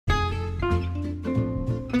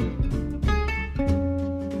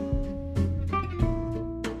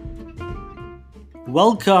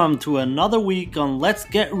Welcome to another week on Let's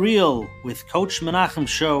Get Real with Coach Menachem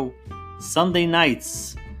Show, Sunday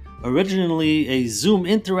nights. Originally a Zoom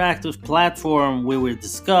interactive platform where we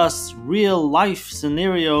discuss real life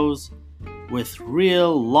scenarios with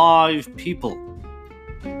real live people.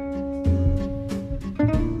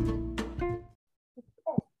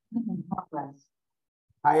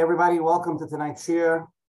 Hi everybody, welcome to tonight's shir.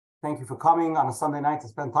 Thank you for coming on a Sunday night to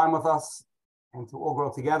spend time with us and to all grow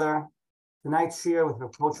together. Tonight's shir with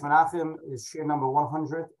Coach Menachem is shir number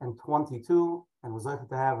 122, and we're delighted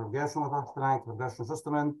to have Rav Gershon with us tonight, Rav Gershon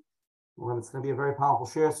Schusterman. It's going to be a very powerful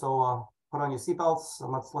shir, so put on your seatbelts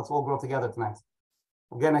and let's all grow together tonight.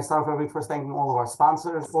 Again, I start off every week first thanking all of our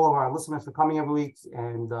sponsors, all of our listeners for coming every week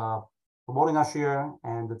and promoting our shir,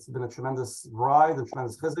 and it's been a tremendous ride, a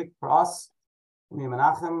tremendous chizuk for us, me and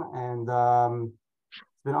Menachem, and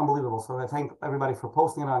it's been unbelievable. So I thank everybody for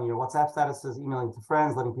posting it on your WhatsApp statuses, emailing it to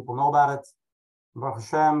friends, letting people know about it. Baruch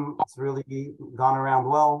Hashem, it's really gone around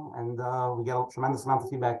well, and we get a tremendous amount of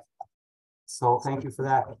feedback. So thank you for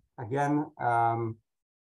that. Again,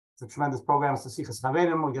 it's a tremendous program. It's the Sichas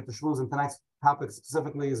Chaverim. We get the shmuz, and tonight's topic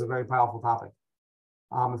specifically is a very powerful topic.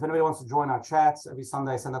 If anybody wants to join our chats, every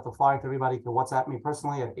Sunday I send out the flyer to everybody. You can WhatsApp me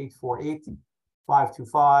personally at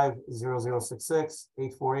 848-525-0066,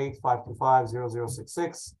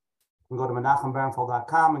 848-525-0066. You can go to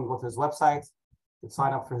menachemberenfeld.com and go to his website. You can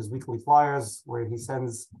sign up for his weekly flyers where he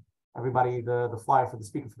sends everybody the flyer for the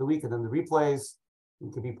speaker for the week and then the replays.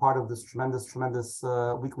 You can be part of this tremendous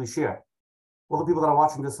weekly share. All the people that are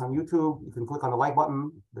watching this on YouTube, you can click on the like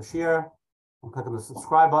button, the share, and click on the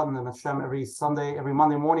subscribe button, and Hashem every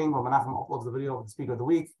Monday morning when Menachem uploads the video of the speaker of the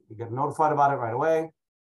week, you get notified about it right away.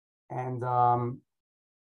 And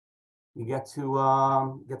you get to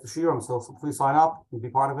shiurim. So please sign up and be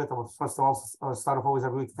part of it. I will first of all start off always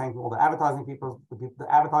every week thanking all the advertising people, the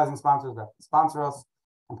advertising sponsors that sponsor us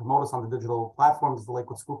and promote us on the digital platforms, the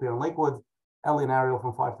Lakewood Scoop here in Lakewood, Ellie and Ariel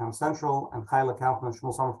from 5 Town Central, and Chayla Kaufman and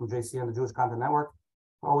Shmuel Summer from JCN, the Jewish Content Network,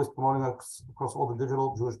 for always promoting us across all the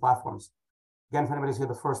digital Jewish platforms. Again, if anybody's here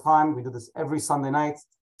the first time, we do this every Sunday night.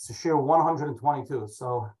 It's a shir 122.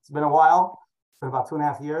 So it's been a while. It's been about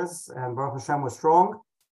 2.5 years, and Baruch Hashem was strong.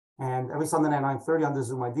 And every Sunday night, 9:30 on the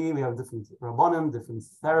Zoom ID, we have different rabbanim, different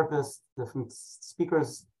therapists, different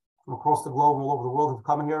speakers from across the globe and all over the world who've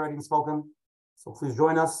come here already and spoken. So please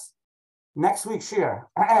join us. Next week's shir,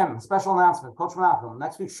 special announcement, Coach Menachem.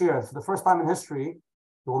 Next week's shir, for the first time in history,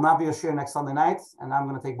 there will not be a shir next Sunday night, and I'm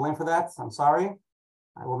going to take blame for that. I'm sorry.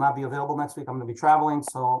 I will not be available next week. I'm going to be traveling,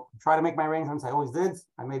 so try to make my arrangements. I always did.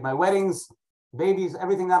 I made my weddings, babies,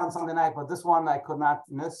 everything not on Sunday night, but this one I could not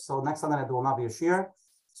miss. So next Sunday night, there will not be a shir.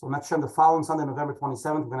 So next the following Sunday, November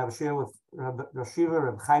 27th, we're going to have a shir with Rosh Shiva,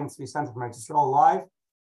 Reb Chaim Tzvi Center from Eretz Yisrael live,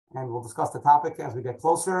 and we'll discuss the topic as we get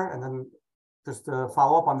closer. And then just to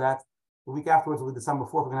follow up on that, the week afterwards will be December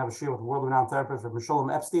 4th. We're going to have a shir with world-renowned therapist Reb Sholem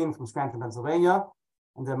Epstein from Scranton, Pennsylvania,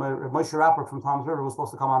 and then Reb Moshe Rappert from Tom's River was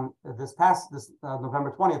supposed to come on this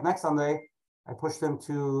November 20th, next Sunday. I pushed him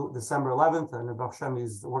to December 11th, and Baruch Hashem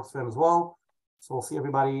works for him as well. So we'll see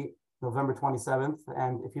everybody November 27th.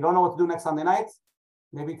 And if you don't know what to do next Sunday night,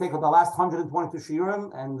 maybe take the last 122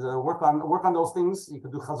 shiurim and work on those things. You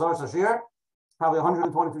could do Chazar Shashir. It's probably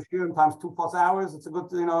 122 shiurim times 2+ hours. It's a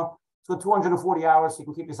good, it's good 240 hours. So you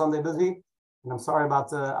can keep your Sunday busy. And I'm sorry about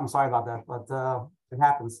that, but it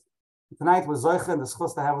happens. Tonight we're Zoiche and the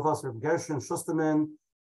schus to have with us Rav Gershon Schusterman.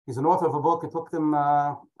 He's an author of a book. It took him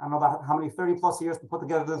I don't know about how many 30+ years to put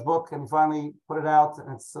together this book, and he finally put it out.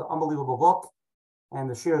 And it's an unbelievable book. And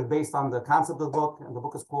the shir is based on the concept of the book, and the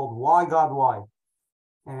book is called Why God Why.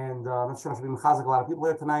 And I'm sure should be mechazik a lot of people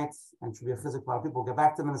here tonight, and should be a chizik a lot of people. We'll get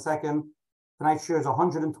back to them in a second. Tonight's shir is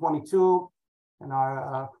 122, and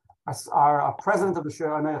our president of the shir,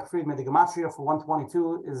 Arnoich Friedman, the gematria for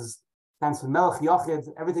 122 is stands for Melech Yochid.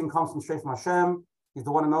 Everything comes from straight from Hashem. He's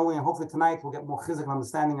the one and only, and hopefully tonight we'll get more chizik and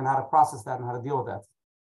understanding and how to process that and how to deal with that.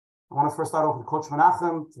 I want to first start off with Coach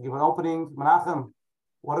Menachem to give an opening. Menachem,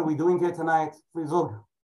 what are we doing here tonight? Please look.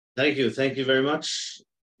 Thank you very much.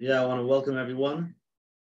 Yeah, I want to welcome everyone.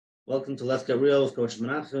 Welcome to Let's Get Real with Coach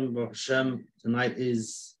Menachem. Baruch Hashem. Tonight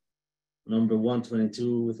is number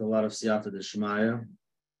 122 with a lot of Siyata D'Shemaya.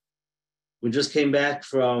 We just came back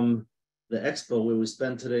from the expo where we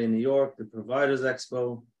spent today in New York, the Providers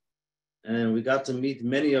Expo, and we got to meet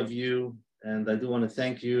many of you. And I do want to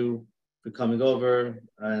thank you for coming over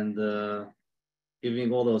and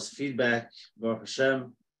giving all those feedback, Baruch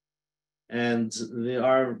Hashem. And there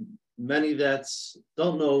are many that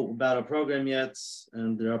don't know about our program yet,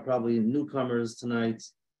 and there are probably newcomers tonight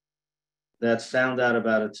that found out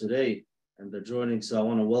about it today, and they're joining. So I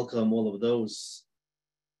want to welcome all of those.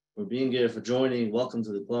 for being here, for joining. Welcome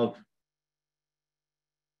to the club.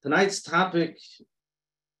 Tonight's topic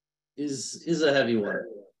is a heavy one.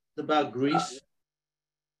 It's about grief.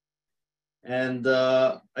 And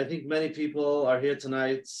I think many people are here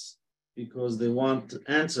tonight because they want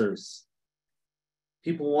answers.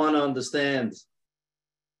 People want to understand.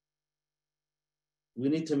 We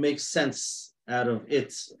need to make sense out of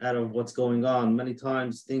it, out of what's going on. Many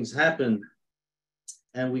times things happen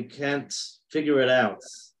and we can't figure it out.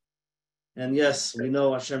 And yes, we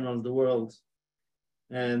know Hashem runs the world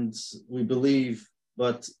and we believe,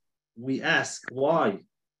 but we ask why,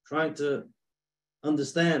 trying to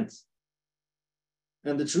understand.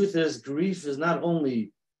 And the truth is, grief is not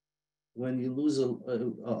only when you lose a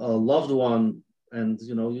loved one, and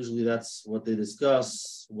usually that's what they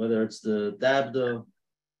discuss, whether it's the dabda,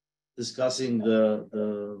 discussing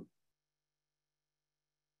the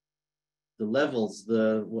levels,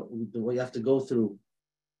 what you have to go through.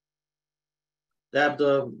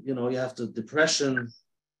 Dabda, you have to depression,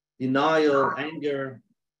 denial, anger,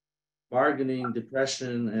 bargaining,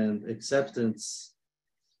 depression, and acceptance.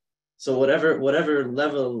 So whatever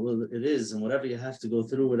level it is, and whatever you have to go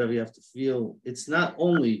through, whatever you have to feel, it's not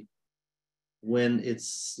only when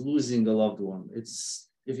it's losing a loved one. It's,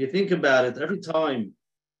 if you think about it, every time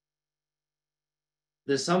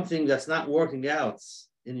there's something that's not working out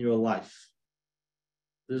in your life,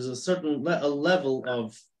 there's a certain level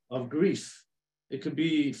of grief. It could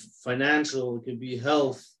be financial, it could be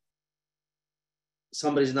health.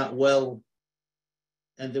 Somebody's not well,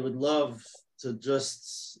 and they would love to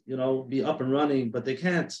just, be up and running, but they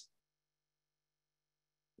can't.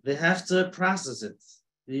 They have to process it.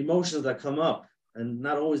 The emotions that come up, and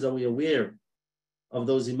not always are we aware of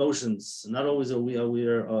those emotions. Not always are we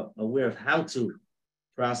aware of how to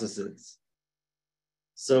process it.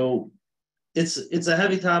 So it's a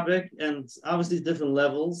heavy topic, and obviously different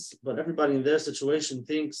levels, but everybody in their situation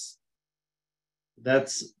thinks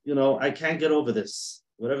that, I can't get over this,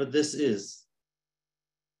 whatever this is.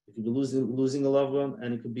 It could be losing a loved one,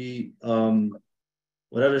 and it could be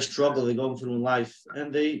whatever struggle they're going through in life.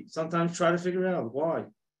 And they sometimes try to figure out why.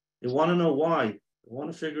 They want to know why. They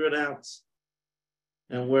want to figure it out.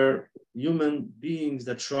 And we're human beings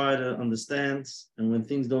that try to understand, and when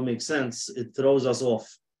things don't make sense, it throws us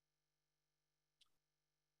off.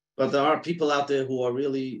 But there are people out there who are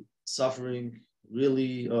really suffering,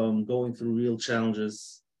 really going through real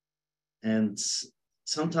challenges. And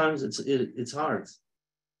sometimes it's hard.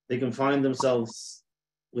 They can find themselves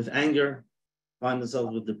with anger, find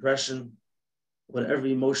themselves with depression, whatever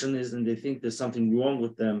emotion is, and they think there's something wrong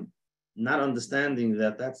with them, not understanding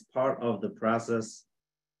that that's part of the process,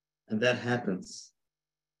 and that happens.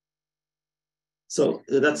 So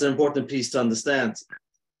that's an important piece to understand.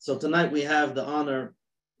 So tonight we have the honor,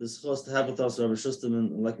 the schos to have with us Rabbi Schusterman,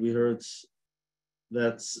 like we heard,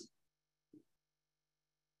 that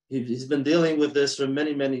he's been dealing with this for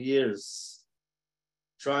many, many years,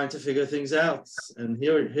 trying to figure things out. And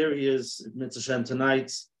here he is, Mitzvah Shem,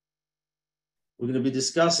 tonight. We're going to be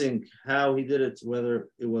discussing how he did it, whether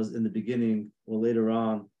it was in the beginning or later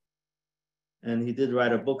on. And he did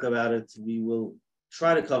write a book about it. We will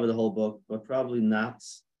try to cover the whole book, but probably not.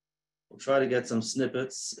 We'll try to get some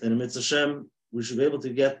snippets. And in Mitzvah Shem, we should be able to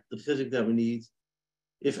get the physics that we need.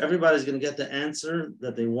 If everybody's going to get the answer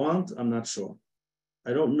that they want, I'm not sure.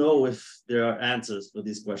 I don't know if there are answers for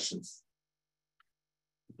these questions.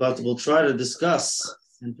 But we'll try to discuss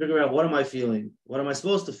and figure out, what am I feeling? What am I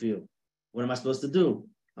supposed to feel? What am I supposed to do?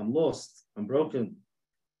 I'm lost. I'm broken.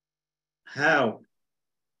 How?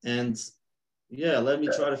 And let me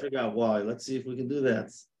try to figure out why. Let's see if we can do that.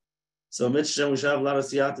 So Mitzvah, we should have a lot of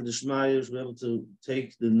siyata d'shmaya. We should be able to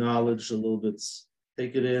take the knowledge a little bit,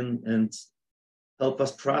 take it in, and help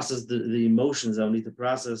us process the emotions that we need to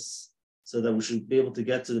process, so that we should be able to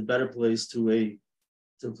get to the better place, to a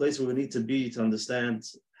place where we need to be to understand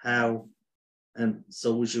how, and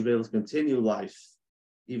so we should be able to continue life,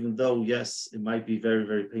 even though, yes, it might be very,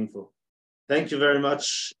 very painful. Thank you very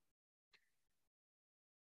much.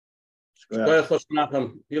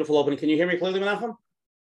 Beautiful opening. Can you hear me clearly, Menachem?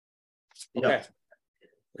 Okay. Yeah.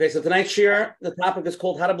 Okay, so tonight's shir, the topic is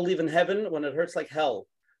called How to Believe in Heaven When It Hurts Like Hell.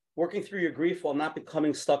 Working through your grief while not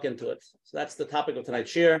becoming stuck into it. So that's the topic of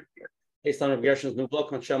tonight's shir. Based on Rav Gershon's new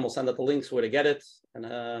book, Hashem will send out the links where to get it. And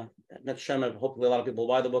Hashem, hopefully a lot of people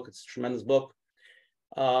will buy the book. It's a tremendous book.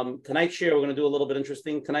 Tonight's shir, we're going to do a little bit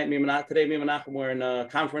interesting. Today, me and Menachem, we're in a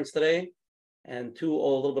conference today. And two a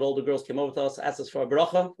little bit older girls came over to us, asked us for a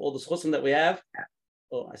bracha, all the schusim that we have.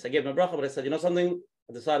 So I said, I gave them a bracha, but I said, you know something?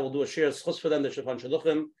 I decided we'll do a shir schus for them, the Shulchan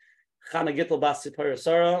Shidduchim. Chana Gittel Bas Sipar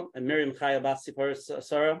Sarah and Miriam Chaya Bas Sipar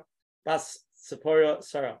Sarah. Bas Tzipora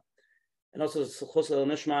Sarah. And also Chosel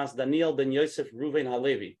Nishmas Daniel ben Yosef Ruvain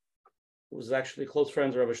Halevi, who was actually close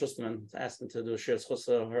friends with Rabbi Schusterman, asked him to do a shir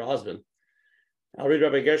Chosel, her husband. I'll read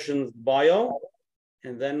Rabbi Gershon's bio,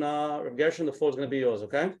 and then Rabbi Gershon, the floor is going to be yours,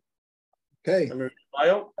 okay? Okay. Let me read the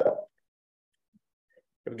bio.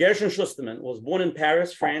 Rabbi Gershon Schusterman was born in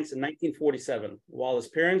Paris, France in 1947, while his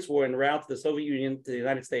parents were en route to the Soviet Union to the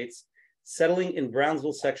United States, settling in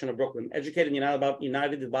Brownsville section of Brooklyn. Educated in the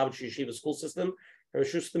United Lubavitch Yeshiva school system, Rabbi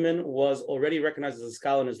Schusterman was already recognized as a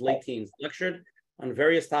scholar in his late teens, lectured on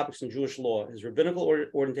various topics in Jewish law. His rabbinical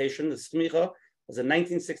orientation, the Smicha, was in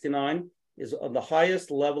 1969, is of the highest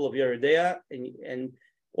level of Yeridea and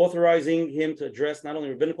authorizing him to address not only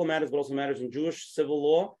rabbinical matters, but also matters in Jewish civil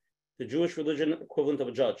law, the Jewish religion equivalent of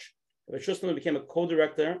a judge. Rabbi Schusterman became a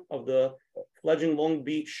co-director of the fledgling Long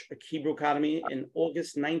Beach Hebrew Academy in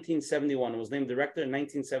August 1971 and was named director in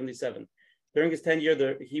 1977. During his tenure,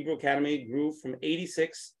 the Hebrew Academy grew from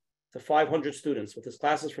 86 to 500 students, with his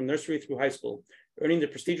classes from nursery through high school, earning the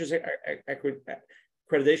prestigious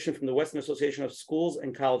accreditation from the Western Association of Schools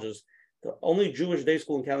and Colleges, the only Jewish day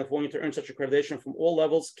school in California to earn such accreditation from all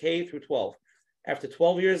levels, K through 12. After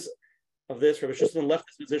 12 years of this, Rabbi Schusterman left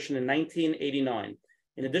his position in 1989.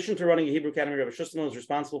 In addition to running a Hebrew Academy, Rabbi Schusterman was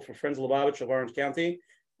responsible for Friends of Lubavitch of Orange County,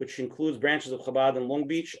 which includes branches of Chabad in Long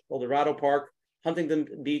Beach, El Dorado Park,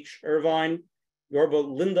 Huntington Beach, Irvine, Yorba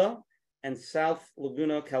Linda, and South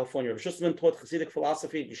Laguna, California. Rabbi Schusterman taught Hasidic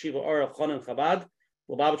philosophy at Yeshiva Or Elchanan Chabad,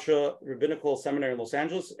 Lubavitch Rabbinical Seminary in Los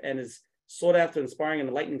Angeles, and is sought after, inspiring and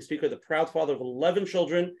enlightening speaker, the proud father of 11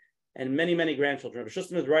 children and many, many grandchildren. Rabbi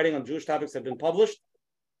Schusterman's writing on Jewish topics have been published,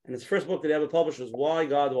 and his first book that he ever published was Why,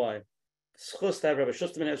 God, Why? Schus to have Rabbi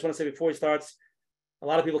Schusterman. I just want to say before he starts, a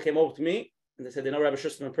lot of people came over to me and they said they know Rabbi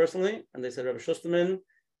Schusterman personally, and they said Rabbi Schusterman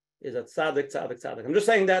is a tzaddik, tzaddik, tzaddik. I'm just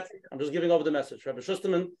saying that. I'm just giving over the message. Rabbi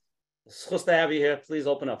Schusterman, schus to have you here. Please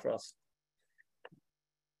open up for us.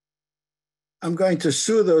 I'm going to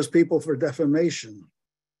sue those people for defamation.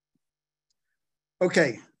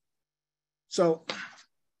 Okay. So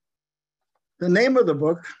the name of the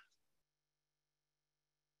book,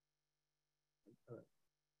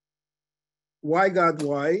 Why, God,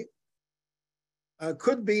 Why,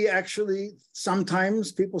 could be actually,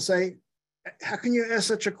 sometimes people say, how can you ask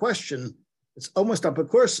such a question? It's almost upper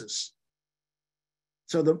courses.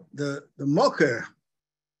 So the mocker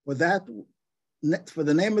for that, for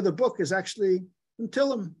the name of the book is actually in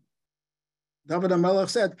Tillim. David HaMelech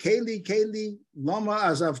said, Keli, Keli, Lama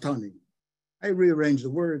Azavtani. I rearranged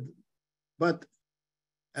the word, but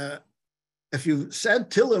if you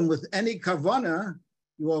said Tillim with any kavana,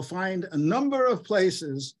 you will find a number of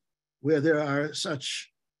places where there are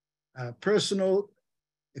such personal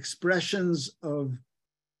expressions of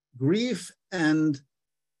grief and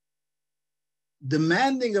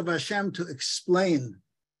demanding of Hashem to explain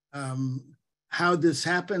how this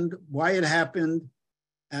happened, why it happened,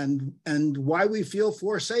 and why we feel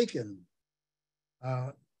forsaken.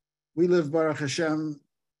 We live, Baruch Hashem,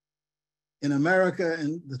 in America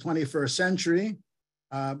in the 21st century,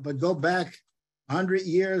 but go back 100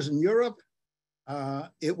 years in Europe,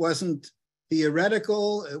 it wasn't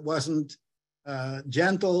theoretical, it wasn't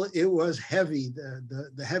gentle, it was heavy.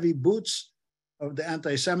 The heavy boots of the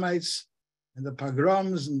anti-Semites and the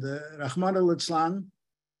pogroms and the Rahman al-Islam,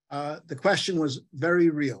 the question was very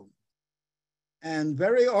real. And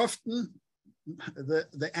very often,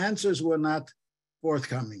 the answers were not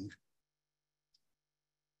forthcoming.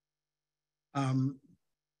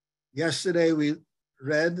 Yesterday we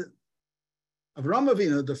read Avraham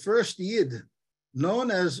Avinu, the first Yid, known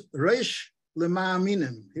as Reish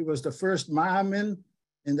L'Ma'aminim. He was the first Ma'amin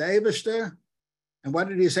in the Eibishter. And what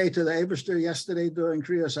did he say to the Eibishter yesterday during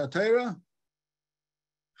Kriyas HaTorah?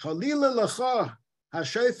 Chalila l'cha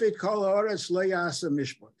hashofet kol ha'aretz lo ya'asa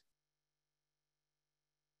mishpat.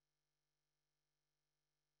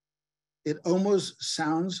 It almost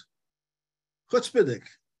sounds chutzpahdik.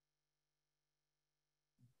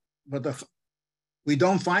 But we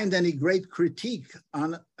don't find any great critique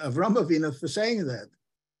on Avraham Avinu for saying that.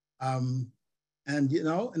 And you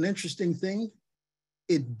know, an interesting thing,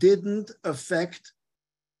 it didn't affect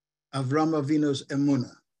Avraham Avinu's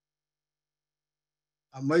emunah.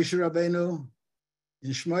 Moshe Rabbeinu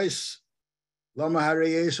in Shmos, Lama Harei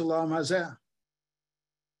Yesu L'Olam Hazeh.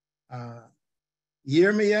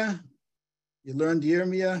 Yirmiyah, you learned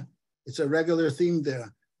Yirmiyah, it's a regular theme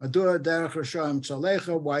there. Madua derech Hashem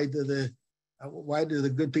tzalecha, why do the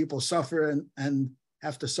good people suffer and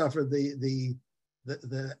have to suffer the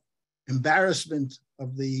embarrassment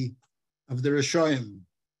of the Rishoyim?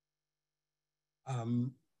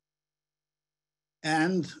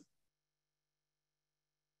 And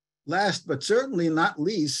last but certainly not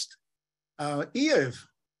least, Eiv.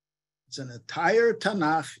 It's an entire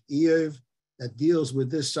Tanakh, Eiv, that deals with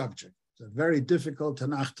this subject. It's a very difficult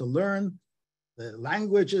Tanakh to learn. The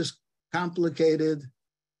language is complicated,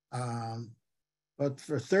 but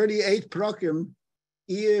for 38 prakim,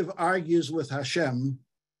 Eiv argues with Hashem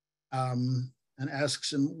and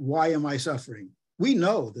asks him, why am I suffering? We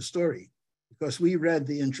know the story because we read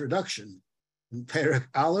the introduction in Perek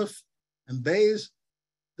Aleph and Beis.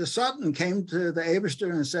 The Satan came to the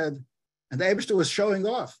Eibishter and said, and the Eibishter was showing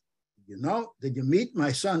off, did you meet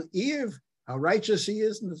my son Eiv, how righteous he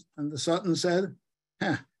is? And the Satan said,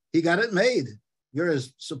 he got it made. You're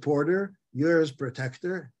his supporter, you're his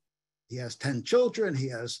protector. He has 10 children, he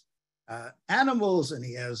has animals, and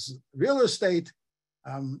he has real estate.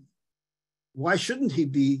 Why shouldn't he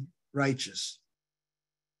be righteous?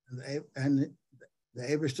 And the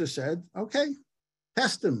Eibishter said, okay,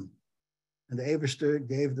 test him. And the Eibishter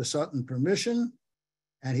gave the Satan permission,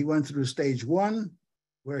 and he went through stage 1,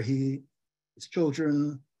 where his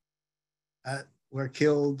children were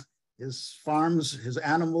killed, his farms, his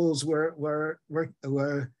animals were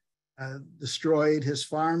destroyed, his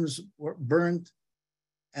farms were burnt,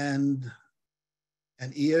 and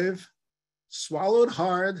Eiv swallowed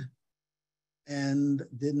hard and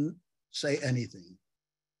didn't say anything.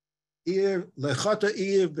 Lechata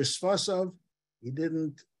Eiv b'sfasav, he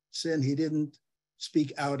didn't sin, he didn't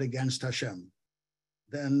speak out against Hashem.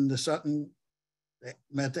 Then the Satan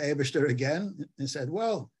met the Eibishter again and said,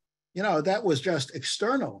 well, that was just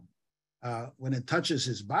external. When it touches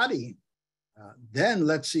his body, then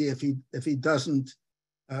let's see if he doesn't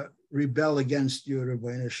rebel against you,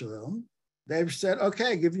 Rabbeinu Shalom. The Eibishter said,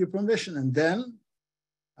 okay, I give you permission. And then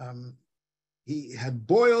he had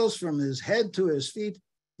boils from his head to his feet.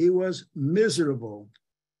 He was miserable.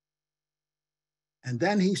 And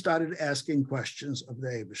then he started asking questions of the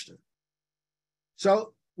Eibishter.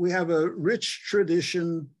 So we have a rich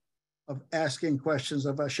tradition of asking questions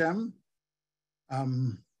of Hashem.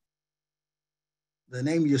 The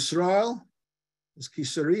name Yisrael is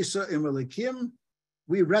Kisarisa Imelikim.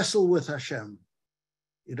 We wrestle with Hashem.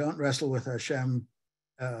 You don't wrestle with Hashem.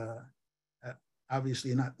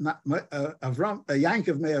 Obviously, not Avram.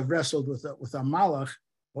 Yankov may have wrestled with a Malach,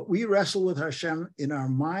 but we wrestle with Hashem in our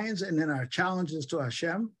minds and in our challenges to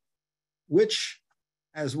Hashem, which,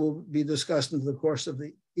 as will be discussed in the course of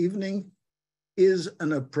the evening, is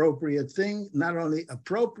an appropriate thing. Not only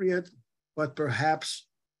appropriate, but perhaps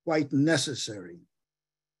quite necessary.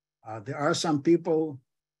 There are some people,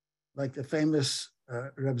 like the famous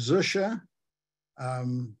Reb Zusha,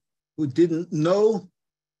 who didn't know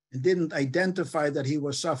and didn't identify that he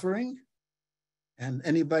was suffering. And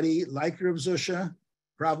anybody like Reb Zusha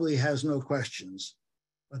probably has no questions.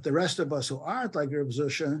 But the rest of us who aren't like Reb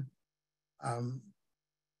Zusha,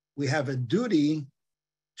 we have a duty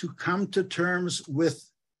to come to terms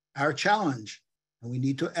with our challenge. And we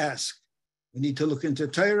need to ask. We need to look into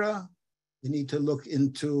Torah. We need to look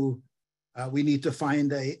into, we need to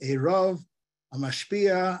find a Rav, a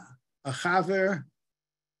Mashpia, a Chaver,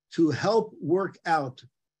 to help work out.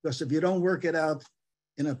 Because if you don't work it out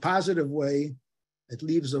in a positive way, it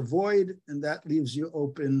leaves a void, and that leaves you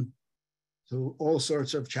open to all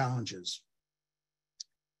sorts of challenges.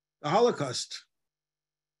 The Holocaust.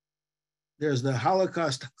 There's the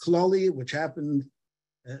Holocaust Kloli, which happened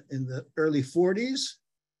in the early 40s.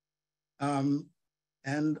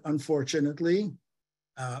 And unfortunately,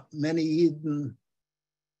 many Yidden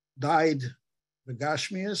died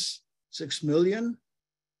begashmias, 6 million,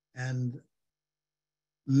 and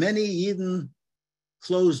many Yidden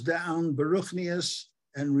closed down Beruchnias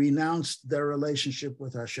and renounced their relationship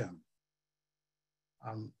with Hashem.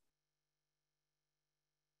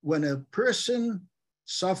 When a person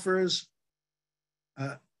suffers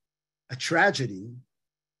a tragedy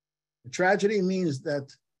means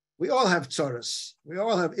that we all have tzaras, we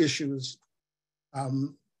all have issues.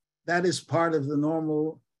 That is part of the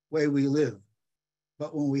normal way we live.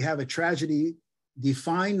 But when we have a tragedy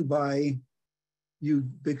defined by you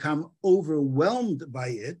become overwhelmed by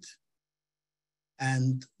it,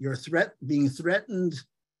 and you're being threatened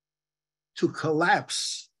to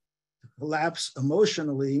collapse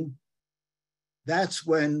emotionally, that's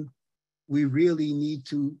when we really need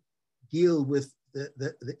to deal with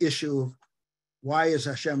the issue of, why is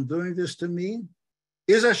Hashem doing this to me?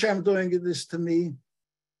 Is Hashem doing this to me?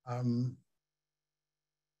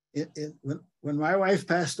 When my wife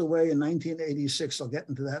passed away in 1986, I'll get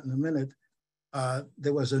into that in a minute,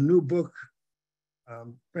 there was a new book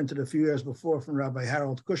printed a few years before from Rabbi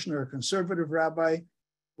Harold Kushner, a conservative rabbi,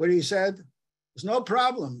 where he said, there's no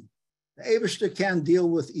problem. The Eibishter can't deal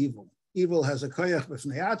with evil. evil has a koyach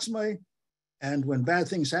b'fnei atzmai, and when bad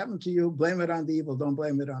things happen to you, blame it on the evil, don't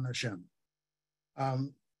blame it on Hashem.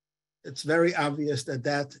 It's very obvious that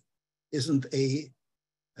that isn't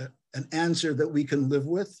an answer that we can live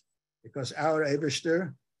with, because our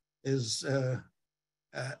Eibishter is,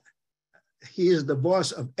 he is the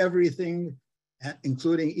boss of everything,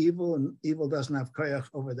 including evil, and evil doesn't have koyach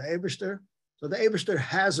over the Eibishter. So the Eibishter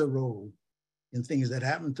has a role in things that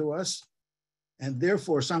happen to us, and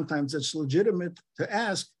therefore sometimes it's legitimate to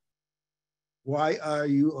ask, why are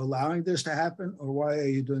you allowing this to happen, or why are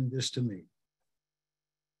you doing this to me?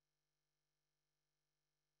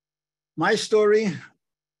 My story,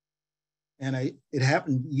 and it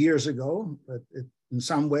happened years ago, but in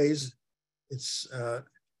some ways it's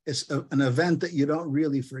an event that you don't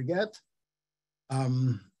really forget.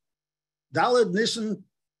 Daled Nisan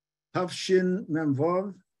Tavshin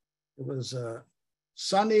Memvov. It was a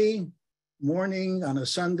sunny morning on a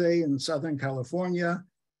Sunday in Southern California.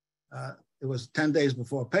 It was 10 days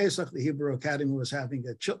before Pesach. The Hebrew Academy was having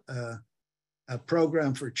a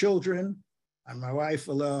program for children. And my wife,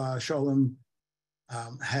 Alaa Sholem,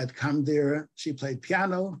 had come there. She played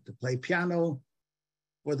piano, to play piano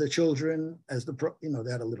for the children as they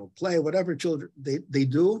had a little play, whatever children they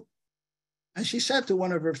do. And she said to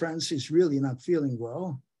one of her friends, she's really not feeling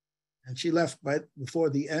well. And she left before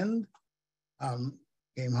the end,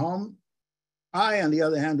 came home. I, on the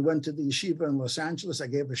other hand, went to the yeshiva in Los Angeles. I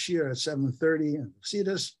gave a shiur at 7:30 in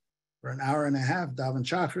Chassidus for an hour and a half, daven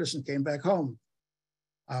Shachris, and came back home.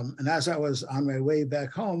 And as I was on my way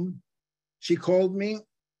back home, she called me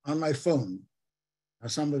on my phone. Now,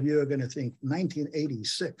 some of you are going to think,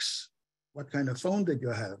 1986, what kind of phone did you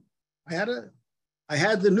have? I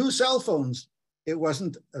had the new cell phones. It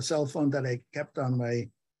wasn't a cell phone that I kept on my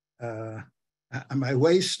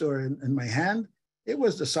waist or in my hand. It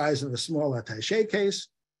was the size of a small attaché case,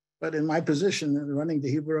 but in my position in running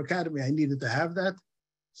the Hebrew Academy, I needed to have that.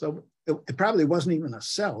 So it probably wasn't even a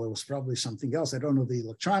cell. It was probably something else. I don't know the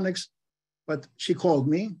electronics, but she called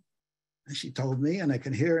me and she told me, and I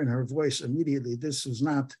can hear in her voice immediately, this was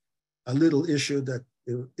not a little issue, that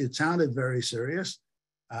it sounded very serious.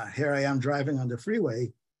 Here I am driving on the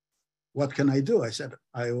freeway. What can I do? I said,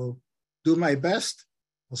 I will do my best.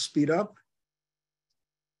 I'll speed up.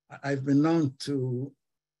 I've been known to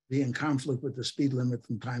be in conflict with the speed limit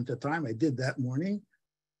from time to time. I did that morning.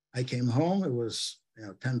 I came home, it was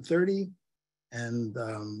 10:30, and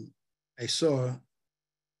I saw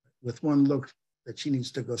with one look that she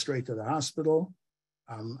needs to go straight to the hospital.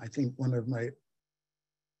 I think one of my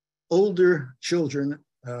older children,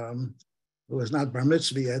 who was not bar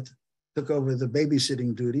mitzvah yet, took over the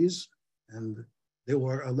babysitting duties, and there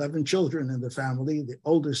were 11 children in the family. The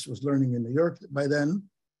oldest was learning in New York by then.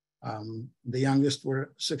 The youngest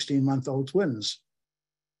were 16-month-old twins.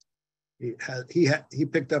 He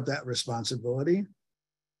picked up that responsibility,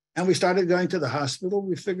 and we started going to the hospital.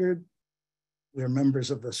 We figured we were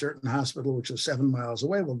members of a certain hospital, which was 7 miles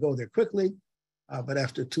away. We'll go there quickly. But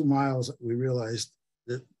after 2 miles, we realized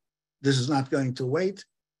that this is not going to wait.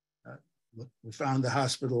 We found the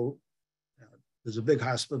hospital. There's a big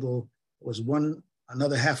hospital. It was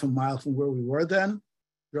another half a mile from where we were then.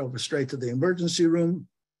 Drove her straight to the emergency room.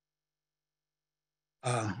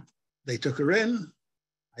 They took her in.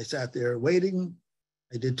 I sat there waiting.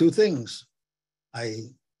 I did two things.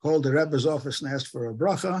 I called the Rebbe's office and asked for a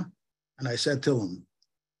bracha, and I said to him.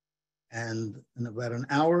 And in about an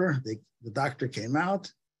hour, the doctor came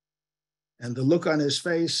out, and the look on his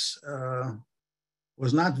face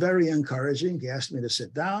was not very encouraging. He asked me to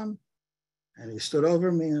sit down, and he stood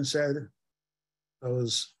over me and said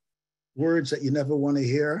those words that you never want to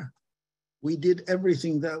hear. We did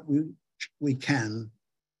everything that we can,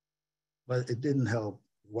 but it didn't help.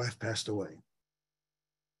 Wife passed away.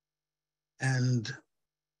 And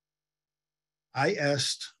I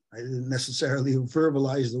asked, I didn't necessarily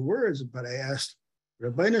verbalize the words, but I asked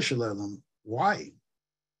Rabbeinu Shalom, why?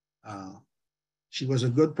 She was a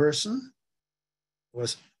good person.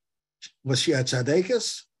 Was she a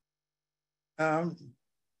tzaddikus?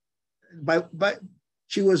 But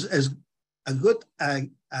she was as a good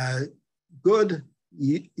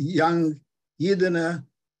young Yidina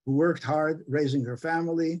who worked hard raising her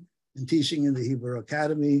family and teaching in the Hebrew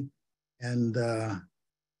Academy and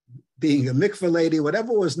being a mikveh lady,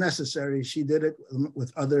 whatever was necessary, she did it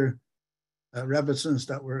with other Rebbetzins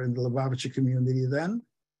that were in the Lubavitcher community then.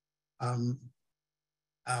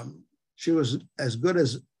 She was as good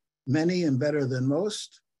as many and better than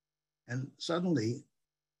most. And suddenly,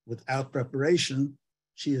 without preparation,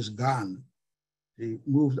 she is gone. She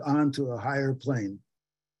moved on to a higher plane.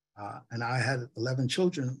 And I had 11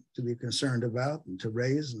 children to be concerned about and to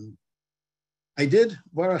raise. And I did,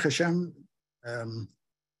 Baruch Hashem,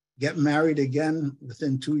 get married again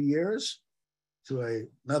within 2 years to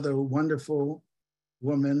another wonderful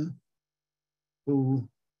woman who,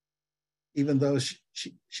 even though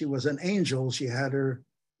she was an angel, she had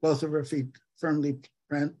both of her feet firmly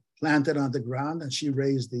planted on the ground, and she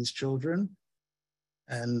raised these children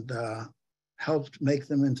and helped make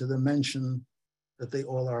them into the mention that they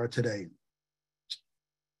all are today.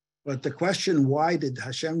 But the question, why did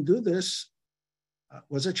Hashem do this,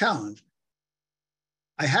 was a challenge.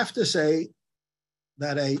 I have to say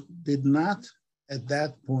that I did not, at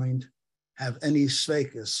that point, have any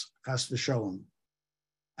sveikus, chas v'sholom.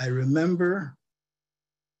 I remember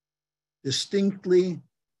distinctly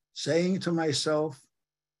saying to myself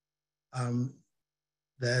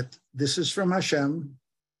that this is from Hashem.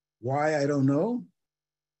 Why, I don't know.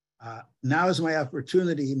 Now is my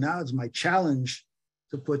opportunity, now is my challenge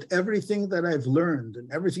to put everything that I've learned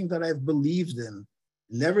and everything that I've believed in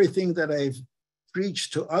and everything that I've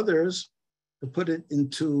preached to others, to put it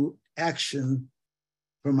into action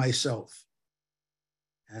for myself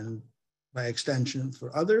and by extension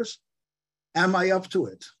for others. Am I up to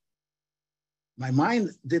it? My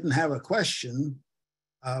mind didn't have a question,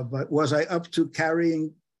 but was I up to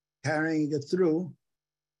carrying it through?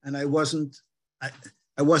 And I wasn't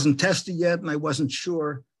tested yet, and I wasn't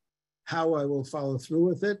sure how I will follow through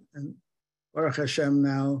with it. And Baruch Hashem,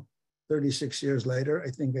 now 36 years later, I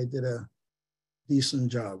think I did a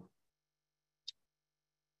decent job.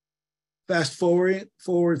 Fast forward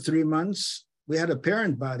 3 months, we had a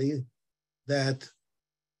parent body that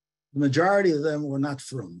the majority of them were not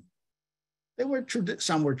frum. They were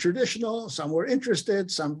some were traditional, some were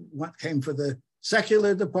interested, some came for the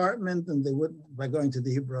secular department, and they would, by going to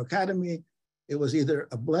the Hebrew Academy, it was either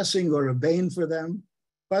a blessing or a bane for them,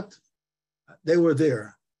 but they were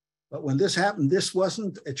there. But when this happened, this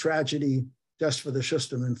wasn't a tragedy just for the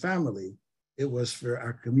Schusterman family. It was for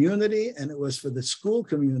our community, and it was for the school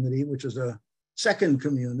community, which was a second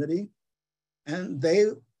community. And they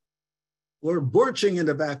were borching in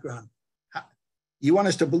the background. You want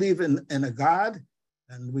us to believe in a God,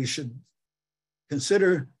 and we should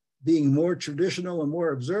consider being more traditional and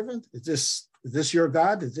more observant? Is this your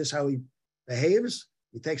God? Is this how he behaves?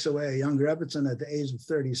 He takes away a young Rebbetzin at the age of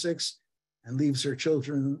 36 and leaves her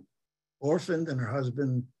children orphaned and her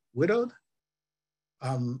husband widowed.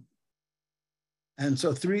 And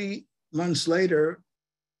so 3 months later,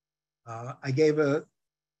 I gave a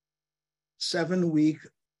 7-week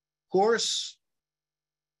course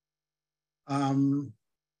on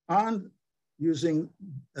using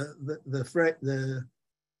the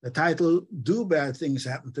title, Do Bad Things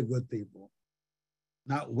Happen to Good People?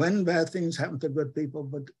 Not when bad things happen to good people,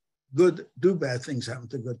 but do bad things happen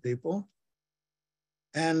to good people?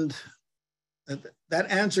 And that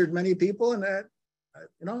answered many people, and that,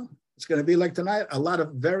 it's going to be like tonight, a lot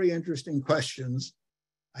of very interesting questions.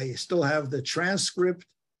 I still have the transcript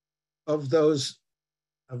of those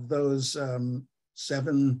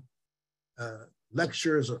 7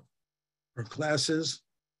 lectures or classes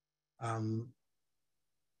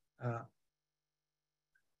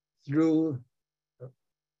through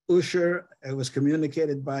Usher. It was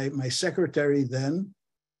communicated by my secretary then,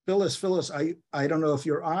 Phyllis, I don't know if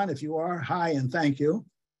you're on. If you are, hi and thank you.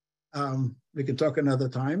 We can talk another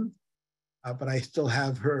time, but I still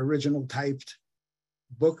have her original typed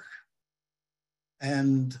book.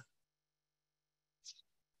 And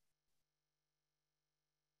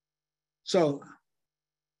so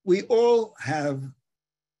we all have,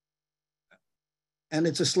 and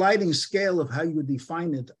it's a sliding scale of how you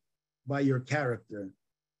define it by your character.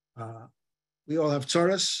 We all have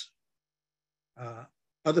tzoros.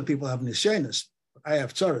 Other people have nisyonos. I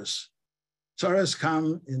have tzoros. Tzoros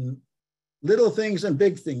come in little things and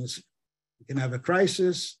big things. You can have a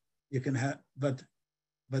crisis. You can have, but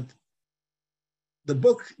the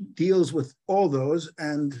book deals with all those,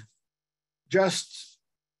 and just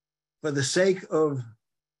for the sake of,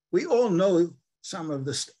 we all know some of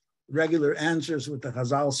the regular answers with the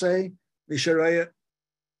Chazal say, Misharaya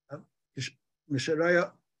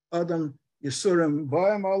Adam Yisurim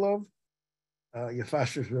Boim Olav,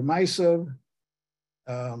 Yefashers Remaisov.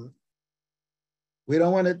 We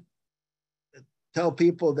don't want to tell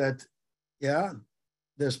people that, yeah,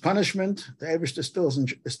 there's punishment. The Eibishter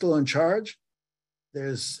is still in charge.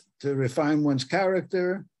 There's to refine one's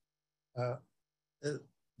character.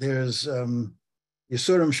 There's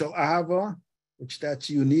Yisurim Shel Ahava, which that's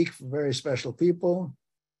unique for very special people.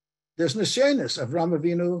 There's Nisyonos. Avram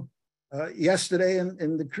Avinu, yesterday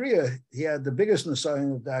in the Kriya, he had the biggest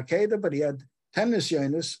Nisyon of the Akedah, but he had 10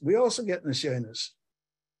 Nisyonos. We also get Nisyonos.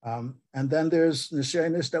 And then there's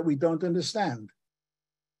Nisyanis that we don't understand.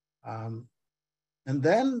 And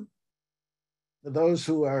then for those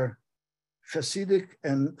who are Hasidic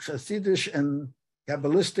and Hasidish and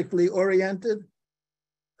Kabbalistically oriented,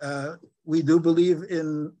 we do believe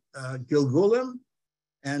in Gilgulim,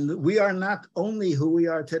 and we are not only who we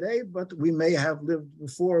are today, but we may have lived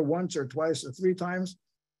before once or twice or three times.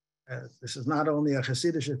 This is not only a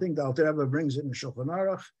Hasidic thing. The Alter Rebbe brings it in Shulchan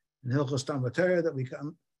Aruch, in Hilchos Talmud Torah,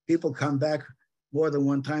 that people come back more than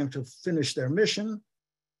one time to finish their mission.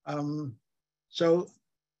 So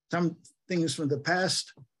some things from the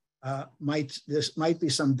past might be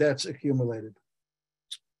some debts accumulated.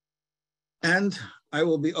 And I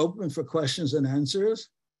will be open for questions and answers.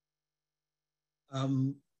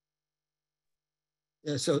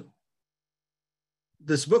 So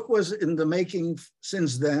this book was in the making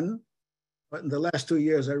since then, but in the last 2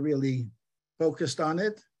 years, I really focused on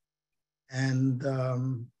it. And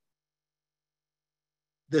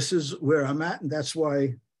this is where I'm at, and that's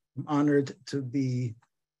why I'm honored to be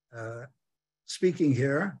speaking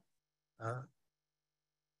here.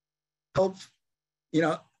 Hope,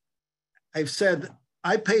 I've said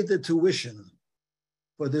I paid the tuition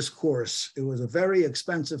for this course. It was a very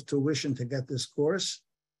expensive tuition to get this course,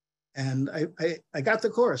 and I got the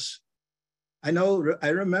course. I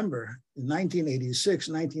remember in 1986,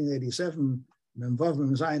 1987,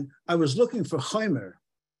 I was looking for Chaimer,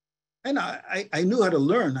 and I knew how to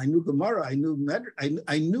learn. I knew Gemara. I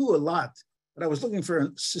knew a lot, but I was looking for a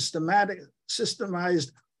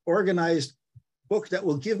systemized, organized book that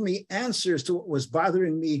will give me answers to what was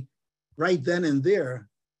bothering me right then and there.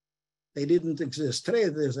 They didn't exist. Today,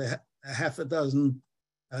 there's a half a dozen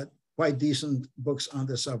quite decent books on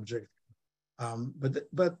the subject.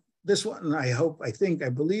 But this one, I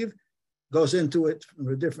believe, goes into it from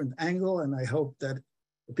a different angle, and I hope that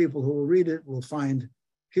the people who will read it will find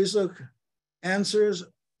chizuk, answers,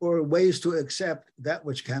 or ways to accept that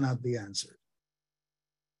which cannot be answered.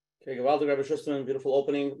 Okay, Gavaldik Rabbi Schusterman, beautiful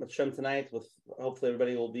opening with Shem tonight. Hopefully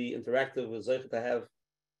everybody will be interactive. With Zeich to have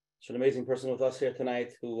such an amazing person with us here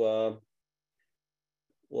tonight who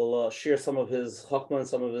will share some of his chokmah and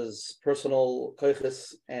some of his personal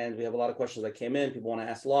koiches. And we have a lot of questions that came in. People want to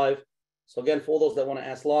ask live. So again, for all those that want to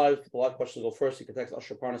ask live, a lot of questions go first. You can text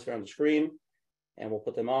Asher Parnas here on the screen, and we'll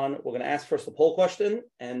put them on. We're going to ask first the poll question,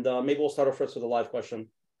 and maybe we'll start off first with a live question.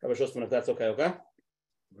 Rabbi Schusterman, if that's okay,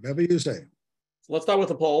 Whatever you say. So let's start with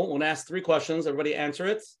the poll. We're going to ask 3 questions. Everybody answer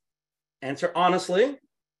it. Answer honestly,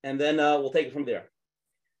 and then we'll take it from there.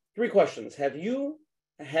 3 questions. Have you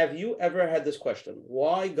ever had this question?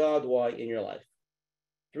 Why God, why in your life?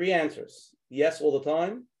 3 answers. Yes, all the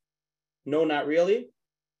time. No, not really.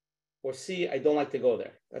 Or C, I don't like to go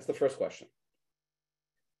there. That's the first question.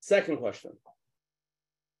 Second question.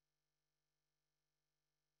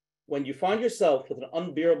 When you find yourself with an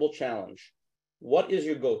unbearable challenge, what is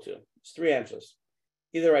your go-to? It's 3 answers.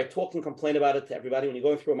 Either I talk and complain about it to everybody. When you're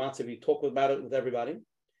going through a matzav, you talk about it with everybody.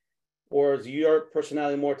 Or is your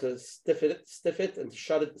personality more to stiff it and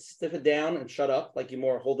stiff it down and shut up, like you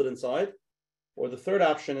more hold it inside? Or the third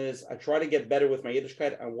option is I try to get better with my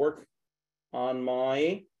Yiddishkeit and work on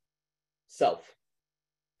my self.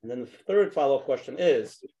 And then the third follow-up question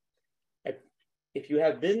is, if you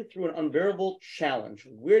have been through an unbearable challenge,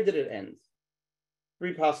 where did it end?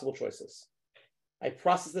 3 possible choices. I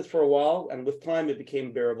processed it for a while, and with time, it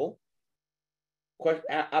became bearable.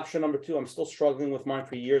 Option number 2, I'm still struggling with mine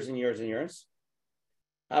for years and years and years.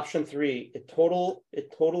 Option 3, it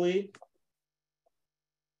totally.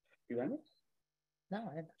 You got it? No,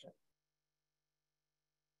 I didn't touch it.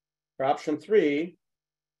 For option 3,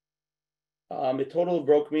 it totally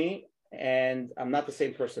broke me, and I'm not the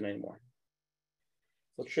same person anymore.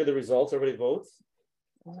 Let's share the results. Everybody votes.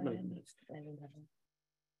 Oh, I didn't touch it.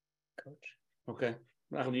 Coach. Okay.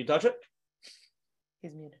 Nachum, do you touch it?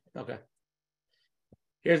 He's muted. Okay.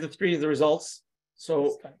 Here's the results.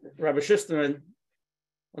 So Rabbi Schusterman,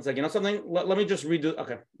 one second. You know something? Let me just redo.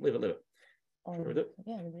 Okay, leave it. Oh,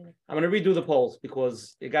 yeah, I'm going to redo the polls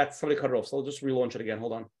because it got somebody cut it off. So I'll just relaunch it again.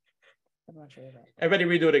 Hold on. I'm not sure about that.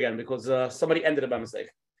 Everybody redo it again because somebody ended it by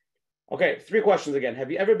mistake. Okay, 3 questions again.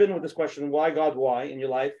 Have you ever been with this question, why God, why in your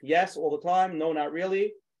life? Yes, all the time. No, not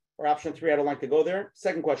really. Or option 3, I don't like to go there.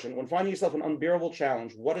 Second question, when finding yourself an unbearable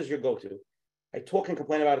challenge, what is your go-to? I talk and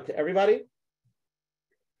complain about it to everybody.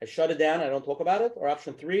 I shut it down. I don't talk about it. Or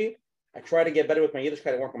option 3, I try to get better with my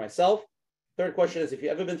Yiddishkeit and work on myself. Third question is, if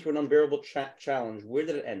you've ever been through an unbearable challenge, where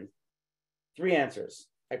did it end? 3 answers.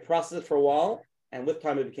 I processed it for a while, and with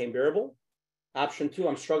time it became bearable. Option 2,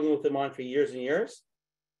 I'm struggling with the mind for years and years.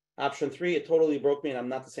 Option 3, it totally broke me, and I'm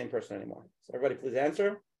not the same person anymore. So everybody please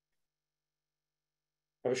answer.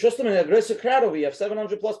 Rabbi Shustim, in a great crowd over here, you have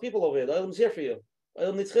 700 plus people over here. The Olam's here for you.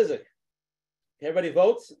 Olam needs chizuk. Everybody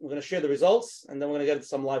votes. We're going to share the results, and then we're going to get into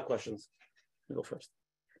some live questions. You go first.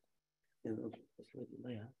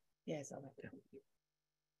 Yes, all right.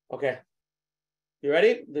 Okay. You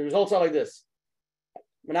ready? The results are like this.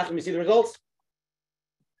 Menachem, you see the results?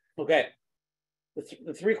 Okay.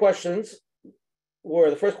 The three questions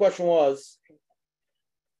were, the first question was,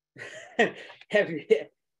 did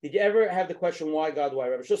you ever have the question, why God, why?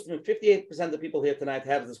 Rabbi Shustim, 58% of the people here tonight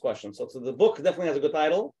have this question. So the book definitely has a good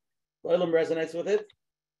title. The Olam resonates with it.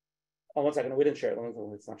 Oh, 1 second. We didn't share it.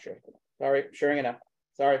 It's not shared. Sorry. Sharing it now.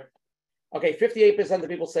 Sorry. Okay. 58% of the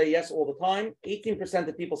people say yes all the time. 18%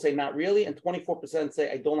 of people say not really. And 24%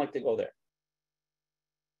 say, I don't like to go there.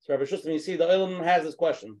 So Rabbi Shustim, you see, the Olam has this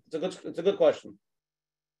question. It's a good question.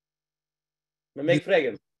 Make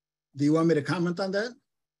fragen. Do you want me to comment on that?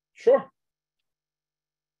 Sure.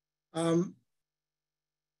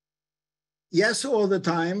 Yes, all the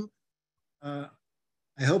time.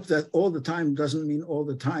 I hope that all the time doesn't mean all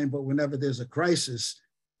the time, but whenever there's a crisis,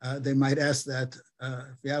 they might ask that.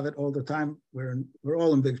 If we have it all the time, we're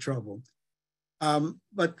all in big trouble.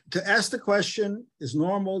 But to ask the question is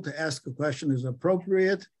normal. To ask a question is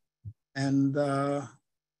appropriate, and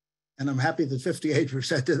I'm happy that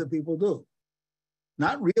 58% of the people do.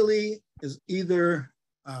 Not really is either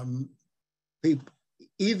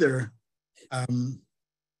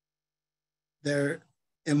their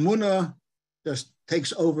emunah just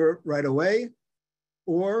takes over right away,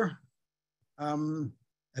 or I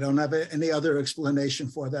don't have any other explanation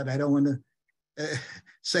for that. I don't want to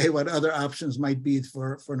say what other options might be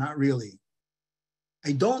for not really.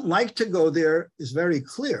 I don't like to go there is very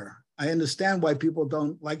clear. I understand why people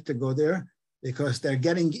don't like to go there, because they're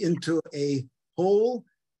getting into a hole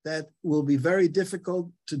that will be very difficult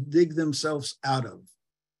to dig themselves out of.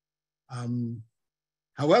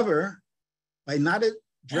 However, by not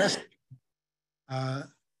addressing,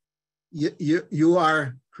 you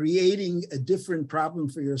are creating a different problem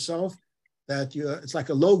for yourself. It's like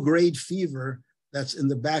a low-grade fever that's in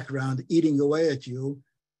the background eating away at you,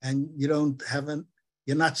 and you're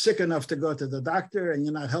not sick enough to go to the doctor, and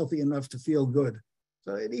you're not healthy enough to feel good.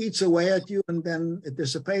 So it eats away at you, and then it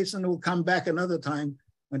dissipates, and it will come back another time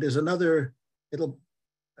when there's it'll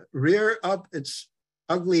rear up its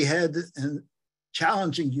ugly head and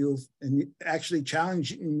challenging you, and actually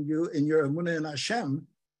challenging you in your emunah in Hashem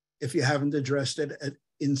if you haven't addressed it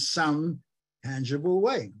in some tangible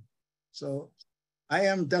way. So I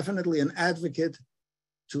am definitely an advocate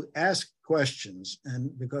to ask questions,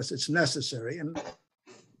 and because it's necessary, and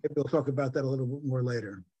maybe we'll talk about that a little bit more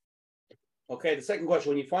later. Okay, the second question: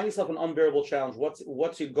 when you find yourself an unbearable challenge,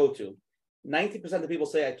 what's your go-to? 90% of people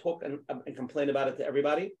say I talk and complain about it to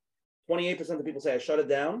everybody. 28% of people say I shut it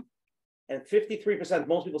down, and 53%,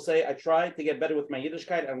 most people say I try to get better with my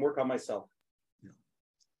Yiddishkeit and work on myself.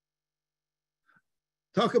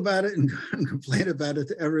 Talk about it and complain about it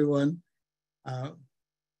to everyone.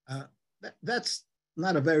 That's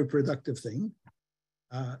not a very productive thing.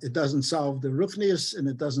 It doesn't solve the ruchnius, and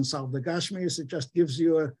it doesn't solve the gashmius. It just gives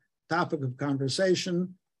you a topic of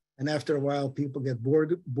conversation, and after a while, people get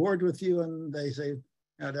bored with you, and they say,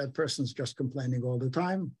 that person's just complaining all the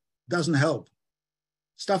time. Doesn't help.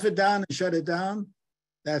 Stuff it down and shut it down.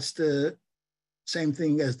 That's the same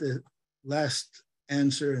thing as the last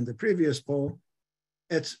answer in the previous poll.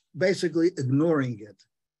 It's basically ignoring it,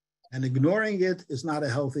 and ignoring it is not a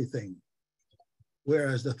healthy thing.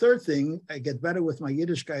 Whereas the third thing, I get better with my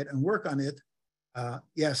Yiddishkeit and work on it.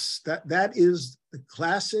 Yes, that is the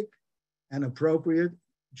classic and appropriate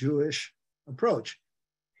Jewish approach.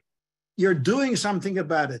 You're doing something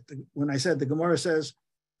about it. When I said the Gemara says,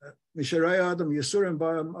 he should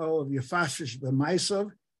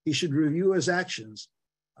review his actions.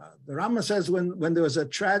 The Rambam says when there was a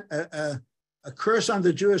curse on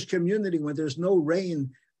the Jewish community, when there's no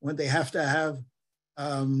rain, when they have to have,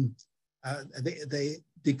 they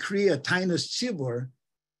decree a tainus tzibur,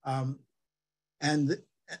 and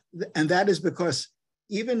that is because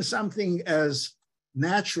even something as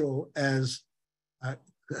natural as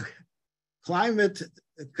climate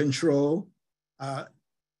control,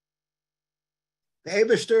 the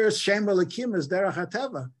Eibishter's Shem Elokim is derech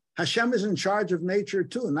hateva. Hashem is in charge of nature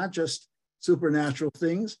too, not just supernatural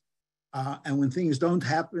things. And when things don't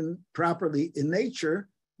happen properly in nature,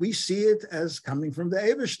 we see it as coming from the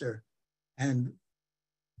Eibishter. And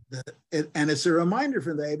it's a reminder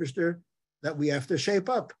from the Eibishter that we have to shape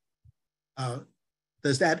up.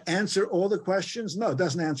 Does that answer all the questions? No, it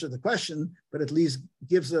doesn't answer the question, but at least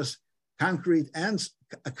gives us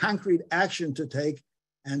a concrete action to take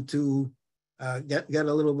and to get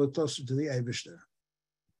a little bit closer to the Eibishter.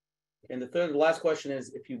 And the last question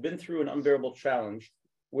is, if you've been through an unbearable challenge,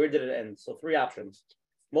 where did it end? So 3 options.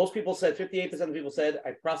 Most people said, 58% of people said,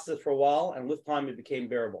 I processed it for a while, and with time it became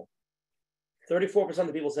bearable. 34%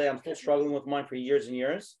 of people say, I'm still struggling with mine for years and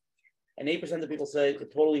years. And 8% of people say,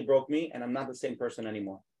 it totally broke me, and I'm not the same person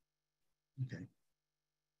anymore. Okay.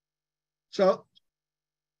 So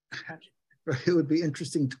it would be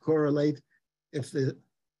interesting to correlate if the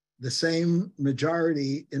same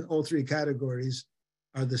majority in all 3 categories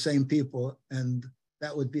are the same people, and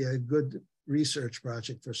that would be a good research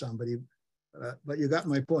project for somebody. But you got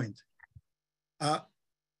my point.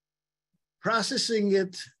 Processing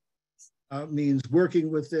it means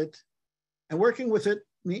working with it, and working with it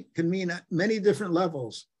can mean many different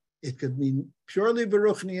levels. It could mean purely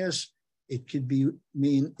beruchnius. It could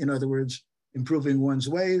mean, in other words, improving one's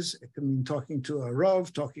ways. It could mean talking to a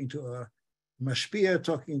Rav, talking to a mashpia,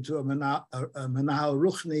 talking to a menahal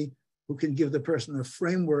ruchni, who can give the person a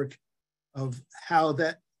framework of how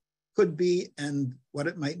that could be and what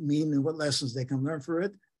it might mean and what lessons they can learn for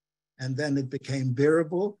it. And then it became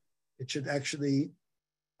bearable. It should actually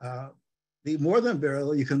be more than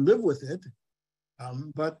bearable. You can live with it,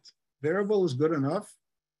 but bearable is good enough.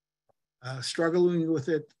 Struggling with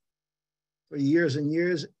it for years and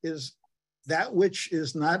years is that which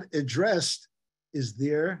is not addressed is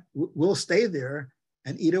there, will stay there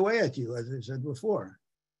and eat away at you, as I said before.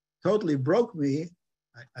 Totally broke me.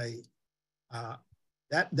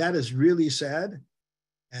 That is really sad.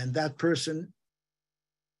 And that person,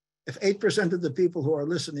 if 8% of the people who are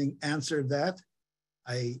listening answered that,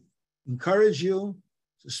 I encourage you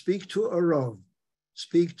to speak to a Rav,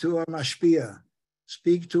 speak to a mashpia,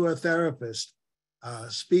 speak to a therapist,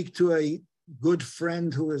 speak to a good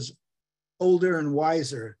friend who is older and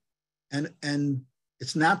wiser, and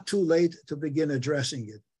it's not too late to begin addressing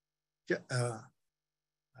it.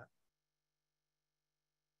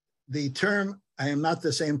 The term "I am not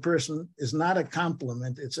the same person" is not a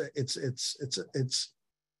compliment. It's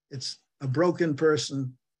a broken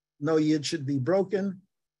person. No yid should be broken,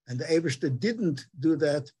 and the Eibishter didn't do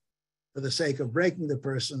that for the sake of breaking the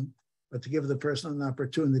person, but to give the person an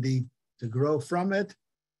opportunity to grow from it,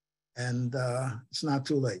 and it's not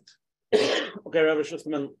too late. Okay, Rabbi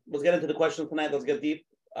Schusterman, let's get into the questions tonight. Let's get deep.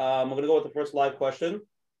 We're going to go with the first live question.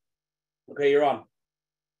 Okay, you're on.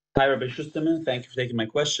 Hi, Rabbi Schusterman. Thank you for taking my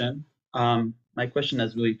question. My question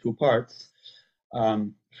has really 2 parts.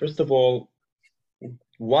 First of all,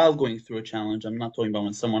 while going through a challenge, I'm not talking about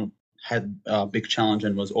when someone had a big challenge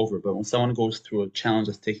and was over, but when someone goes through a challenge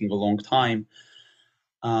that's taking a long time,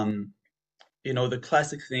 the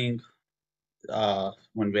classic thing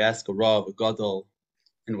when we ask a Rav, a Gadol,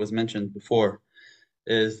 and it was mentioned before,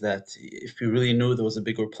 is that if you really knew there was a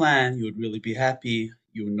bigger plan, you would really be happy.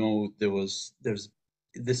 You know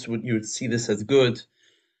you would see this as good.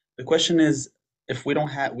 The question is, if we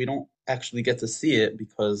don't actually get to see it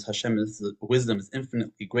because Hashem's wisdom is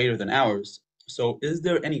infinitely greater than ours. So is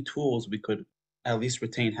there any tools we could at least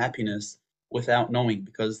retain happiness without knowing?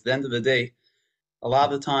 Because at the end of the day, a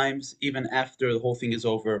lot of the times, even after the whole thing is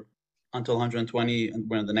over, until 120, and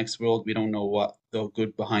we're in the next world, we don't know what the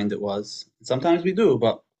good behind it was. Sometimes we do,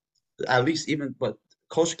 but at least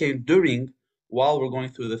Kol Shekain during, while we're going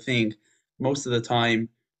through the thing, most of the time,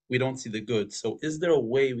 we don't see the good. So is there a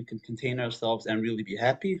way we can contain ourselves and really be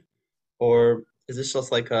happy? Or is this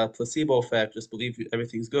just like a placebo effect, just believe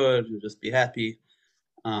everything's good, you'll just be happy?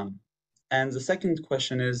 And the second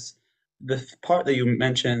question is, the part that you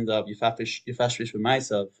mentioned of Yifashrish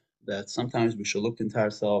V'maisav, that sometimes we should look into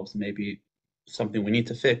ourselves, maybe something we need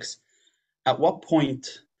to fix. At what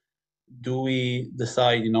point do we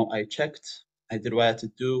decide, I checked, I did what I had to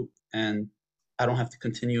do, and I don't have to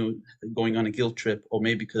continue going on a guilt trip, or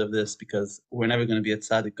maybe because of this, because we're never going to be at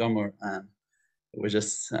Tzaddik Gomer. We're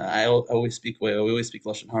just, we always speak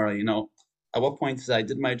Lashon Hara, At what point is I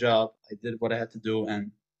did my job, I did what I had to do,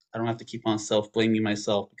 and I don't have to keep on self-blaming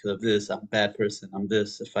myself because of this, I'm a bad person, I'm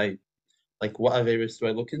this. What averos do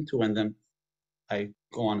I look into, and then I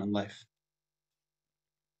go on in life?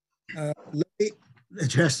 Let me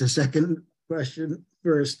address the second question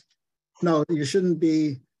first. No, you shouldn't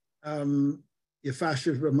be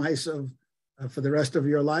Yifashrish V'maisav for the rest of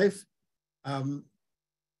your life.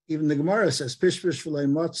 Even the Gemara says, Pishpish v'lei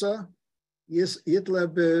motza, yitle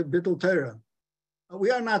b'bittul Torah. We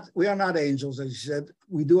are not angels, as you said.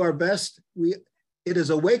 We do our best. It is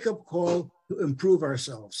a wake-up call to improve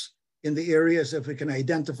ourselves in the areas. If we can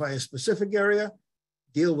identify a specific area,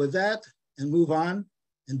 deal with that and move on,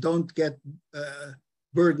 and don't get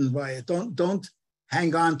burdened by it. Don't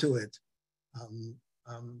hang on to it.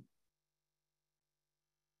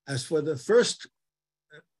 As for the first,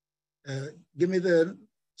 give me the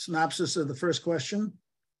synopsis of the first question?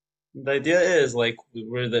 The idea is like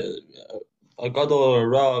we're a gadol or a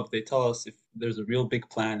rav. They tell us if there's a real big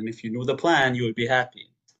plan, and if you knew the plan, you would be happy.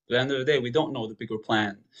 At the end of the day, we don't know the bigger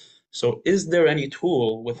plan. So, is there any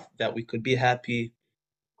tool with that we could be happy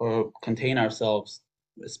or contain ourselves,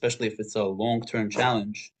 especially if it's a long-term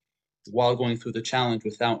challenge, while going through the challenge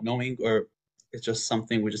without knowing, or it's just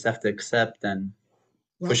something we just have to accept and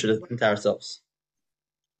push it into ourselves?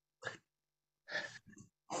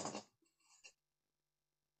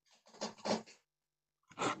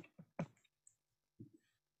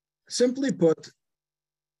 Simply put,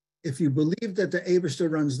 if you believe that the Eibishter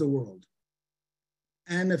runs the world,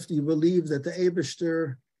 and if you believe that the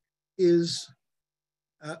Eibishter is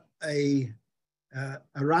a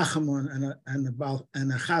Rachamon and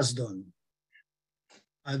a Chazdon,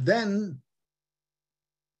 then,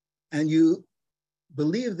 and you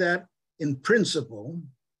believe that in principle,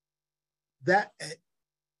 that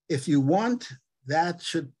if you want, that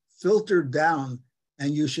should filter down,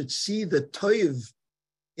 and you should see the toiv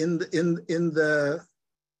in the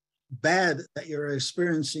bad that you're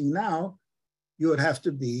experiencing now, you would have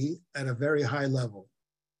to be at a very high level.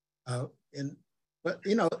 But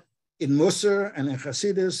you know, in Musar and in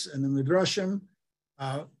Hasidus and in Midrashim,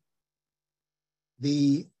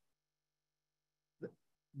 the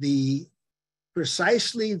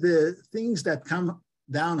precisely the things that come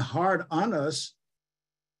down hard on us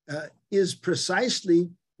is precisely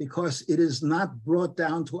because it is not brought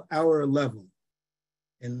down to our level.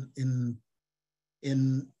 In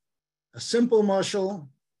a simple mashal,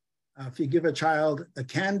 if you give a child a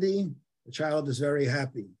candy, the child is very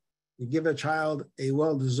happy. You give a child a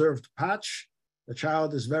well-deserved patch, the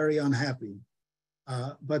child is very unhappy.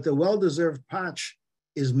 But the well-deserved patch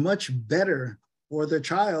is much better for the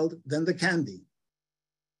child than the candy.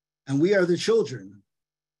 And we are the children,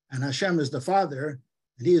 and Hashem is the father,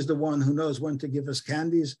 and he is the one who knows when to give us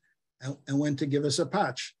candies and when to give us a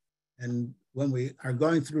patch. And when we are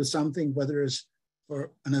going through something, whether it's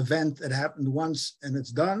for an event that happened once and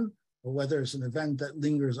it's done, or whether it's an event that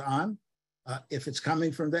lingers on, if it's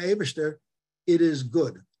coming from the Eibishter, it is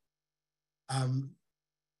good.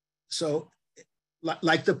 So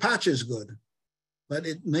like the patch is good, but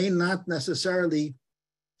it may not necessarily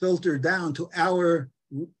filter down to our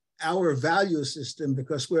value system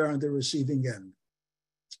because we're on the receiving end.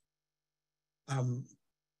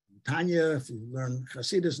 Tanya, if you learn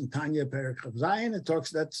Hasidus and Tanya Perek Chav Zayin, it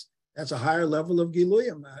talks that's a higher level of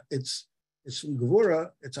Giluyim. It's from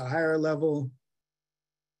Gevura, it's a higher level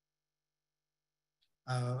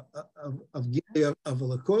of Gilui of a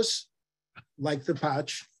Lakus, like the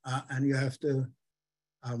patch, and you have to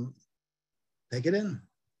take it in.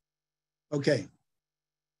 Okay.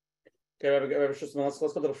 Okay, Rabbi Schusterman, let's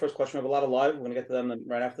go to the first question. We have a lot of live. We're going to get to them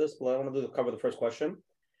right after this, but I want to cover the first question.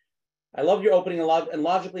 I love your opening and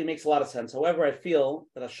logically it makes a lot of sense. However, I feel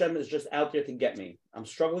that Hashem is just out there to get me. I'm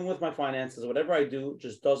struggling with my finances. Whatever I do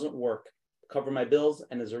just doesn't work to cover my bills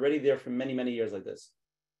and is already there for many, many years like this.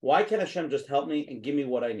 Why can't Hashem just help me and give me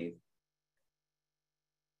what I need?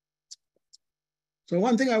 So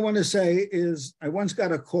one thing I want to say is I once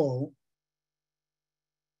got a call.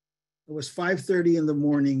 It was 5:30 in the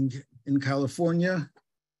morning in California.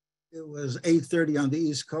 It was 8:30 on the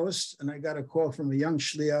East Coast, and I got a call from a young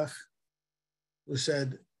shliach who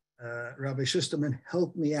said, Rabbi Schusterman,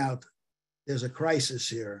 help me out. There's a crisis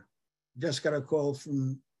here. Just got a call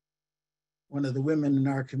from one of the women in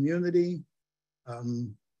our community.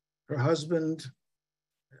 Her husband,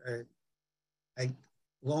 I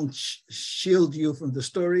won't shield you from the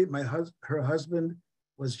story. Her husband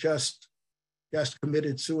was just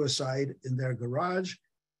committed suicide in their garage.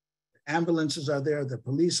 Ambulances are there, the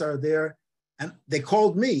police are there, and they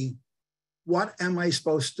called me. What am I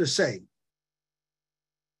supposed to say?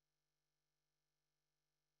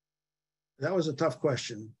 That was a tough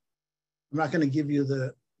question. I'm not going to give you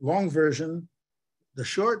the long version. The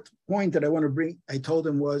short point that I want to bring, I told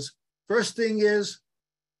him was, first thing is,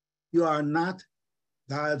 you are not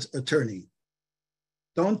God's attorney.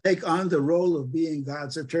 Don't take on the role of being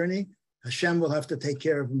God's attorney. Hashem will have to take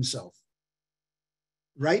care of himself.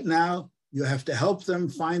 Right now, you have to help them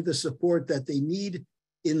find the support that they need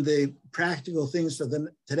in the practical things for them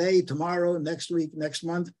today, tomorrow, next week, next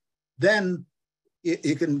month. Then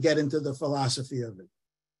you can get into the philosophy of it.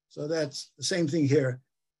 So that's the same thing here.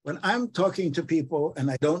 When I'm talking to people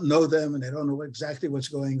and I don't know them and I don't know exactly what's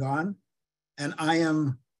going on, and I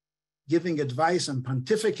am giving advice and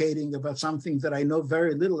pontificating about something that I know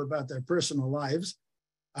very little about their personal lives,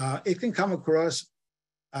 it can come across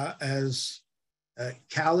as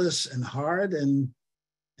callous and hard and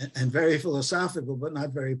very philosophical, but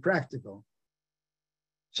not very practical.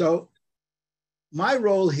 So my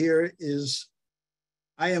role here is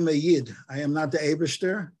I am a Yid. I am not the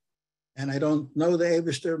Eibishter, and I don't know the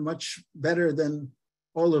Eibishter much better than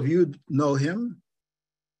all of you know him.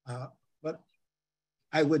 But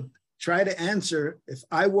I would try to answer, if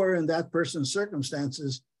I were in that person's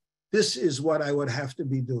circumstances, this is what I would have to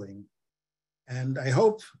be doing. And I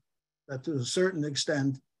hope that to a certain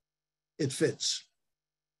extent, it fits.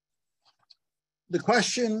 The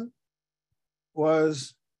question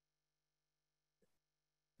was,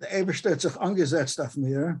 the Eibishter hat sich angesetzt auf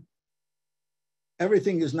mir.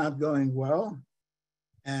 Everything is not going well,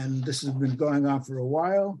 and this has been going on for a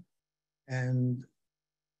while. And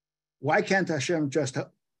why can't Hashem just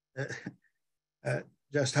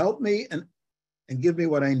help me and give me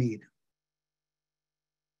what I need?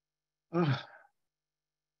 The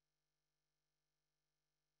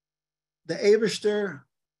Eibishter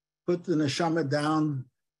put the neshama down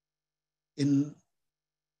in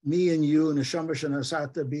me and you, neshama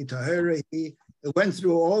shenasata b'tahara. He went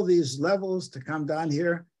through all these levels to come down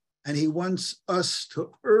here, and he wants us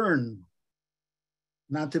to earn,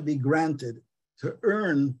 not to be granted, to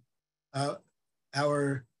earn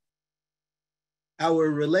our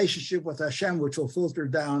relationship with Hashem, which will filter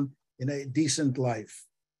down in a decent life.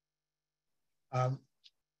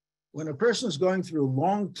 When a person is going through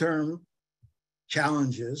long-term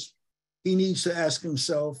challenges, he needs to ask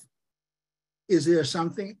himself, is there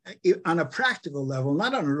something on a practical level,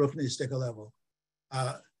 not on a ruchnistic level?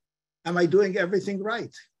 Am I doing everything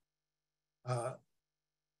right?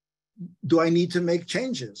 Do I need to make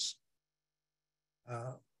changes?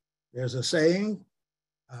 There's a saying,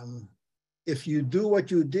 if you do what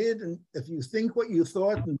you did, and if you think what you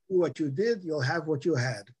thought and do what you did, you'll have what you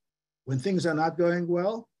had. When things are not going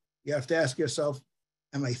well, you have to ask yourself,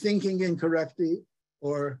 am I thinking incorrectly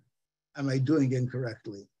or am I doing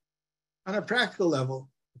incorrectly? On a practical level,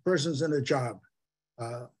 the person's in a job.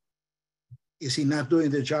 Is he not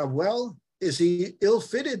doing the job well? Is he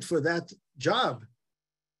ill-fitted for that job?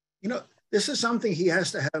 You know, this is something he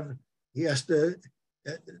has to have. He has to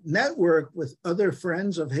network with other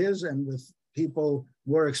friends of his and with people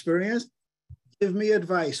more experienced. Give me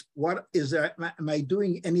advice. What is there? Am I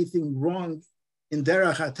doing anything wrong in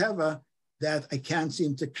derech hateva that I can't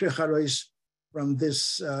seem to kricharois from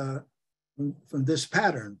this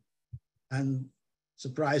pattern? And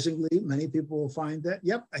surprisingly, many people will find that,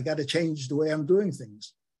 yep, I got to change the way I'm doing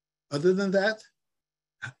things. Other than that,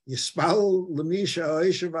 Yispal Lamisha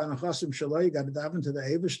Oishav Anachasim Shaloi, you got to dive into the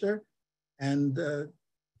Eibishter and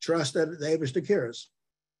trust that the Eibishter cares.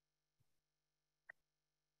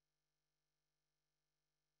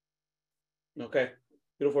 Okay,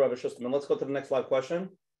 beautiful, Rabbi Schusterman. Let's go to the next live question.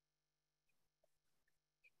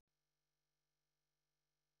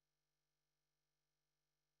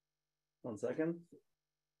 One second.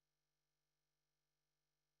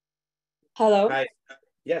 Hello. Hi.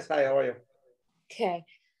 Yes, hi, how are you? Okay.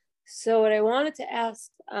 So what I wanted to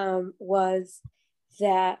ask was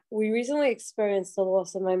that we recently experienced the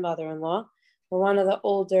loss of my mother-in-law. We're one of the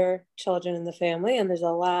older children in the family, and there's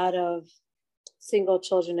a lot of single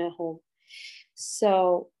children at home.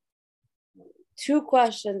 So two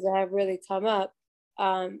questions that have really come up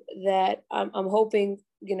that I'm hoping,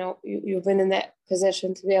 you know, you've been in that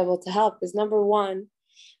position to be able to help is, number one,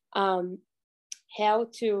 how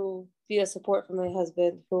to be a support for my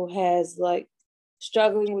husband who has like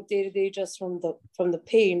struggling with day-to-day just from the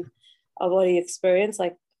pain of what he experienced.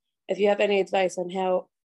 Like, if you have any advice on how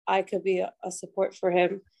I could be a support for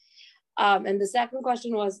him. And the second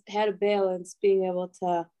question was how to balance being able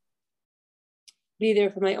to be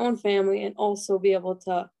there for my own family and also be able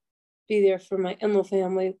to be there for my in-law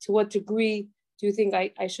family. To what degree do you think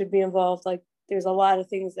I should be involved? Like, there's a lot of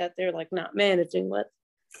things that they're like not managing with.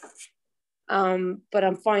 But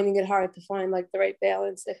I'm finding it hard to find like the right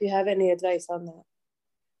balance. If you have any advice on that.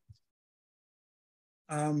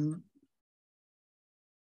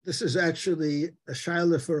 This is actually a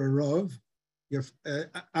shaila for a Rav.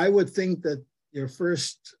 I would think that your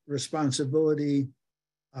first responsibility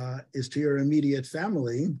is to your immediate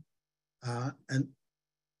family,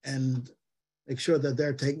 and make sure that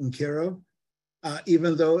they're taken care of,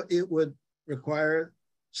 even though it would require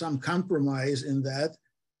some compromise in that,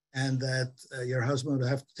 and that your husband would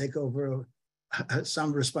have to take over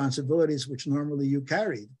some responsibilities which normally you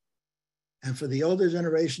carried. And for the older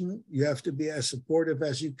generation, you have to be as supportive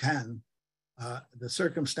as you can. The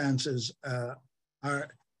circumstances are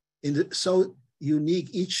so unique.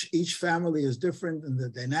 Each family is different, and the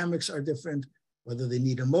dynamics are different, whether they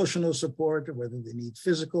need emotional support or whether they need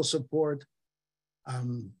physical support.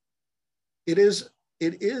 It is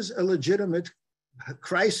a legitimate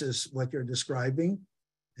crisis, what you're describing.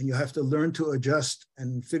 and you have to learn to adjust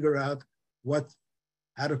and figure out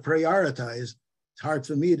how to prioritize. It's hard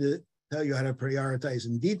for me to tell you how to prioritize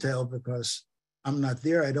in detail because I'm not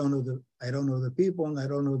there. I don't know the people, and I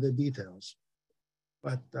don't know the details.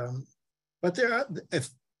 But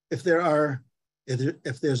there are,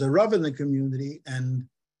 if there's a Rav in the community and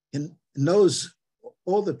knows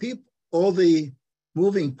all the people, all the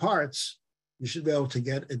moving parts, you should be able to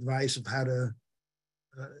get advice of how to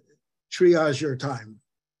triage your time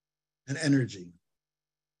and energy.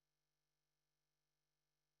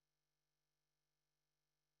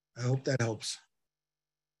 I hope that helps.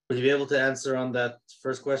 Would you be able to answer on that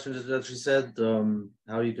first question that she said,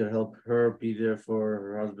 how you could help her be there for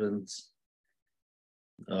her husband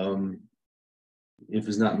if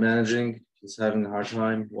he's not managing, he's having a hard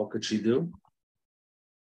time, what could she do?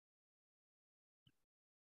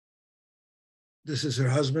 This is her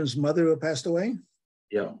husband's mother who passed away?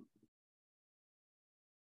 Yeah.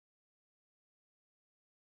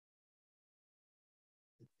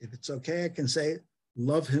 If it's okay, I can say,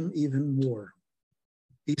 love him even more.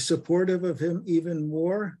 Be supportive of him even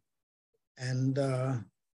more. And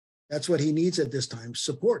that's what he needs at this time,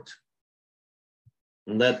 support.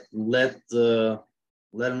 And let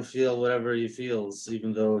him feel whatever he feels,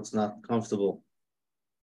 even though it's not comfortable.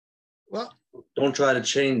 Well, don't try to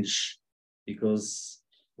change, because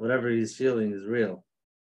whatever he's feeling is real.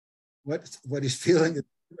 What he's feeling is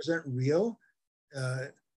 100% real.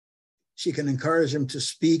 She can encourage him to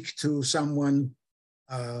speak to someone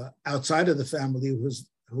outside of the family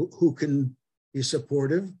who can be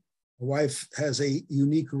supportive. A wife has a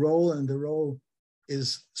unique role, and the role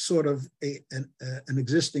is sort of an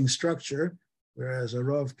existing structure, whereas a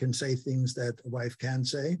Rav can say things that a wife can't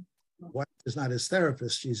say. A wife is not his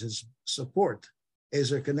therapist, she's his support.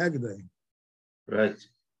 Ezer Kenegdei. Right.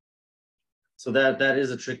 So that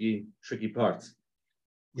is a tricky part.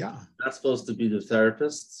 Yeah. You're not supposed to be the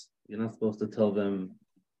therapist. You're not supposed to tell them,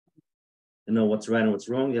 what's right and what's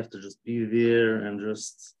wrong. You have to just be there and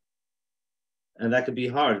that could be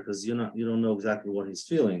hard because you don't know exactly what he's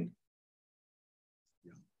feeling.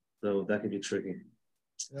 Yeah. So that could be tricky.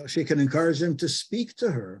 She can encourage him to speak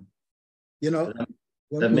to her. That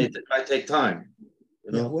might take time.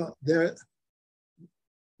 Yeah, well, there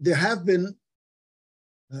have been.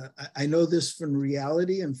 I know this from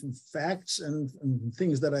reality and from facts and from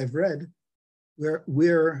things that I've read,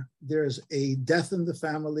 where there's a death in the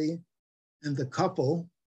family, and the couple,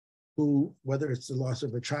 who, whether it's the loss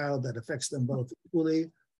of a child that affects them both equally,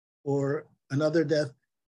 or another death,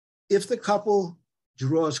 if the couple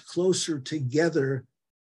draws closer together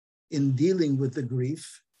in dealing with the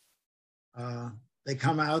grief, they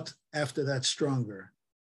come out after that stronger.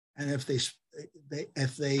 And if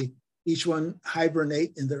they each one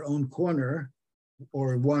hibernate in their own corner,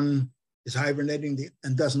 or one is hibernating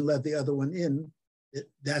and doesn't let the other one in,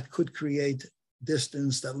 that could create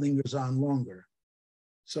distance that lingers on longer.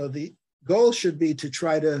 So the goal should be to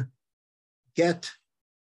try to get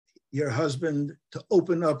your husband to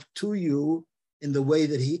open up to you in the way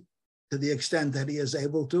that to the extent that he is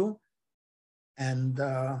able to, and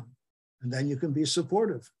then you can be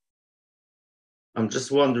supportive. I'm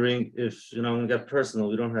just wondering if, I'm going to get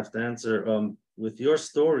personal, you don't have to answer. With your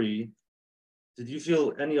story, did you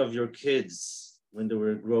feel any of your kids, when they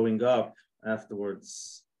were growing up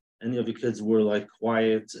afterwards, any of your kids were like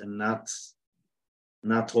quiet and not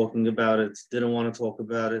talking about it, didn't want to talk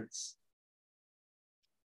about it?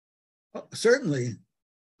 Certainly.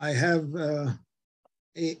 I have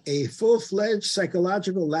a full-fledged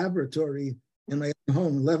psychological laboratory in my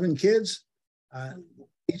home, 11 kids,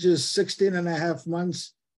 ages 16 and a half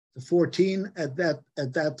months to 14 at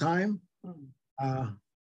that time.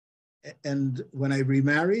 And when I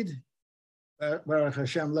remarried, Baruch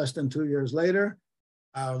Hashem, less than 2 years later,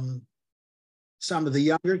 some of the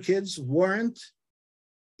younger kids weren't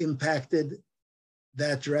impacted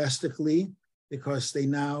that drastically because they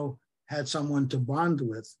now had someone to bond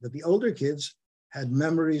with. But the older kids had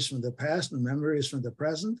memories from the past and memories from the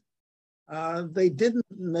present. They didn't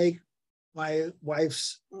make my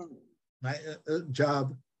wife's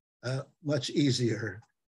job much easier.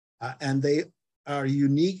 And they are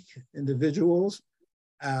unique individuals,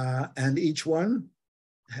 and each one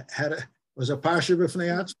was a parsha b'fnei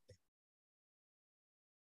atzmo.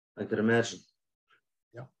 I could imagine.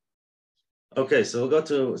 Yeah. Okay, so we'll go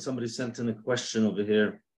to somebody sent in a question over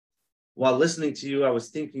here. While listening to you, I was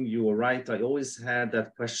thinking you were right. I always had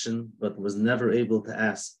that question, but was never able to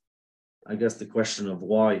ask. I guess the question of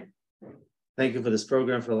why. Thank you for this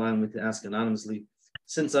program, for allowing me to ask anonymously.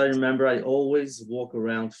 Since I remember, I always walk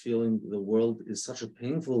around feeling the world is such a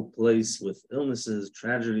painful place with illnesses,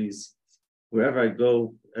 tragedies, wherever I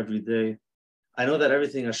go every day. I know that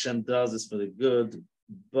everything Hashem does is for the good,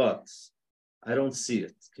 but I don't see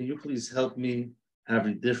it. Can you please help me have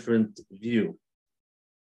a different view?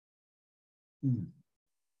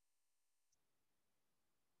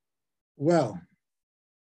 Well,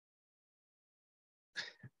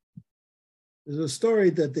 there's a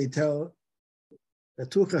story that they tell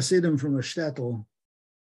that two Hasidim from a shtetl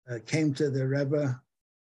came to the Rebbe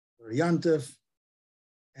for Yontif,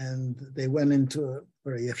 and they went into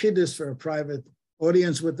for a yechidus, for a private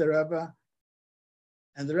audience with the Rebbe,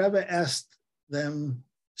 and the Rebbe asked them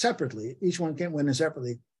separately. Each one went in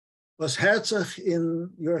separately. Was Herzach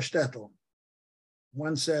in your shtetl?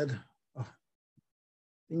 One said, oh,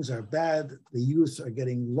 things are bad. The youth are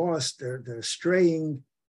getting lost. They're straying.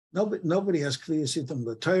 Nobody has Kli Yisitim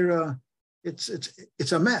L'Torah. It's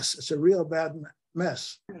a mess. It's a real bad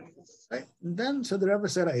mess. Right? And then so the Rebbe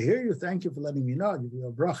said, I hear you. Thank you for letting me know. I'll give you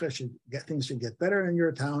a bracha. Things should get better in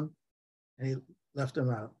your town. And he left them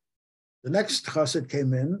out. The next chassid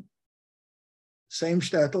came in, same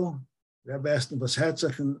shtetl. The Rebbe asked him, was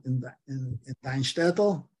Herzach in dein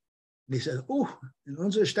shtetl? And he said, oh, in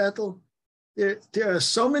unser shtetl, there are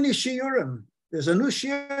so many shiurim. There's a new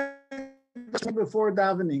shiur before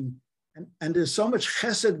davening, and there's so much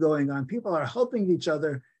chesed going on. People are helping each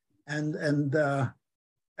other, and there's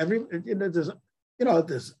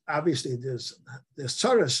obviously there's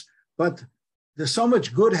tzaras, but there's so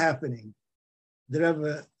much good happening. The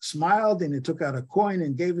Rebbe smiled and he took out a coin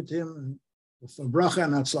and gave it to him for bracha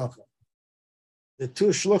and atzlacha. The two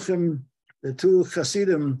shluchim, the two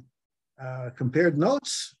chasidim, compared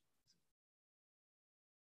notes,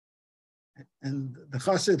 and the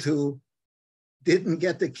chassid who didn't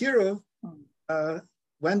get the kiruv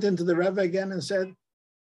went into the Rebbe again and said,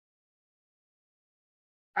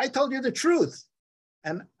 I told you the truth,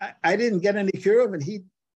 and I didn't get any kiruv, and he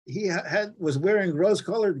was wearing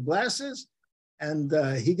rose-colored glasses, and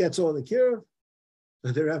he gets all the kiruv.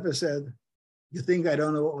 So the Rebbe said, you think I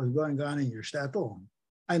don't know what was going on in your shtetl?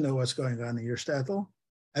 I know what's going on in your shtetl.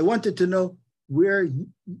 I wanted to know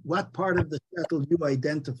what part of the shtetl you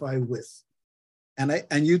identify with. And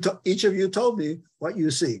each of you told me what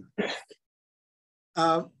you see.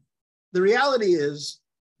 The reality is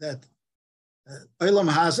that Olam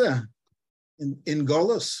Hazeh in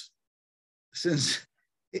Golos, since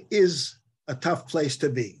it is a tough place to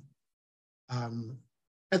be.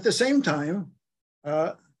 At the same time,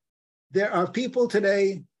 there are people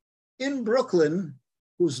today in Brooklyn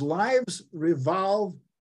whose lives revolve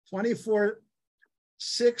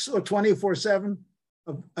 24/6 or 24/7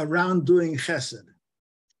 around doing chesed.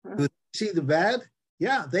 Do they see the bad?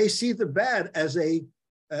 Yeah, they see the bad as a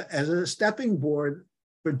stepping board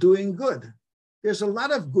for doing good. There's a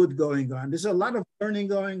lot of good going on. There's a lot of learning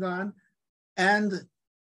going on, and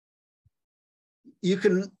you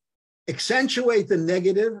can accentuate the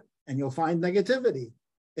negative, and you'll find negativity.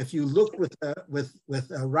 If you look with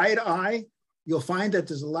a right eye, you'll find that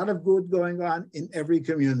there's a lot of good going on in every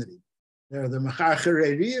community. There are the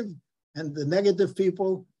Mecharcherei Riv and the negative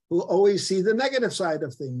people who always see the negative side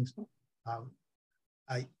of things.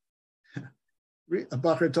 A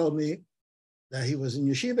Bacher told me that he was in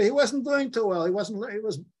yeshiva. He wasn't doing too well.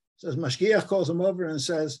 Says Mashgiach calls him over and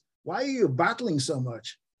says, why are you battling so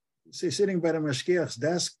much? He's sitting by the Mashgiach's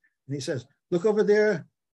desk, and he says, look over there.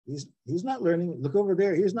 He's not learning. Look over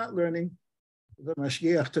there. He's not learning. The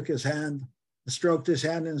Mashgiach took his hand, stroked his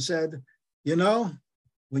hand, and said, you know,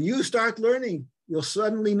 when you start learning, you'll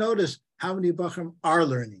suddenly notice how many Bachrim are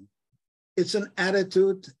learning. It's an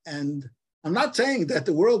attitude, and I'm not saying that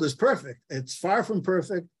the world is perfect. It's far from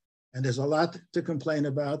perfect, and there's a lot to complain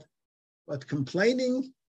about, but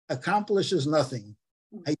complaining accomplishes nothing.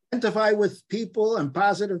 Identify with people and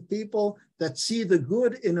positive people that see the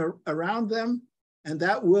good around them, and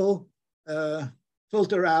that will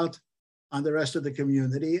filter out on the rest of the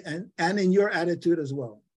community and in your attitude as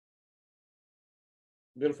well.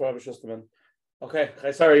 Beautiful, Rabbi Schusterman. Okay,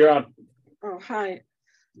 sorry, you're on. Oh, hi.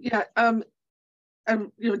 Yeah,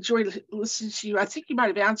 enjoyed listening to you. I think you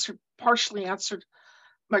might have partially answered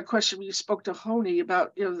my question when you spoke to Honi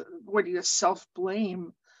about avoiding a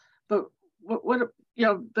self-blame. But but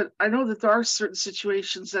I know that there are certain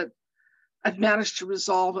situations that I've managed to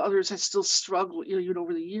resolve. Others I still struggle, even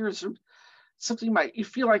over the years. Or something you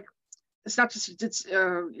feel like it's not just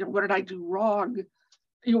what did I do wrong?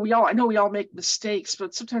 I know we all make mistakes,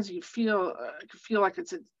 but sometimes you feel like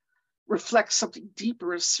it reflects something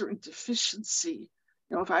deeper, a certain deficiency.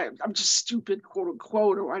 If I'm just stupid, quote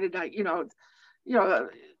unquote, or why did I,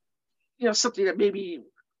 something that maybe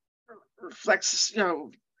reflects,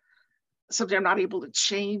 something I'm not able to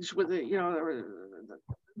change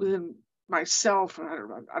within myself.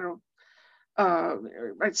 I don't.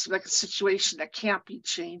 It's like a situation that can't be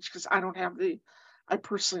changed because I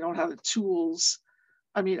personally don't have the tools.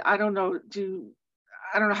 I mean, I don't know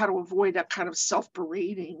how to avoid that kind of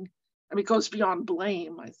self-berating. I mean, it goes beyond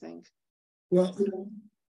blame, I think. Well,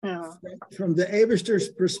 yeah. From the Eibishter's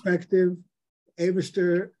perspective,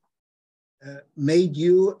 Eibishter made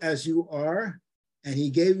you as you are, and he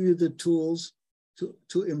gave you the tools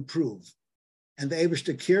to improve. And the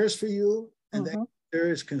Eibishter cares for you, and the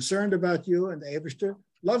Eibishter is concerned about you, and the Eibishter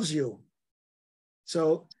loves you.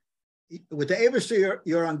 So with the Eibishter,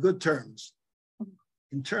 you're on good terms.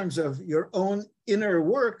 In terms of your own inner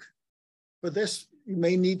work, for this, you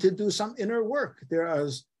may need to do some inner work. There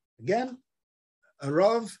is, again, a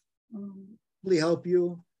Rav will help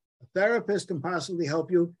you, a therapist can possibly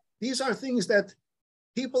help you. These are things that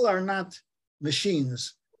people are not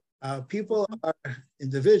machines. People are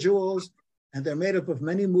individuals, and they're made up of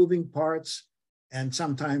many moving parts. And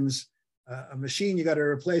sometimes a machine, you got to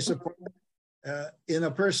replace a part. In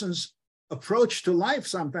a person's approach to life,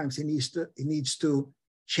 sometimes he needs to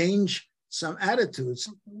change some attitudes.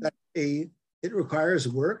 That it requires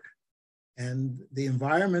work, and the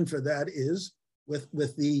environment for that is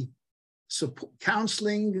with the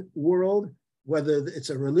counseling world, whether it's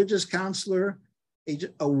a religious counselor,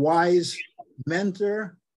 a wise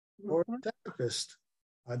mentor, or a therapist.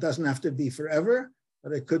 It doesn't have to be forever,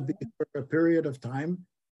 but it could be for a period of time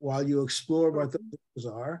while you explore what the issues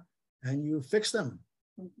are and you fix them.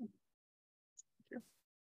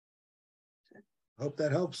 Hope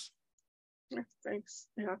that helps. Yeah, thanks.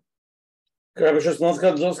 Yeah. Okay, let's go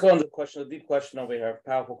on the question, a deep question over here,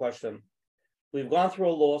 powerful question. We've gone through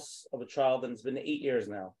a loss of a child, and it's been 8 years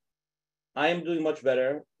now. I am doing much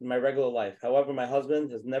better in my regular life. However, my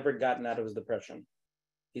husband has never gotten out of his depression.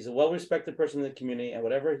 He's a well-respected person in the community, and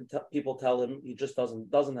whatever people tell him, he just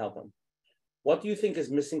doesn't help him. What do you think is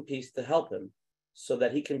missing piece to help him so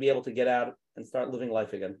that he can be able to get out and start living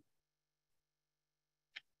life again?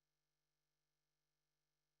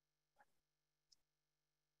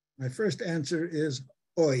 My first answer is,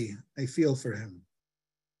 oi, I feel for him.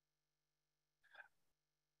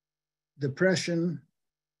 Depression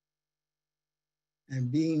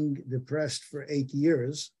and being depressed for 8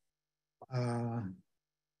 years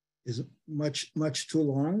is much too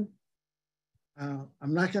long. I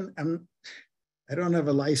don't have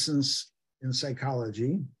a license in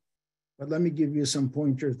psychology, but let me give you some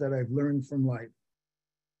pointers that I've learned from life.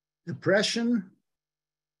 Depression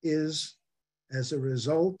is as a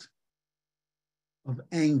result of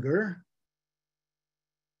anger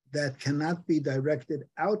that cannot be directed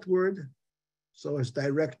outward, so it's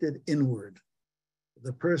directed inward.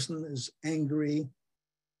 The person is angry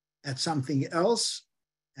at something else,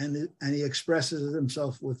 and he expresses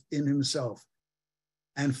himself within himself.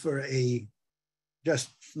 And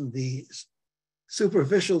just from the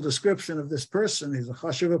superficial description of this person, he's a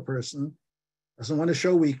chashuva person, doesn't want to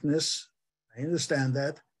show weakness. I understand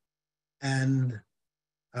that. And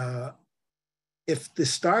if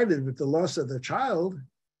this started with the loss of the child,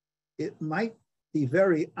 it might be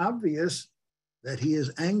very obvious that he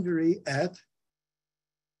is angry at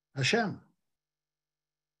Hashem.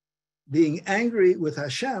 Being angry with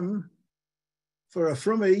Hashem for a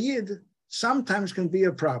Fruma Yid sometimes can be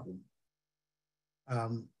a problem.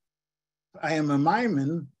 I am a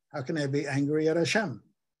Maimon, how can I be angry at Hashem?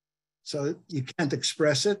 So you can't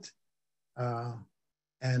express it.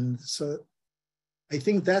 And so I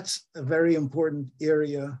think that's a very important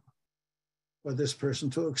area for this person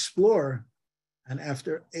to explore. And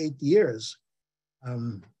after 8 years,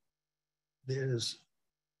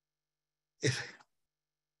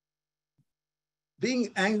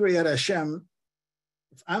 being angry at Hashem,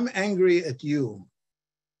 if I'm angry at you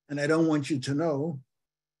and I don't want you to know,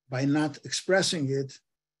 by not expressing it,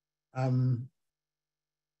 I'm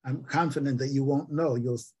confident that you won't know.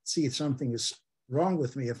 You'll see if something is wrong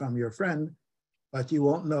with me if I'm your friend, but you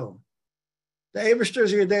won't know. The Eibishter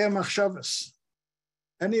is Yedei Machshavos.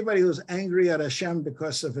 Anybody who's angry at Hashem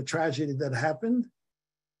because of a tragedy that happened,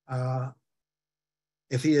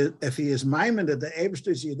 if he is maimed at the Eibishter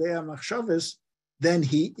is Yedei Machshavos, then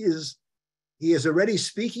he is already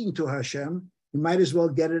speaking to Hashem. He might as well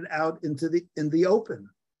get it out in the open.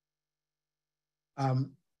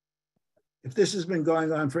 If this has been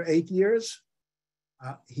going on for 8 years,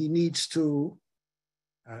 he needs to.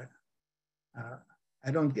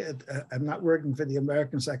 I'm not working for the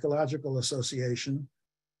American Psychological Association,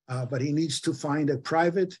 but he needs to find a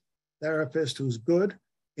private therapist who's good,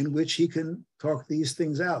 in which he can talk these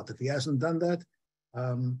things out. If he hasn't done that,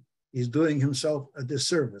 he's doing himself a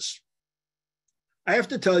disservice. I have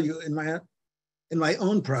to tell you, in my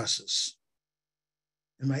own process,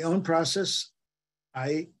 in my own process,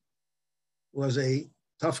 I was a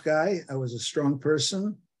tough guy. I was a strong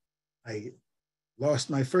person. I lost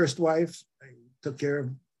my first wife. I took care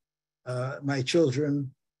of my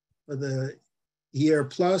children for the year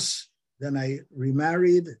plus. Then I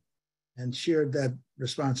remarried and shared that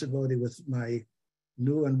responsibility with my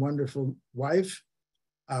new and wonderful wife,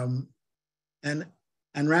 and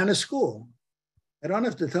ran a school. I don't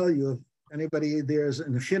have to tell you if anybody there is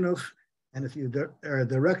in chinuch, and if you are a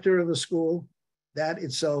director of a school, that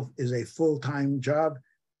itself is a full-time job,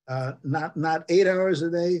 not 8 hours a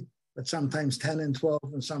day, but sometimes 10 and 12,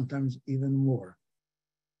 and sometimes even more.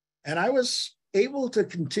 And I was able to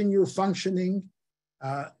continue functioning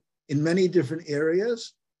in many different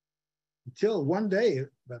areas until one day,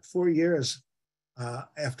 about 4 years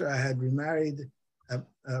after I had remarried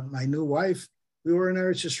my new wife, we were in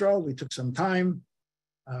Eretz Yisrael. We took some time,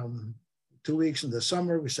 2 weeks in the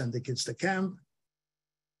summer, we sent the kids to camp.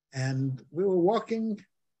 And we were walking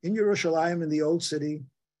in Yerushalayim in the old city.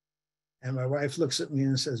 And my wife looks at me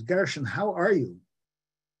and says, Gershon, how are you?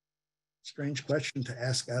 Strange question to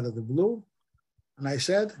ask out of the blue. And I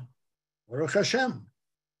said, Baruch Hashem.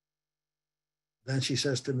 Then she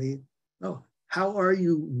says to me, no, how are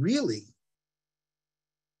you really?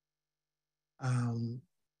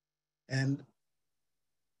 And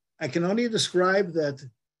I can only describe that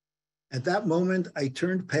at that moment, I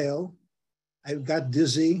turned pale. I got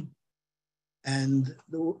dizzy, and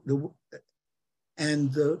the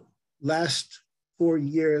last 4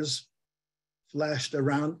 years flashed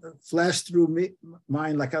through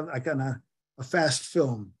mine like a fast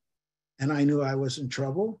film, and I knew I was in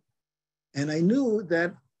trouble, and I knew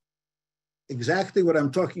that exactly what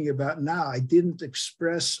I'm talking about now. I didn't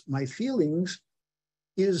express my feelings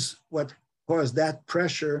is what caused that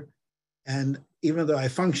pressure, and even though I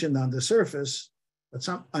functioned on the surface, but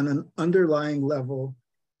on an underlying level,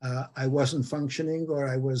 I wasn't functioning or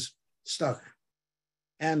I was stuck.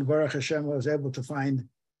 And Baruch Hashem, I was able to find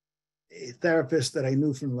a therapist that I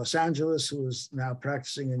knew from Los Angeles who was now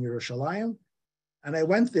practicing in Yerushalayim. And I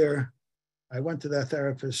went there. I went to that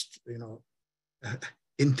therapist, in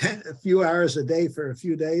a few hours a day for a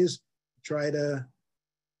few days, to try to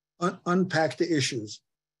unpack the issues.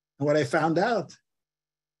 And what I found out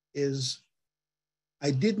is I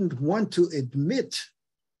didn't want to admit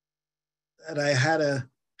that I had a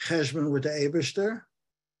cheshbon with the Eibishter.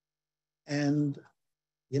 And,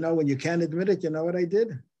 when you can't admit it, you know what I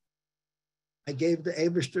did? I gave the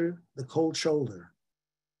Eibishter the cold shoulder.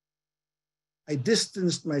 I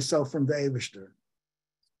distanced myself from the Eibishter.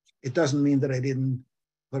 It doesn't mean that I didn't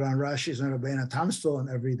put on Rashi's and Rabbeinu Tam Tefillin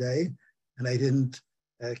every day, and I didn't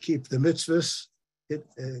keep the mitzvahs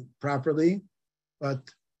properly,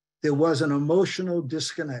 but there was an emotional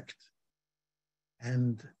disconnect.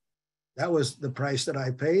 And that was the price that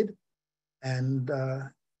I paid. And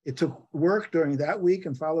it took work during that week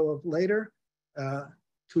and follow up later to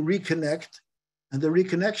reconnect. And the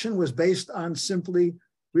reconnection was based on simply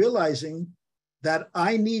realizing that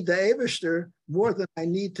I need the Eibishter more than I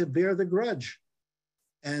need to bear the grudge.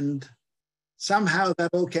 And somehow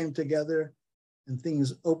that all came together and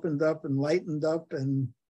things opened up and lightened up,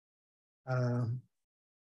 and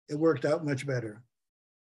it worked out much better.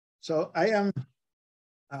 So I'm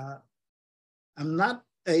not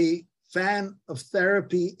a fan of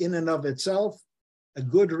therapy in and of itself. A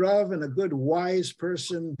good Rav and a good wise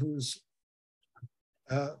person who's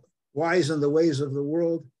wise in the ways of the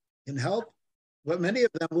world can help, but many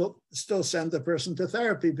of them will still send the person to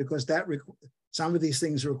therapy because some of these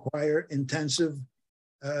things require intensive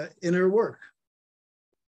inner work.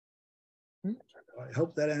 I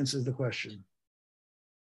hope that answers the question.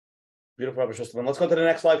 Beautiful, Rabbi Schusterman. Let's go to the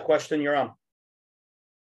next live question. You're on.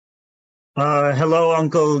 Hello,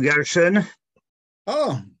 Uncle Gershon.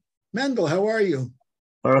 Oh, Mendel, how are you?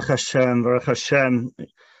 Baruch Hashem, Baruch Hashem.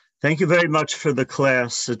 Thank you very much for the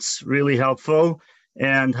class. It's really helpful,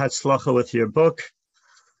 and hatzlacha with your book.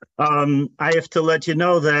 I have to let you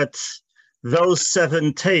know that those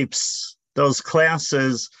 7 tapes, those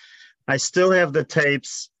classes, I still have the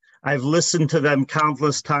tapes. I've listened to them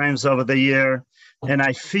countless times over the year, and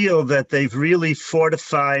I feel that they've really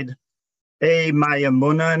fortified my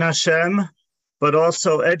emunah in Hashem, but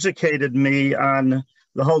also educated me on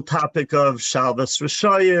the whole topic of Shalvas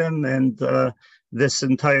Rishayim and this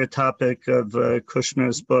entire topic of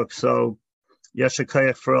Kushner's book. So, Yesher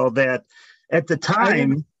Koach for all that. At the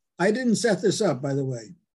time, I didn't set this up, by the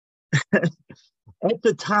way. At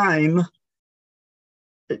the time,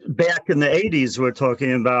 back in the 80s, we're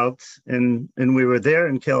talking about, and we were there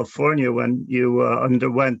in California when you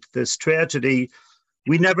underwent this tragedy.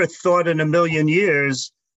 We never thought in a million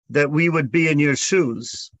years that we would be in your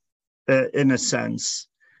shoes, in a sense.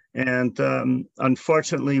 And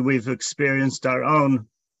unfortunately, we've experienced our own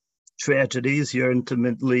tragedies. You're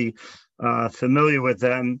intimately familiar with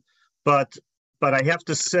them. But I have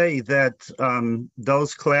to say that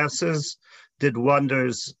those classes did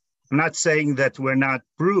wonders. I'm not saying that we're not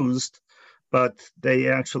bruised, but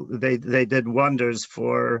they did wonders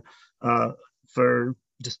for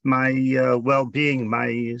just my well-being,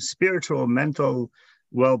 my spiritual, mental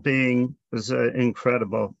well-being was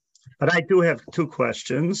incredible. But I do have two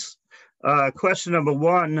questions. Question number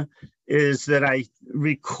one is that I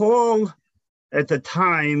recall at the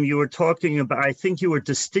time you were talking about, I think you were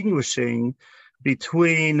distinguishing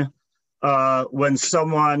between when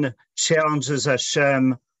someone challenges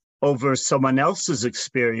Hashem over someone else's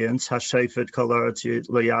experience, Hashayfet Kalarat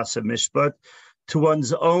Layasa Mishpat, to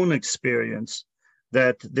one's own experience.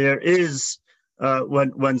 That there is,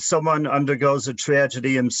 when someone undergoes a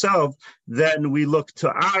tragedy himself, then we look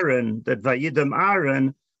to Aaron, that Vayidam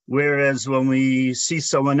Aaron, whereas when we see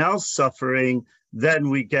someone else suffering, then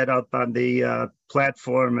we get up on the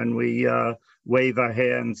platform and we wave our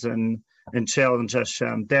hands and challenge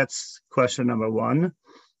Hashem. That's question number one.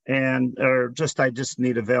 I just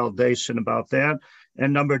need a validation about that.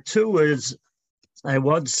 And number two is, I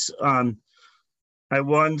once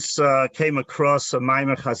came across a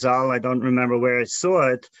Maimer Chazal, I don't remember where I saw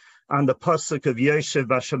it, on the pasuk of Yoshev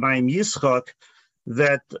Bashamayim Yitzchak,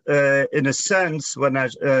 that in a sense, when I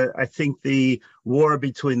think the war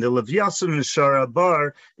between the Levyasan and Shara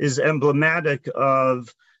Bar is emblematic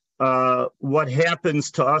of what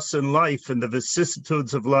happens to us in life and the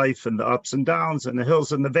vicissitudes of life and the ups and downs and the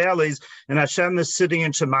hills and the valleys. And Hashem is sitting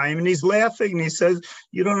in Shemayim and he's laughing and he says,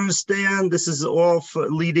 you don't understand, this is all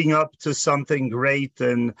leading up to something great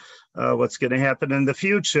and what's going to happen in the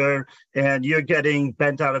future. And you're getting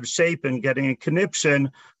bent out of shape and getting a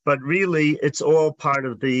conniption, but really it's all part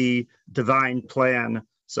of the divine plan.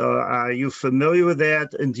 So are you familiar with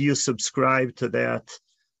that? And do you subscribe to that?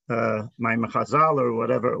 My Chazal or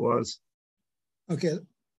whatever it was. Okay,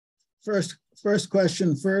 first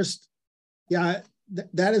question first. Yeah,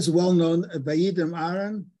 that is well known, Vayidim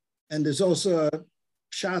Aaron, and there's also a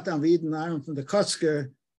shot on Vayidim Aaron from the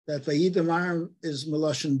Kotzker that Vayidim Aaron is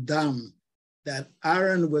Meloshen Dam, that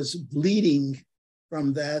Aaron was bleeding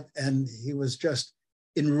from that and he was just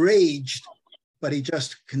enraged, but he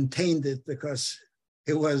just contained it because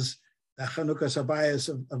it was the Chanukah Sabayas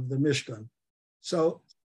of the Mishkan. So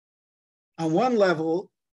on one level,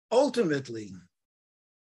 ultimately,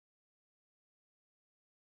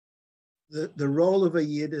 the role of a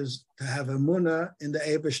Yid is to have emunah in the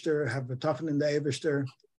Eibishter, have betachon in the Eibishter.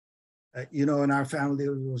 In our family,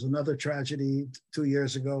 there was another tragedy 2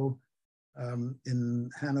 years ago in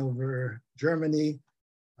Hanover, Germany.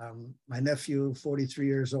 My nephew, 43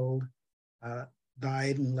 years old,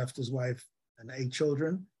 died and left his wife and 8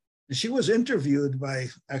 children. And she was interviewed by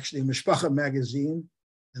actually Mishpacha magazine,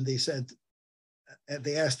 and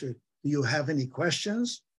they asked her, do you have any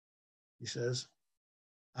questions? He says,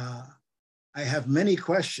 I have many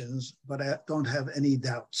questions, but I don't have any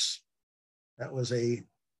doubts. That was a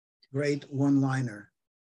great one-liner.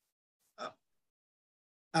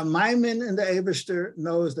 A Maimin in the Eibishter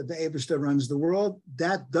knows that the Eibishter runs the world.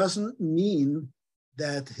 That doesn't mean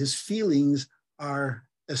that his feelings are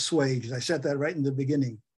assuaged. I said that right in the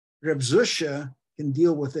beginning. Reb Zusha can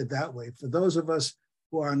deal with it that way. For those of us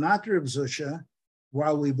who are not Reb Zusha,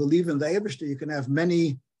 while we believe in the Eibishter, you can have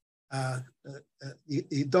many,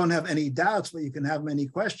 you don't have any doubts, but you can have many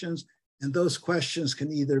questions. And those questions can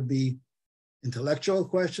either be intellectual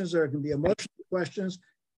questions or it can be emotional questions,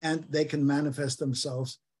 and they can manifest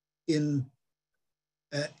themselves in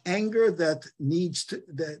anger that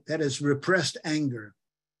is repressed anger.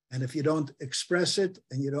 And if you don't express it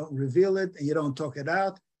and you don't reveal it and you don't talk it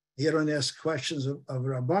out, you don't ask questions of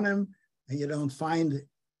Rabbanim, and you don't find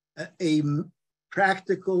a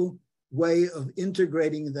practical way of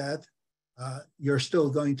integrating that, you're still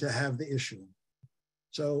going to have the issue.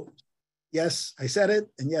 So yes, I said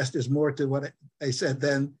it, and yes, there's more to what I said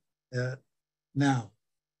then. Now,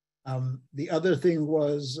 the other thing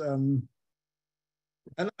was,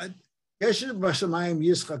 there's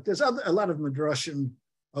a lot of midrashim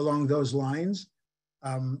along those lines,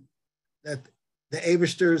 that the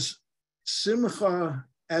Eibishter's simcha,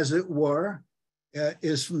 as it were,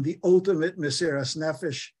 is from the ultimate Mesiras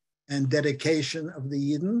Nefesh and dedication of the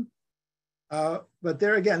Yidden. But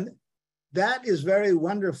there again, that is very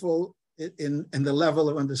wonderful in the level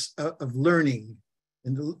of learning.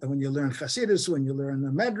 When you learn Chassidus, when you learn the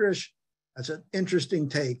Medrash, that's an interesting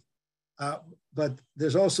take. But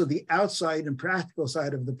there's also the outside and practical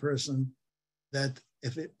side of the person that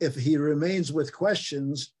if he remains with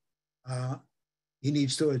questions, he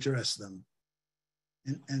needs to address them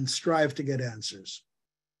and strive to get answers.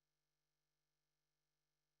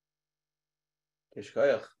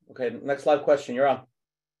 Okay, next live question. You're on.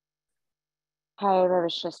 Hi, Rabbi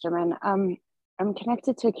Schusterman. I'm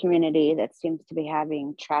connected to a community that seems to be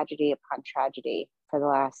having tragedy upon tragedy for the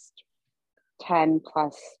last 10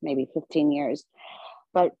 plus, maybe 15 years.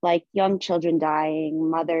 But like young children dying,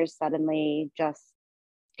 mothers suddenly just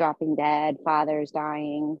dropping dead, fathers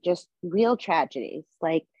dying, just real tragedies.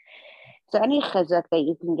 Like, is there any chizuk that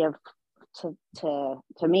you can give to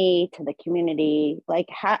me, to the community? Like,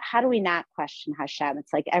 how do we not question Hashem?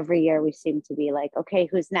 It's like every year we seem to be like, okay,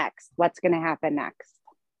 who's next? What's going to happen next?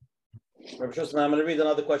 Rabbi Schusterman, I'm going to read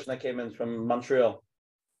another question that came in from Montreal.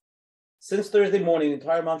 Since Thursday morning, the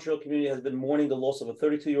entire Montreal community has been mourning the loss of a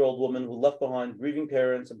 32-year-old woman who left behind grieving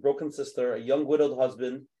parents, a broken sister, a young widowed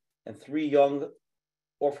husband, and 3 young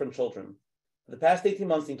orphan children. For the past 18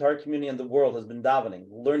 months, the entire community and the world has been davening,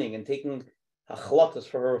 learning, and taking hachlotas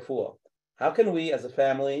for her refuah. How can we, as a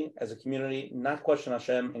family, as a community, not question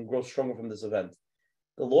Hashem and grow stronger from this event?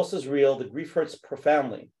 The loss is real. The grief hurts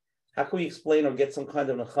profoundly. How can we explain or get some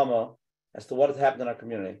kind of nechama as to what has happened in our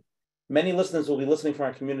community? Many listeners will be listening from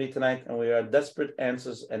our community tonight, and we are desperate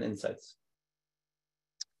answers and insights.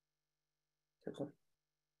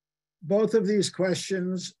 Both of these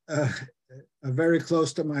questions are very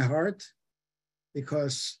close to my heart,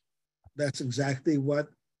 because that's exactly what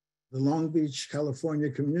the Long Beach, California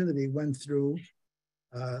community went through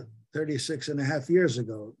 36 and a half years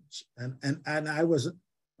ago. And I was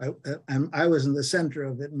in the center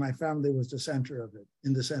of it, and my family was in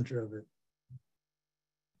the center of it.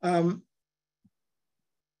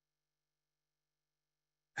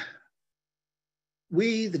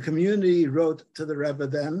 We, the community, wrote to the Rebbe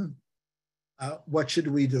then, what should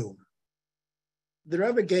we do? The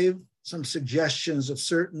Rebbe gave some suggestions of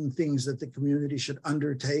certain things that the community should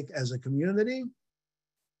undertake as a community.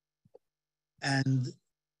 And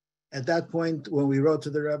at that point, when we wrote to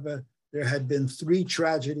the Rebbe, there had been 3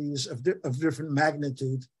 tragedies of different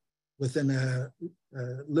magnitude within a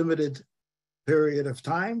limited period of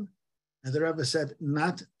time. And the Rebbe said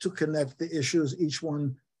not to connect the issues. Each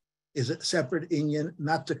one is a separate inyan,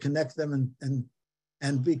 not to connect them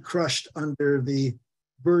and be crushed under the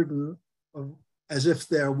burden of as if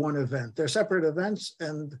they're one event. They're separate events,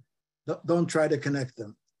 and don't try to connect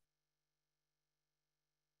them.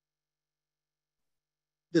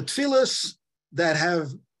 The tefillas that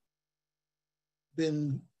have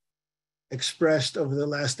been expressed over the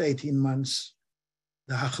last 18 months,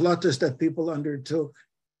 the hachlotas that people undertook,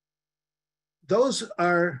 those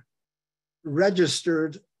are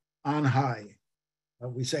registered on high.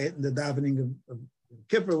 We say it in the davening of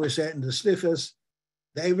Kippur, we say it in the slichos.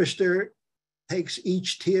 The Eibishter takes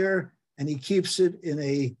each tear and he keeps it in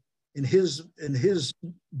his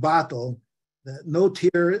bottle. That no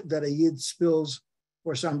tear that a yid spills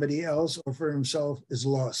for somebody else or for himself is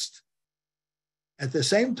lost. At the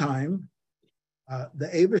same time, the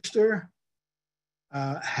Eibishter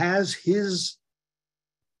has his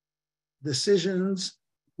decisions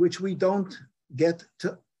which we don't get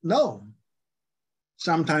to know.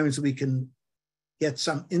 Sometimes we can get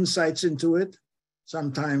some insights into it,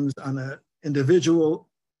 sometimes on an individual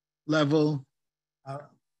level.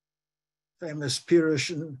 Famous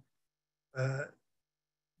Pirush,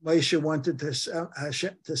 Moshe wanted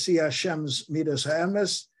to see Hashem's midas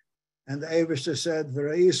ha'emes, and the Eibishter said,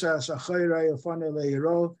 "V'reisa sachayra yafane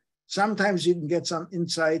le'yiro." Sometimes you can get some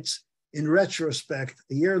insights in retrospect,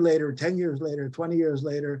 a year later, 10 years later, 20 years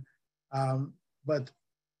later, but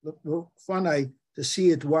funny to see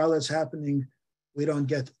it while it's happening, we don't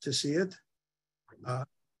get to see it.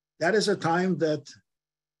 That is a time that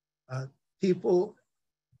people,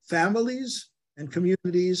 families, and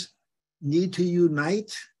communities need to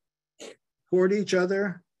unite toward each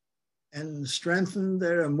other and strengthen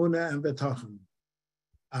their emunah and betachon.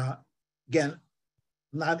 Again,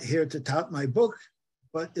 I'm not here to tout my book,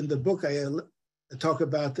 but in the book I talk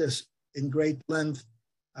about this in great length,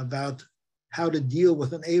 about how to deal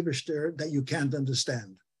with an Eibishter that you can't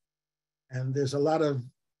understand. And there's a lot of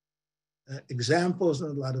examples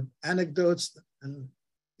and a lot of anecdotes, and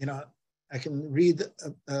I can read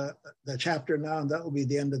the chapter now, and that will be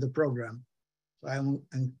the end of the program. So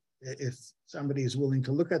and if somebody is willing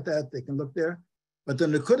to look at that, they can look there. But the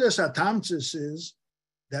Nekudas HaTamtzis is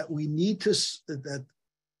that we need to,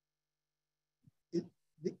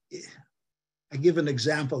 I give an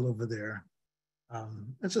example over there.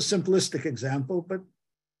 It's a simplistic example, but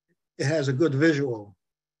it has a good visual.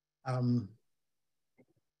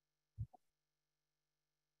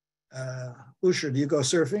 Usher, do you go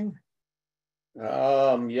surfing?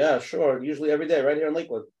 Yeah, sure. Usually every day, right here in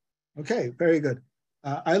Lakewood. Okay, very good.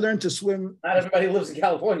 I learned to swim. Not everybody lives in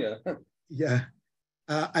California. Yeah.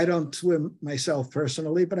 I don't swim myself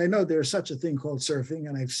personally, but I know there's such a thing called surfing,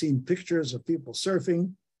 and I've seen pictures of people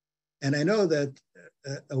surfing. And I know that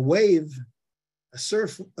a wave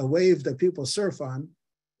that people surf on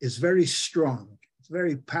is very strong. It's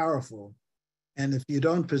very powerful. And if you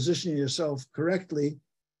don't position yourself correctly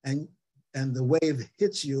and the wave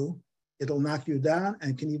hits you, it'll knock you down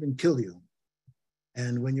and can even kill you.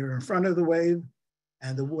 And when you're in front of the wave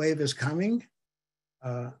and the wave is coming,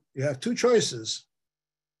 you have two choices.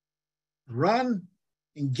 Run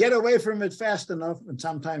and get away from it fast enough, and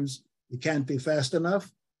sometimes you can't be fast enough.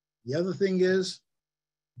 The other thing is,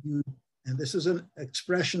 and this is an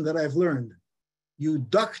expression that I've learned, you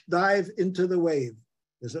duck dive into the wave.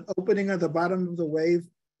 There's an opening at the bottom of the wave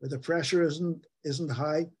where the pressure isn't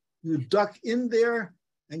high. You duck in there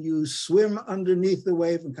and you swim underneath the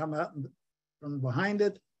wave and come out from behind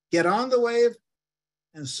it, get on the wave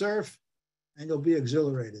and surf, and you'll be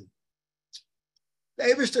exhilarated. The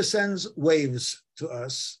Eibishter sends waves to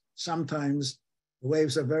us. Sometimes the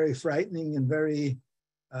waves are very frightening and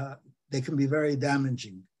they can be very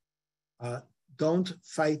damaging. Don't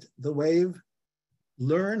fight the wave.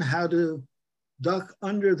 Learn how to duck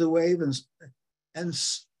under the wave and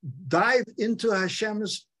dive into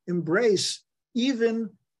Hashem's embrace, even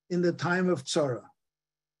in the time of tzara.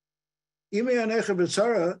 Imi anecha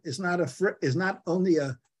b'tzara is not only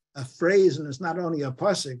a phrase, and it's not only a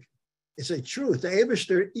pasuk. It's a truth. The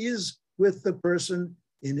Eibishter is with the person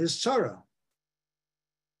in his tzara.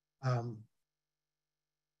 Hamokim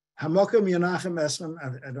Yanachem Esmem.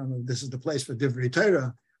 I don't know if this is the place for Divrei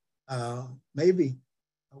Torah. Maybe.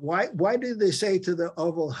 Why do they say to the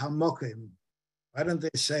oval Hamokim? Why don't they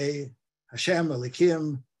say Hashem,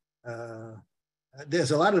 Elikim?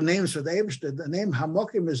 There's a lot of names for the Eibishter. The name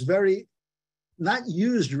Hamokim is very not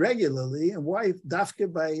used regularly. And why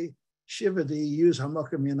Dafke by Shiva do you use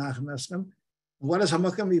Hamokim Yanachem Esmem? What does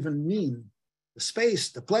Hamokim even mean? The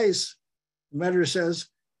space, the place. The Medrash says,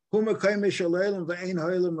 that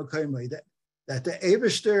the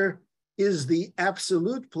Eibishter is the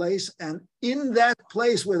absolute place, and in that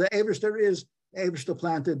place where the Eibishter is, the Eibishter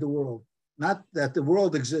planted the world. Not that the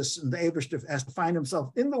world exists and the Eibishter has to find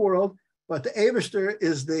himself in the world, but the Eibishter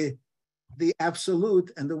is the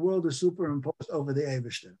absolute, and the world is superimposed over the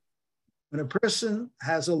Eibishter. When a person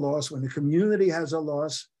has a loss, when a community has a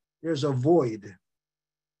loss, there's a void.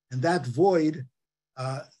 And that void,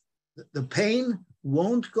 the pain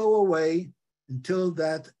won't go away until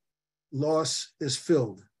that loss is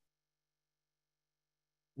filled.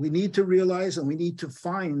 We need to realize and we need to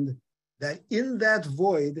find that in that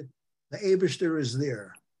void, the Eibishter is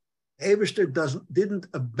there. The Eibishter didn't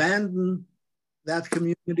abandon that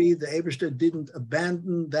community. The Eibishter didn't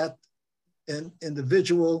abandon that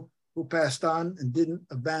individual who passed on and didn't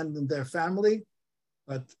abandon their family.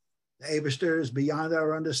 But the Eibishter is beyond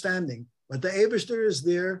our understanding. But the Eibishter is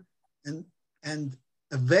there and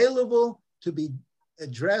available to be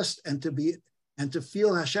addressed and to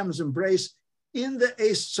feel Hashem's embrace in the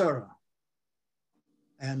Eis Tzara.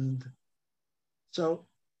 And so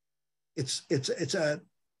it's a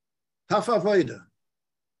tough avodah.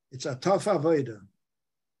 It's a tough avodah,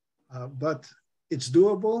 but it's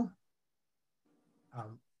doable.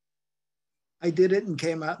 I did it and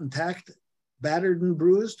came out intact, battered and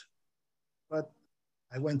bruised, but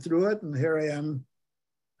I went through it, and here I am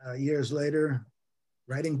years later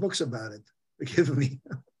writing books about it. Forgive me.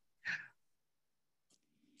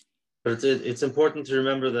 But it's important to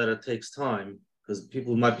remember that it takes time, because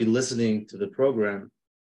people might be listening to the program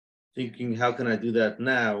thinking, how can I do that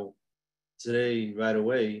now, today, right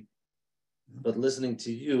away? But listening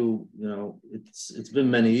to you, it's been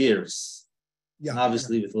many years. Yeah,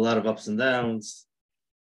 obviously, with a lot of ups and downs,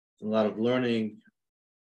 a lot of learning.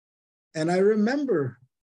 And I remember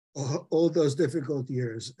all those difficult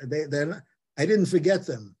years. I didn't forget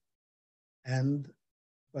them,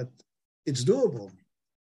 but it's doable.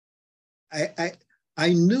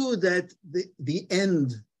 I knew that the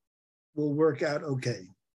end will work out okay,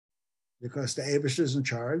 because the Eibishter is in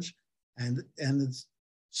charge, and it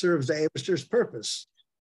serves the Eibishter's purpose.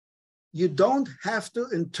 You don't have to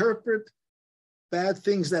interpret bad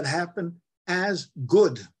things that happen as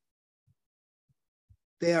good.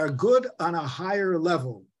 They are good on a higher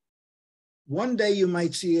level. One day you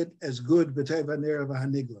might see it as good,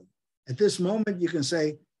 at this moment you can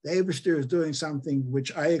say, the Eibishter is doing something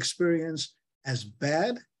which I experience as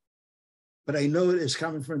bad, but I know it is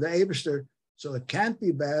coming from the Eibishter, so it can't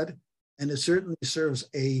be bad, and it certainly serves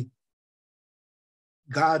a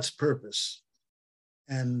God's purpose.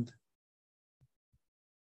 And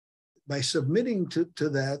by submitting to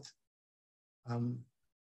that,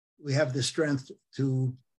 we have the strength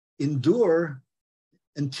to endure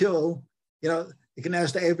until, you can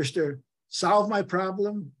ask the Eibishter, solve my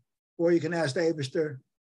problem, or you can ask the Eibishter,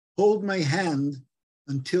 hold my hand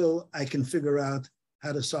until I can figure out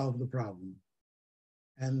how to solve the problem.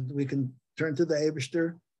 And we can turn to the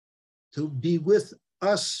Eibishter to be with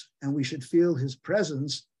us, and we should feel his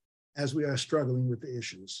presence as we are struggling with the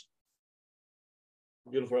issues.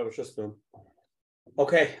 Beautiful, Rabbi Schusterman.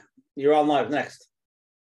 Okay, you're on live. Next.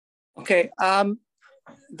 Okay,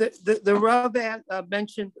 the Rav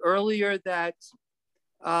mentioned earlier that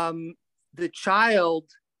the child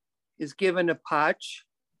is given a patch,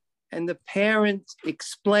 and the parent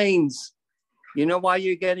explains, you know why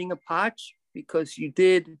you're getting a patch? Because you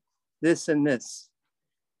did this and this.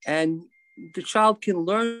 And the child can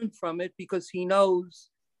learn from it because he knows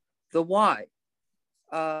the why.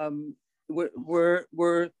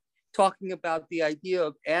 We're talking about the idea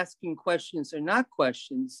of asking questions or not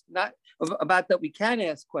questions, not about that we can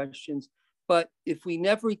ask questions, but if we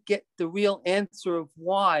never get the real answer of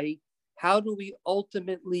why, how do we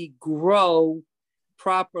ultimately grow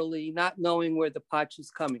properly, not knowing where the patch is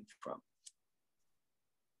coming from?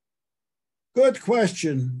 Good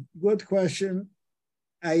question. Good question.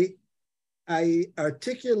 I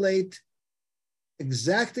articulate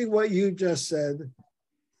exactly what you just said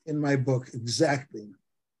in my book, exactly.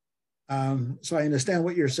 So I understand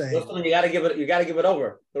what you're saying. Listen, you got to give it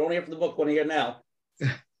over. We don't hear from the book. Want to hear now?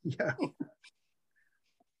 Yeah.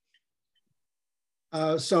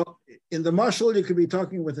 So in the mashal, you could be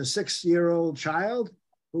talking with a 6-year-old child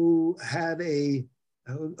who had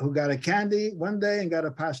who got a candy one day and got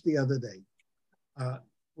a pash the other day.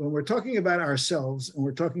 When we're talking about ourselves and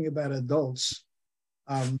we're talking about adults,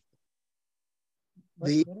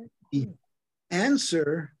 the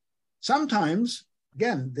answer sometimes,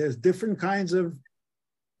 again, there's different kinds of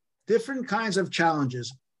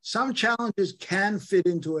challenges. Some challenges can fit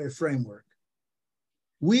into a framework.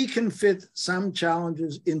 We can fit some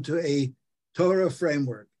challenges into a Torah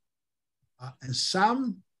framework, and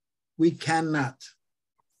some we cannot.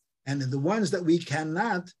 And the ones that we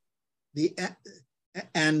cannot,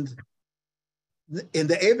 and in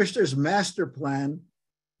the Eibishter's master plan,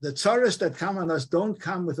 the tzaras that come on us don't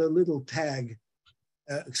come with a little tag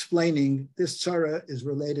explaining this tzara is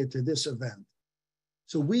related to this event.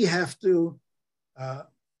 So we have to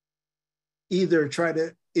either try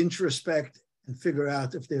to introspect and figure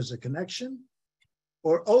out if there's a connection,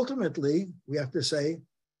 or ultimately we have to say,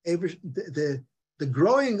 the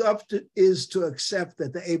growing up is to accept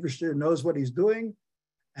that the Eibishter knows what he's doing.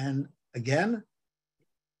 And again,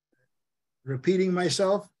 repeating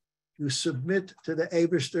myself, you submit to the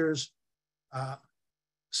Eibishter's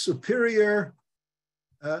superiority.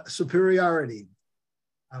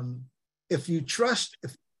 If you trust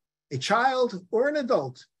a child or an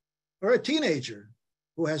adult or a teenager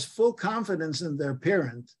who has full confidence in their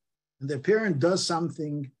parent, and their parent does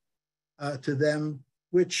something to them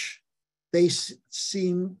which they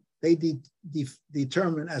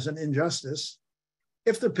determine as an injustice,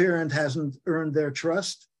 if the parent hasn't earned their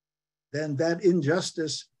trust, then that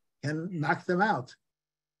injustice can knock them out,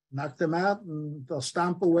 and they'll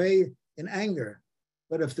stomp away in anger.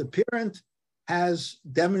 But if the parent has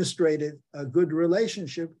demonstrated a good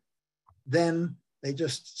relationship, then they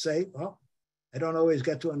just say, well, I don't always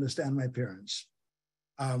get to understand my parents.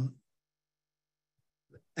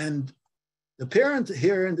 And the parent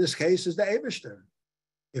here in this case is the Eibishter.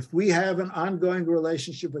 If we have an ongoing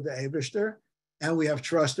relationship with the Eibishter, and we have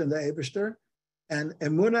trust in the Eibishter, and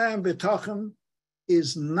emunah and bitachon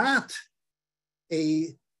is not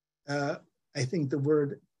I think the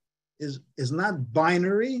word is not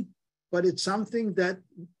binary, but it's something that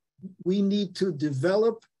we need to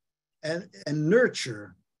develop and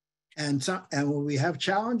nurture. And when we have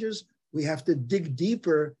challenges, we have to dig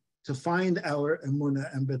deeper to find our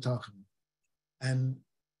emunah and bitachon. And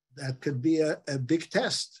that could be a big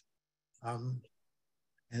test. And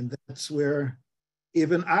that's where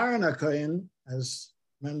even Aaron HaKohen, as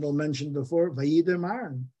Mendel mentioned before, Vayidem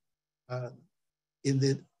Aaron, in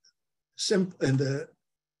the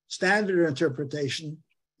standard interpretation,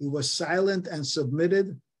 he was silent and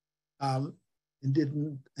submitted, and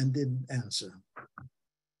didn't answer,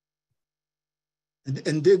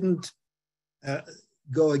 and didn't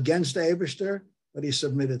go against the Eibishter, but he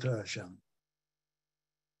submitted to Hashem.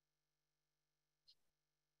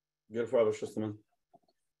 Beautiful, Rabbi Schusterman.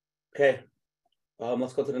 Okay,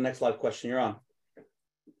 let's go to the next live question. You're on.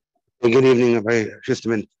 Hey, good evening, Rabbi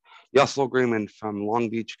Schusterman. Yossel Greenman from Long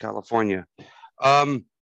Beach, California. I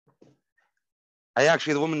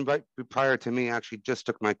actually, the woman right prior to me actually just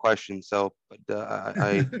took my question. So, but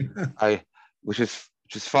which is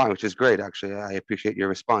fine, which is great. Actually, I appreciate your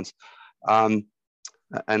response. And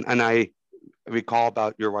I recall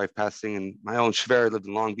about your wife passing, and my own Shver lived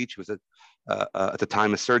in Long Beach. He was at the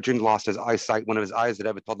time a surgeon, lost his eyesight, one of his eyes that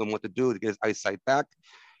ever told him what to do to get his eyesight back,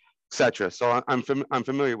 etc. So I'm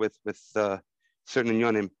familiar with certain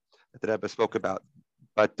inyonim that Rebbe spoke about.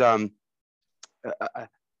 But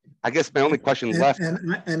I guess my only question left.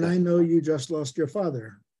 And I know you just lost your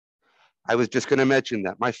father. I was just going to mention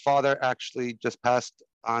that my father actually just passed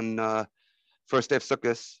on first day of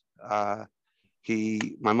Sukkot.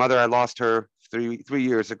 My mother, I lost her three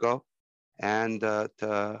years ago, and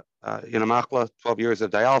to Machla, 12 years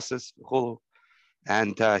of dialysis.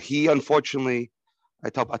 And he unfortunately, I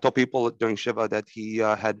told people during Shiva that he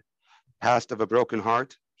had passed of a broken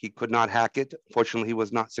heart. He could not hack it. Fortunately, he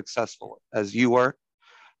was not successful as you were,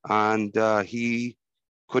 and he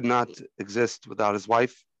could not exist without his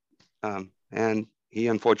wife. And he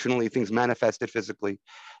unfortunately, things manifested physically,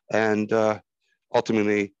 and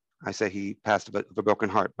ultimately, I say he passed of a broken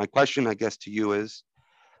heart. My question, I guess, to you is,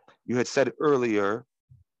 you had said earlier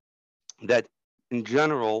that in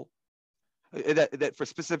general, that for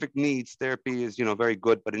specific needs, therapy is, very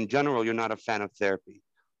good, but in general, you're not a fan of therapy.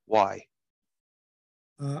 Why?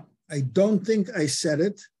 I don't think I said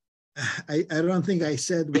it. I don't think I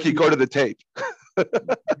said. We could go to the tape. go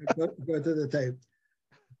to the tape.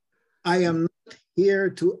 I am not here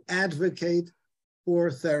to advocate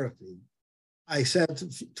for therapy. I said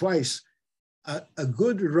twice, a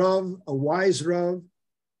good Rav, a wise Rav,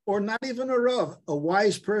 or not even a Rav, a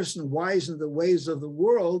wise person, wise in the ways of the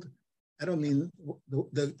world. I don't mean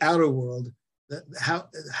the outer world,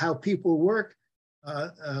 how people work,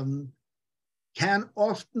 can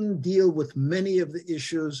often deal with many of the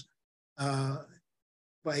issues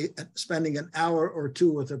by spending an hour or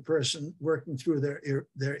two with a person working through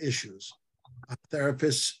their issues.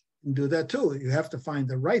 Therapists can do that too. You have to find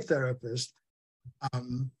the right therapist.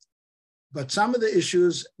 But some of the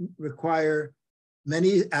issues require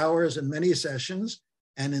many hours and many sessions.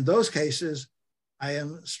 And in those cases, I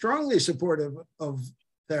am strongly supportive of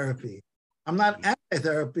therapy. I'm not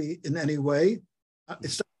anti-therapy in any way.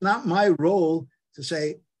 It's not my role to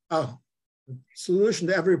say, oh, the solution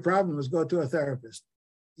to every problem is go to a therapist.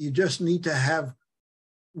 You just need to have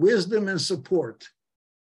wisdom and support,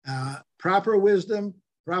 proper wisdom,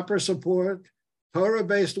 proper support,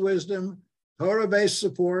 Torah-based wisdom, Torah-based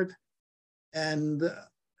support, and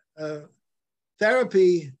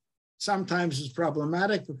therapy sometimes is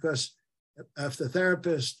problematic because if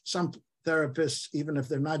some therapists, even if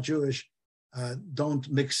they're not Jewish, don't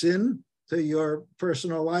mix in to your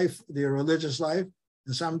personal life, your religious life,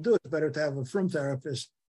 and some do. It's better to have a frum therapist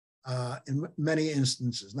in many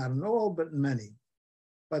instances, not in all, but in many.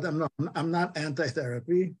 But I'm not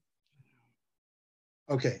anti-therapy.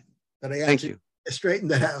 Okay, but Thank you. Straighten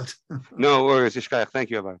that out. No worries, Ishkayach. Thank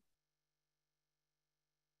you, Abba.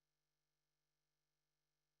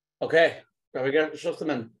 Okay, Rabbi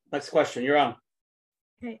Schusterman, next question. You're on.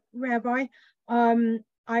 Okay, Rabbi,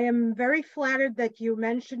 I am very flattered that you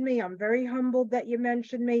mentioned me. I'm very humbled that you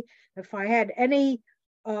mentioned me. If I had any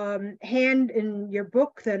hand in your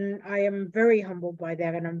book, then I am very humbled by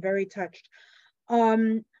that, and I'm very touched.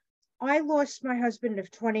 I lost my husband of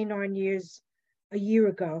 29 years a year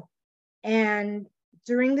ago. And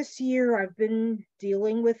during this year, I've been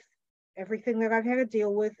dealing with everything that I've had to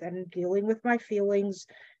deal with and dealing with my feelings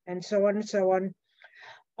and so on and so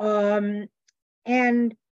on.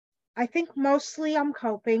 And I think mostly I'm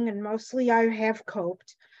coping and mostly I have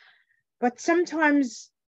coped. But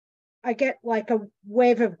sometimes I get like a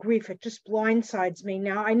wave of grief. It just blindsides me.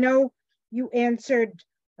 Now, I know you answered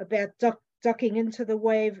about ducking into the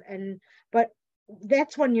wave, but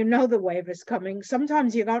that's when you know the wave is coming.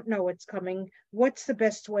 Sometimes you don't know it's coming. What's the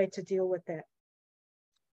best way to deal with that?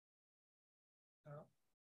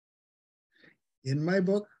 In my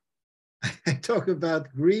book, I talk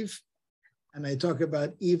about grief, and I talk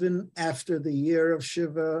about even after the year of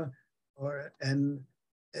Shiva, and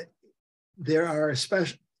there are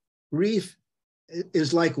special grief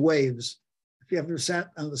is like waves. If you ever sat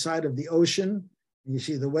on the side of the ocean, and you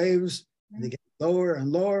see the waves, and they get lower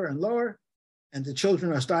and lower and lower, and the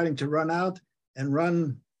children are starting to run out and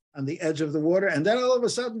run on the edge of the water. And then all of a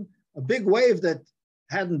sudden, a big wave that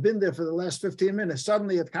hadn't been there for the last 15 minutes,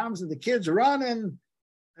 suddenly it comes and the kids run, and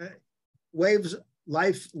waves,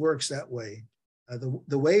 life works that way.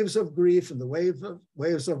 The waves of grief and the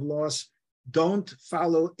waves of loss don't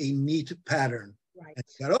follow a neat pattern. Right. And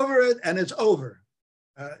you got over it and it's over.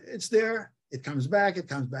 It's there, it comes back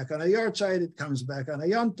on a yahrzeit, it comes back on a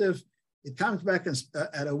Yom Tov, it comes back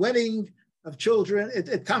at a wedding of children,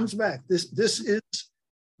 it comes back. This is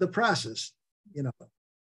the process, you know.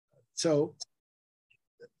 So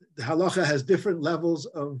the halacha has different levels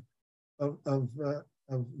of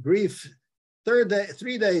grief. 3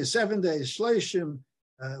 days, 7 days, shloshim,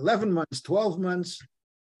 11 months, 12 months.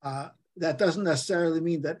 That doesn't necessarily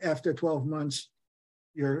mean that after 12 months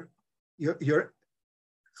you're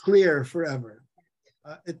clear forever.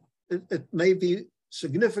 It may be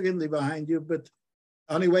significantly behind you, but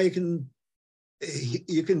the only way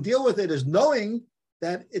you can deal with it is knowing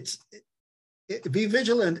that be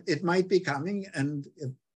vigilant. It might be coming, and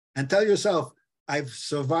tell yourself, I've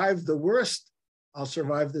survived the worst. I'll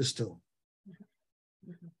survive this too.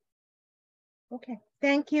 Okay,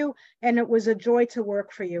 thank you. And it was a joy to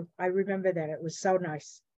work for you. I remember that. It was so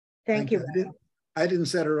nice. Thank you. I didn't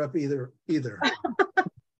set her up either.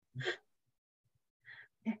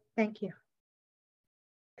 Thank you.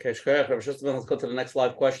 Okay, Shkoyach, Rabbi Schusterman, let's go to the next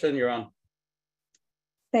live question. You're on.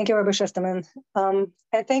 Thank you, Rabbi Schusterman. And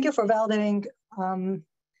thank you for validating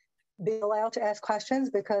being allowed to ask questions,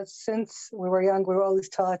 because since we were young, we were always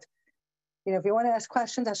taught, you know, if you want to ask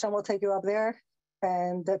questions, Hashem will take you up there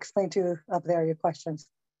and explain to you up there your questions.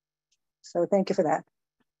 So thank you for that.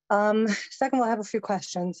 Second of all, I have a few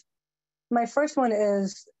questions. My first one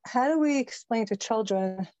is, how do we explain to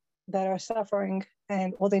children that are suffering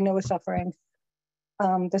and all they know is suffering,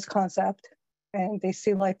 this concept, and they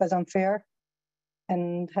see life as unfair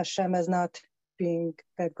and Hashem as not being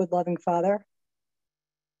a good, loving father?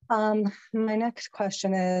 My next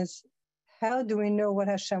question is, how do we know what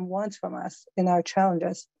Hashem wants from us in our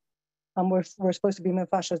challenges? We're supposed to be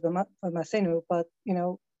mefashas b'masenu, but you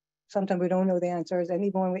know, sometimes we don't know the answers, and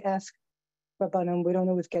even when we ask Rabbanim, we don't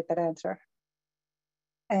always get that answer.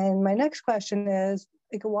 And my next question is,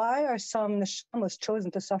 like, why are some neshamas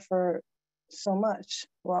chosen to suffer so much?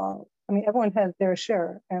 Well, I mean, everyone has their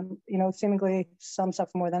share, and you know, seemingly some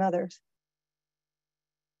suffer more than others.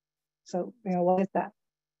 So, you know, what is that?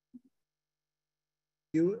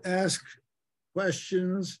 You ask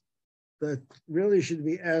questions that really should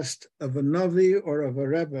be asked of a Navi or of a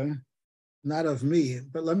Rebbe, not of me.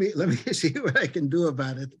 But let me see what I can do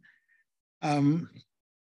about it. All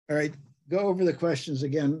right, go over the questions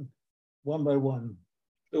again, one by one.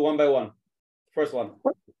 Do one by one. First one.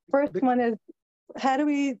 First one is, how do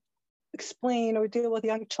we explain or deal with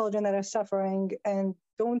young children that are suffering and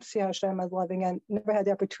don't see Hashem as loving and never had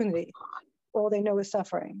the opportunity? All they know is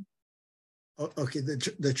suffering. Okay,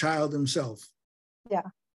 the child himself. Yeah.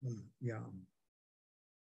 Yeah.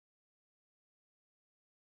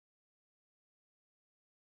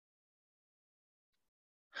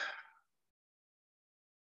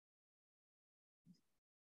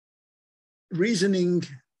 Reasoning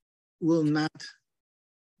will not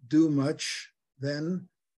do much. Then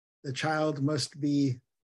the child must be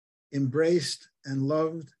embraced and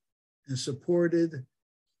loved and supported,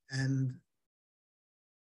 and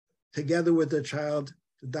together with the child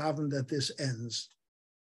to daven that this ends.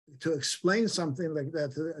 To explain something like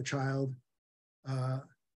that to a child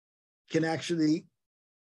can actually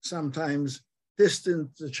sometimes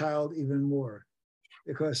distance the child even more,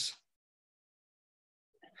 because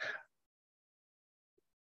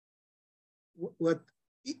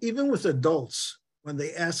even with adults, when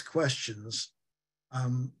they ask questions,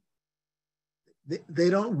 they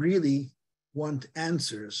don't really want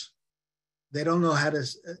answers. They don't know how to,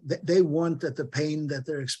 they want that the pain that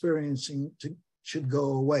they're experiencing should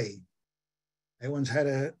go away. I once had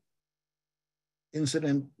an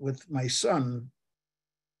incident with my son,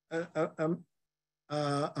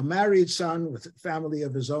 a married son with a family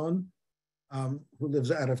of his own, who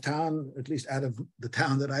lives out of town, at least out of the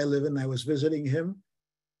town that I live in. I was visiting him,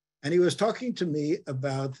 and he was talking to me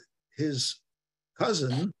about his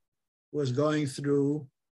cousin who was going through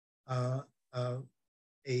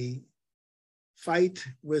a fight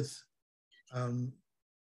with,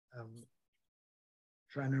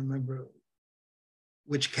 trying to remember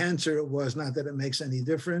which cancer it was, not that it makes any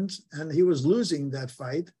difference, and he was losing that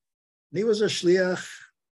fight. And he was a shliach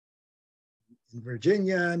in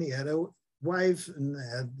Virginia, and he had a wife and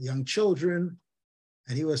had young children,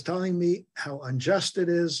 and he was telling me how unjust it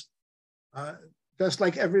is, just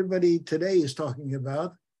like everybody today is talking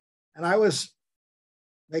about. And I was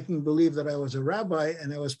making believe that I was a rabbi,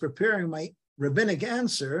 and I was preparing my rabbinic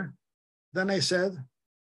answer. Then I said,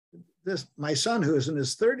 my son, who is in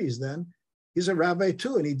his 30s then, he's a rabbi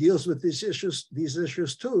too, and he deals with these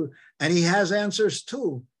issues too, and he has answers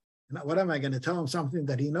too. And what am I going to tell him, something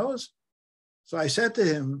that he knows? So I said to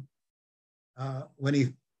him, when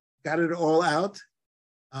he got it all out,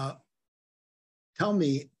 tell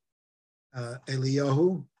me,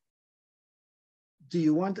 Eliyahu, do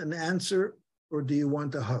you want an answer or do you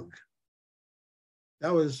want a hug?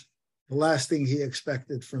 That was the last thing he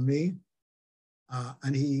expected from me.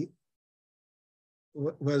 And he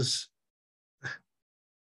was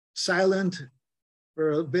silent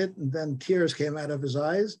for a bit, and then tears came out of his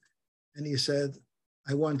eyes. And he said,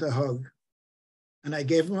 I want a hug. And I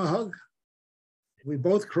gave him a hug. We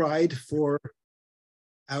both cried for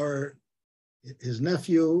his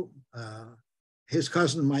nephew, his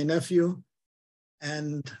cousin, my nephew.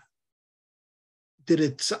 And did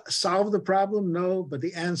it solve the problem? No, but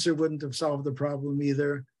the answer wouldn't have solved the problem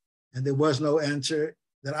either. And there was no answer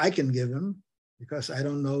that I can give him because I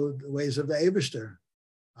don't know the ways of the Eibishter.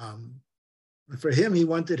 But for him, he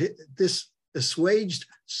wanted this assuaged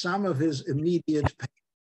some of his immediate pain.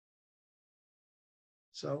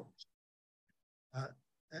 So,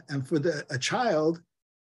 and for a child,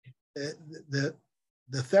 the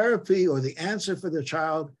therapy or the answer for the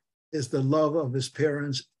child is the love of his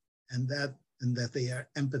parents, and that they are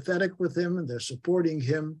empathetic with him and they're supporting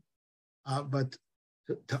him. But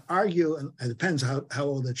to argue, and it depends how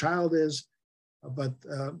old the child is, but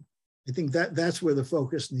I think that's where the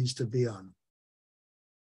focus needs to be on.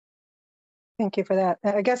 Thank you for that.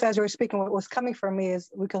 I guess as you were speaking, what was coming from me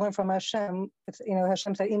is we can learn from Hashem. It's,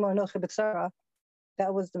 Hashem said, Imo nochi b'tzara.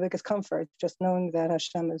 That was the biggest comfort, just knowing that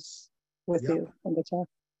Hashem is with you in the time.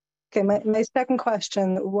 Okay, my second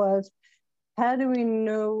question was, how do we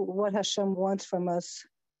know what Hashem wants from us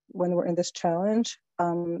when we're in this challenge?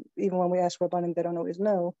 Even when we ask Rabbanim, they don't always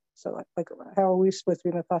know. So, how are we supposed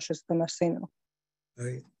to be mefashis the Masenu?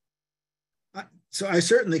 Right. So I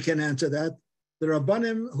certainly can answer that. The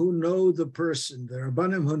Rabbanim who know the person, the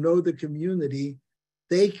Rabbanim who know the community,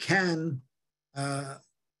 they can, the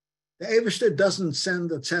Eibishter doesn't send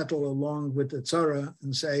the zettel along with the tzara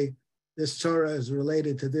and say, this tzara is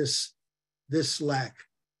related to this lack.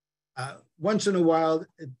 Once in a while,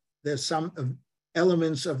 there's some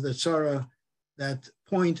elements of the tzara that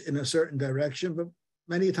point in a certain direction, but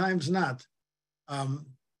many times not. And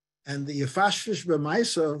the yefashvish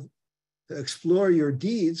b'maisav, to explore your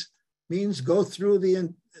deeds, means go through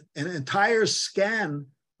an entire scan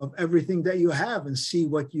of everything that you have and see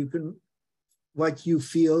what you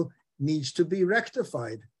feel needs to be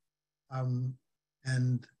rectified.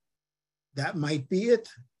 And that might be it.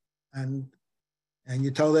 And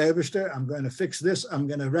you tell the Eibishter, I'm going to fix this, I'm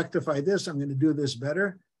going to rectify this, I'm going to do this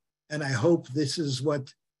better. And I hope this is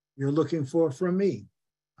what you're looking for from me.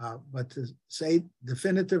 But to say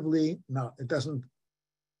definitively, no, it doesn't.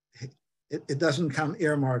 It doesn't come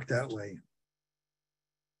earmarked that way.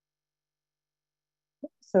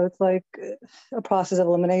 So it's like a process of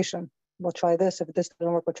elimination. We'll try this. If this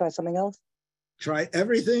doesn't work, we'll try something else. Try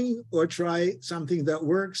everything, or try something that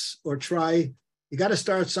works, or you got to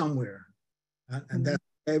start somewhere. And that's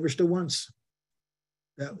what Eibishter wants.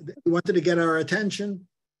 He wanted to get our attention.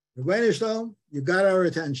 You got our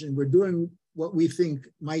attention. We're doing what we think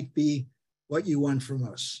might be what you want from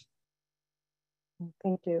us.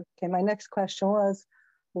 Thank you. Okay, my next question was,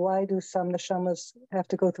 why do some neshamas have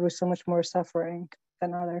to go through so much more suffering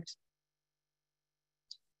than others?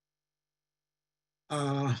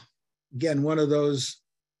 Again, one of those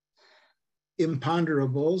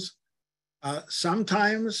imponderables.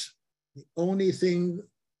 Sometimes the only thing,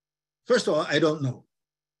 first of all, I don't know,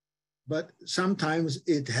 but sometimes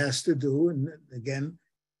it has to do, and again,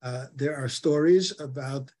 there are stories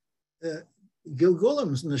about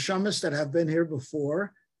Gilgulims, neshamas that have been here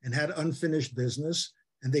before and had unfinished business,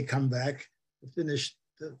 and they come back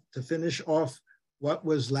to finish off what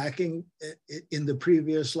was lacking in the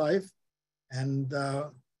previous life. And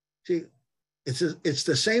it's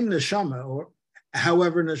the same neshama, or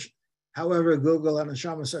however Gilgul and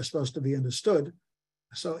neshamas are supposed to be understood.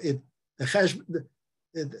 So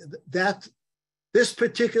this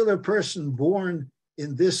particular person born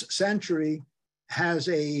in this century has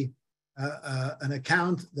an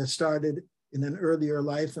account that started in an earlier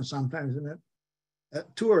life, and sometimes in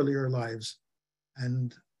two earlier lives.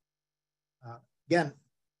 And again,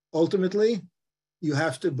 ultimately, you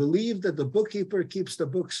have to believe that the bookkeeper keeps the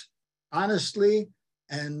books honestly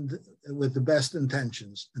and with the best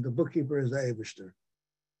intentions. And the bookkeeper is the Eibishter.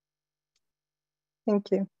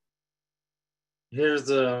 Thank you. Here's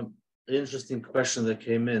an interesting question that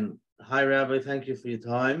came in. Hi, Rabbi, thank you for your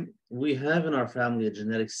time. We have in our family a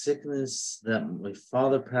genetic sickness that my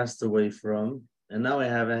father passed away from, and now I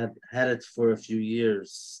have had it for a few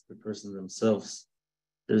years, the person themselves.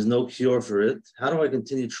 There's no cure for it. How do I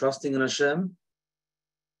continue trusting in Hashem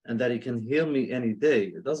and that He can heal me any day?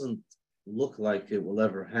 It doesn't look like it will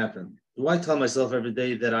ever happen. Do I tell myself every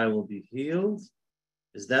day that I will be healed,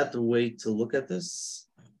 Is that the way to look at this?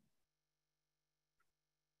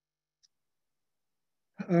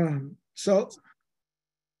 So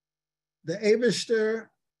the Eibishter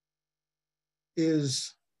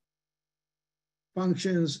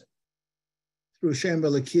functions through Shem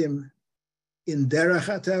Elokim in Derech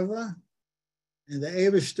HaTeva, and the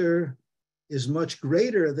Eibishter is much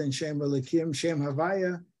greater than Shem Elokim. Shem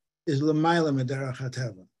Havaya is L'mayla Derech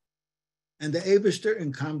HaTeva, and the Eibishter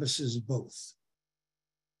encompasses both.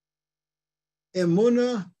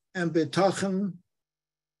 Emunah and Bitachon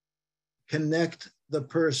connect the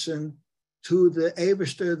person to the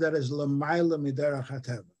Eibishter that is L'mayla Derech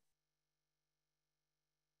HaTeva.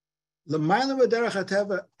 L'mayla Derech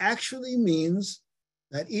HaTeva actually means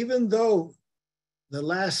that even though the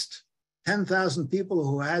last 10,000 people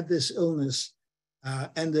who had this illness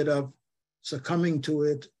ended up succumbing to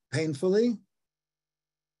it painfully,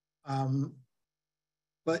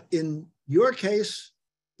 but in your case,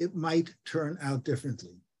 it might turn out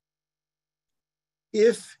differently.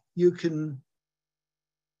 If you can,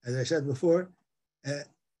 as I said before,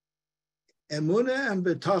 emunah and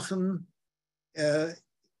betachon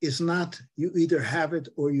is not you either have it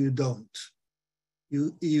or you don't.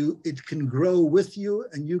 It can grow with you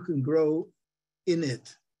and you can grow in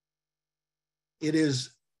it. It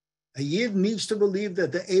is, a Yid needs to believe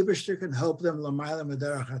that the Eibishter can help them l'mayla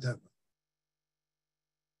derech hateva.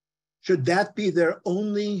 Should that be their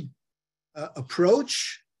only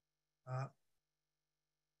approach?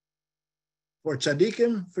 For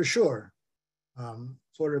tzaddikim, for sure.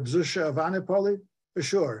 For Reb Zusha of Anipoli, for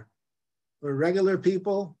sure. For regular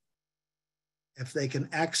people, if they can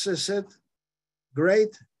access it,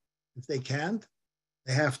 great. If they can't,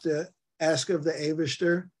 they have to ask of the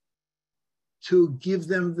Eibishter to give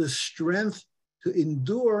them the strength to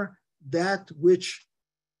endure that which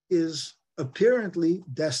is apparently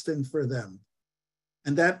destined for them.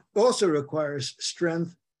 And that also requires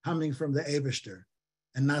strength coming from the Eibishter,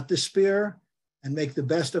 and not despair, and make the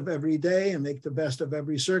best of every day and make the best of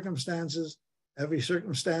every circumstance.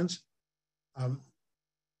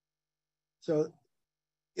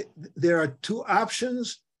 There are two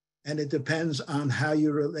options, and it depends on how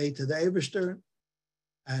you relate to the Eibishter,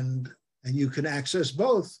 and you can access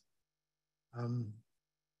both.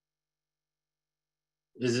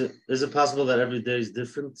 Is it possible that every day is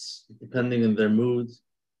different, depending on their mood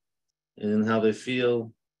and how they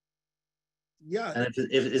feel? Yeah. And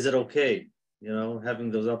is it okay,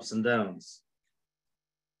 having those ups and downs?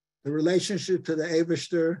 The relationship to the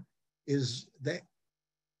Eibishter is the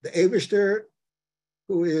Eibishter,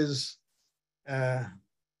 who is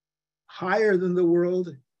higher than the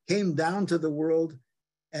world, came down to the world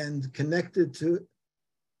and connected to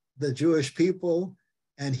the Jewish people,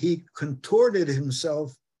 and he contorted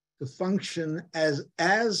himself to function as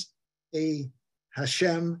a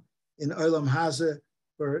Hashem in Olam Hazeh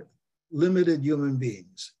for limited human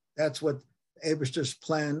beings. That's what Eibishter's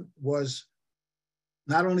plan was,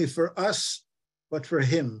 not only for us, but for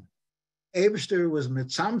him. Eibishter was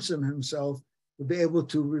mitzamtzim himself to be able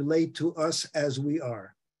to relate to us as we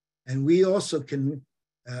are. And we also can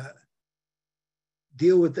address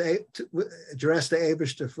the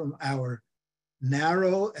Eibishter from our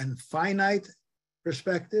narrow and finite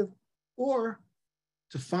perspective, or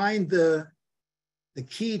to find the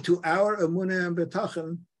key to our emunah and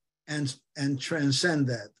betachon and transcend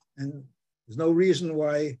that. And there's no reason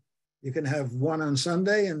why you can have one on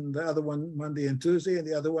Sunday and the other one Monday and Tuesday and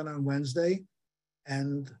the other one on Wednesday,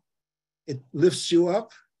 and it lifts you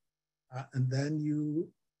up, and then you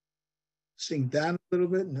sink down a little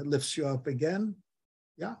bit and it lifts you up again.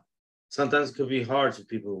 Yeah. Sometimes it could be hard for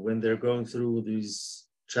people when they're going through these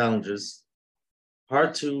challenges,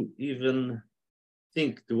 hard to even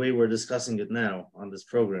think the way we're discussing it now on this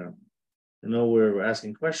program. We're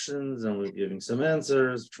asking questions and we're giving some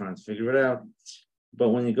answers, trying to figure it out. But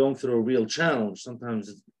when you're going through a real challenge,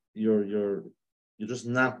 sometimes you're just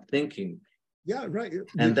not thinking. Yeah, right.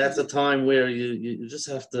 And that's a time where you just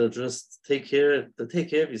have to just take care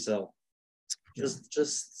of yourself.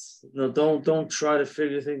 Don't try to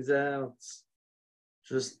figure things out.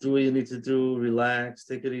 Just do what you need to do. Relax,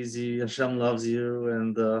 take it easy. Hashem loves you,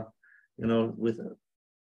 and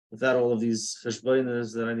without all of these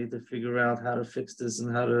cheshbonos that I need to figure out how to fix this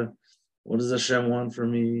and what does Hashem want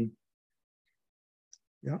from me?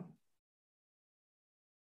 Yeah.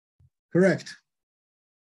 Correct.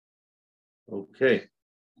 Okay.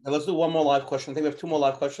 Now let's do one more live question. I think we have two more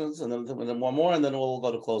live questions, and then one more, and then we'll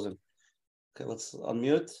go to closing. Okay, let's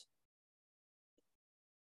unmute.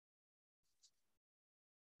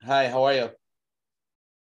 Hi, how are you?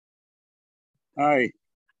 Hi.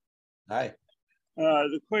 Hi.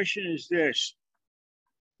 The question is this.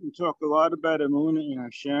 We talk a lot about Emunah in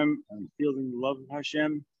Hashem and feeling the love of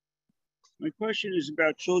Hashem. My question is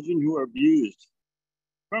about children who are abused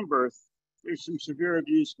from birth. There's some severe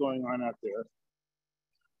abuse going on out there.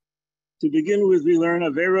 To begin with, we learn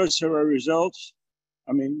Averos are a result.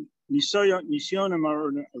 Nisyonim are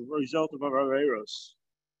a result of our Averos.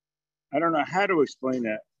 I don't know how to explain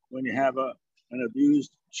that when you have an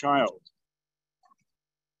abused child.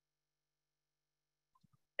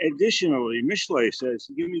 Additionally, Mishlei says,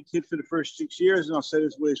 give me a kid for the first 6 years and I'll set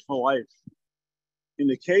his ways for life. In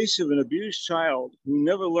the case of an abused child who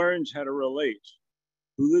never learns how to relate,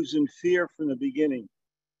 who lives in fear from the beginning,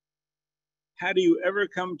 how do you ever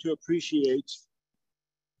come to appreciate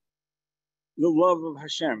the love of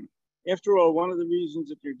Hashem? After all, one of the reasons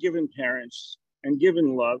that you're given parents and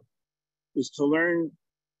given love is to learn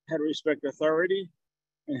how to respect authority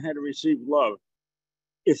and how to receive love.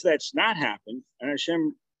 If that's not happened, and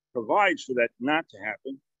Hashem provides for that not to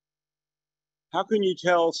happen, how can you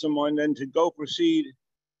tell someone then to go proceed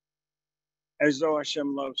as though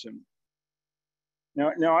Hashem loves him?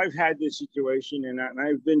 Now I've had this situation, and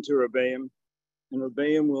I've been to Rebbeim, and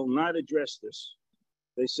Rebbeim will not address this.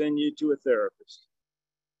 They send you to a therapist.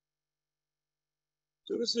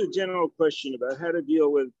 So this is a general question about how to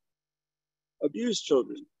deal with abused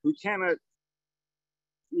children who cannot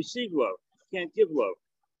receive love, can't give love,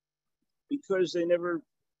 because they never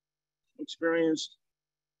experienced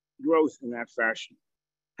growth in that fashion.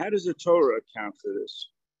 How does the Torah account for this?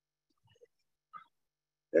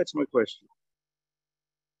 That's my question.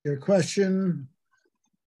 Your question,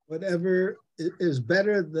 whatever is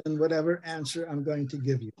better than whatever answer I'm going to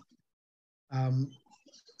give you.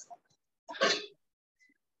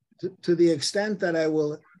 To the extent that I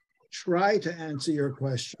will try to answer your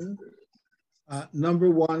question,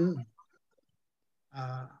 number one,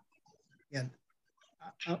 again,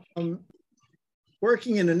 I'm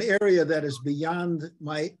working in an area that is beyond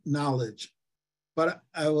my knowledge, but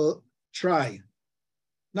I will try.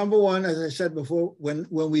 Number one, as I said before, when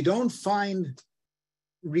we don't find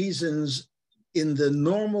reasons in the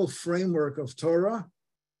normal framework of Torah,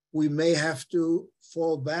 we may have to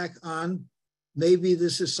fall back on, maybe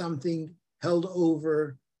this is something held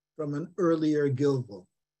over from an earlier Gilgul.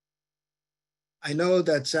 I know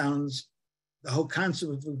that sounds, the whole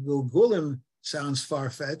concept of Gilgulim sounds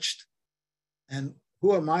far-fetched, and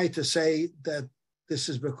who am I to say that this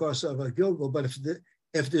is because of a Gilgul? But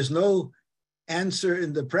if there's no answer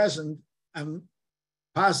in the present, I'm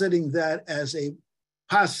positing that as a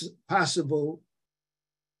possible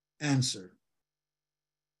answer.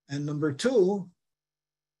 And number two,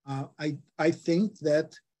 I think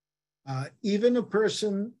that even a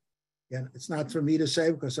person, again, it's not for me to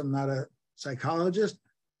say because I'm not a psychologist,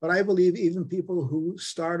 but I believe even people who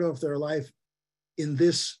start off their life in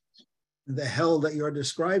the hell that you're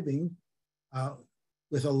describing,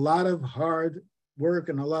 with a lot of hard work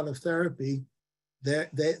and a lot of therapy,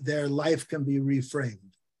 their life can be reframed.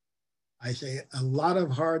 I say a lot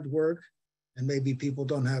of hard work, and maybe people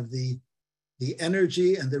don't have the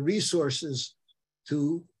energy and the resources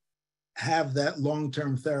to have that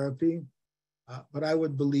long-term therapy, but I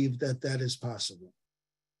would believe that that is possible.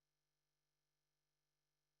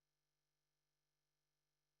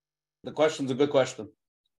 The question's a good question.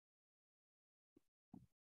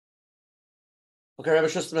 Okay, Rabbi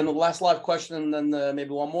Schusterman, last live question, and then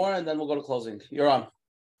maybe one more, and then we'll go to closing. You're on.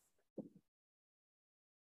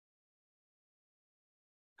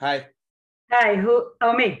 Hi. Hi, who?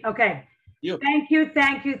 Oh, me. Okay. You. Thank you.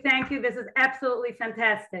 This is absolutely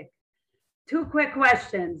fantastic. Two quick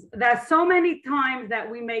questions. There are so many times that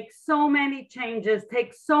we make so many changes,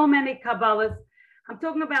 take so many Kabbalahs. I'm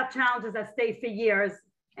talking about challenges that stay for years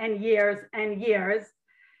and years and years.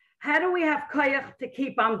 How do we have koyach to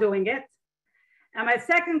keep on doing it? And my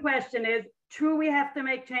second question is, true, we have to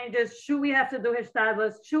make changes. Should we have to do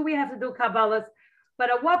hishtadlus? Should we have to do Kabbalahs? But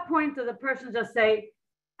at what point does the person just say,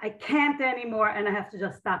 I can't anymore, and I have to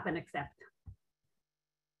just stop and accept?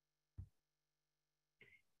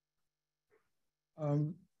 I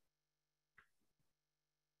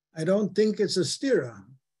don't think it's a stira.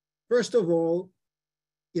 First of all,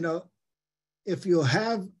 if you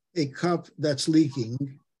have a cup that's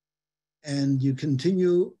leaking and you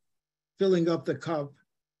continue filling up the cup,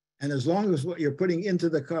 and as long as what you're putting into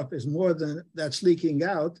the cup is more than that's leaking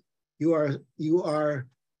out, you are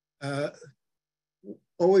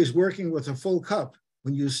always working with a full cup.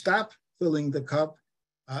 When you stop filling the cup,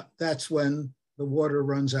 that's when the water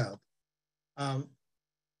runs out.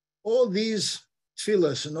 All these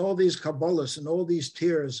tefillas and all these kabbalas and all these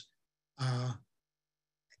tears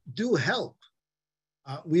do help.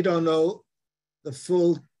 We don't know the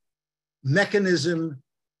full mechanism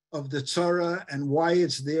of the Torah and why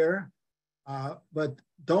it's there. But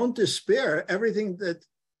don't despair. Everything that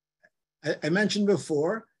I mentioned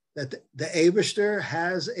before, that the Eibishter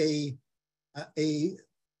has a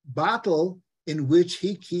bottle in which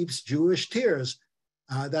he keeps Jewish tears.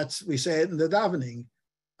 We say it in the davening.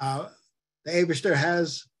 The Eibishter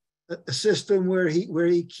has a system where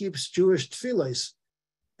he keeps Jewish tefillos,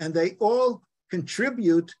 and they all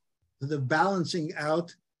contribute to the balancing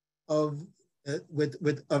out of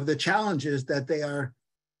the challenges that they are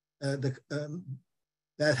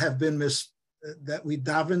that have been that we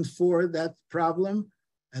davened for that problem,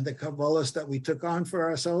 and the kabbalas that we took on for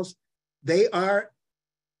ourselves. They are,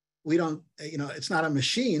 we don't, it's not a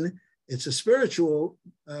machine, it's a spiritual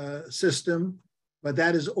system, but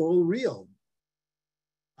that is all real.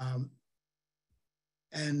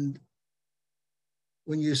 And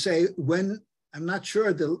when you say, I'm not sure,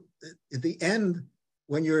 at the end,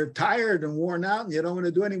 when you're tired and worn out and you don't want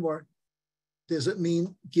to do anymore, does it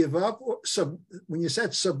mean give up? Or when you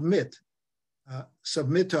said submit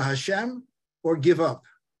to Hashem or give up?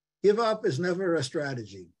 Give up is never a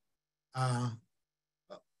strategy. The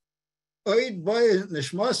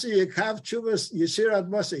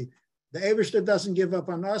Eibishter doesn't give up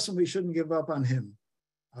on us, and we shouldn't give up on him.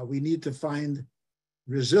 We need to find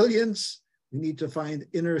resilience. We need to find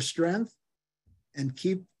inner strength and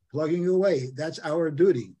keep plugging away. That's our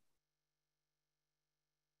duty.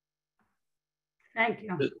 Thank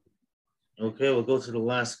you. Okay, we'll go to the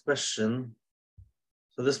last question.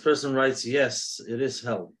 So this person writes, yes, it is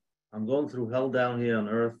hell. I'm going through hell down here on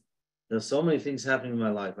earth. There's so many things happening in my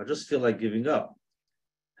life. I just feel like giving up.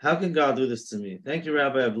 How can God do this to me? Thank you,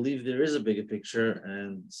 Rabbi. I believe there is a bigger picture,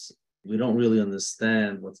 and we don't really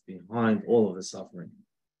understand what's behind all of the suffering.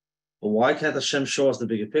 But why can't Hashem show us the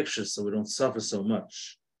bigger picture so we don't suffer so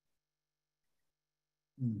much?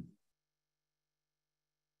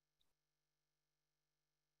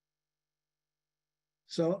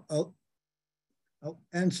 So I'll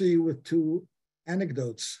answer you with two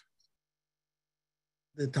anecdotes.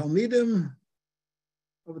 The Talmidim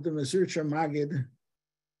of the Mezritcher Magid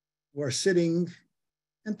were sitting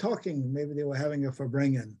and talking. Maybe they were having a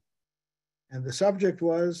Farbrengen. And the subject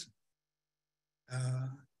was,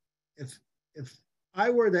 if I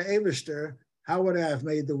were the Eibishter, how would I have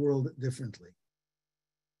made the world differently?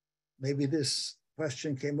 Maybe this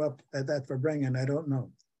question came up at that Farbrengen, I don't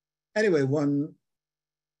know. Anyway,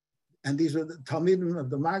 and these were the Talmidim of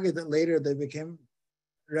the Magid that later they became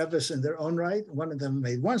Rebbe's in their own right. One of them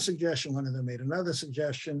made one suggestion, one of them made another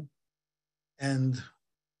suggestion. And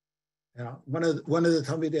one of the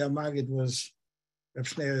Talmidei Magid was Reb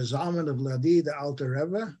Shneir Zalman of Ladi, the Alter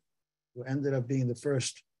Rebbe, who ended up being the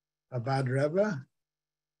first Chabad Rebbe.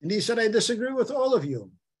 And he said, I disagree with all of you.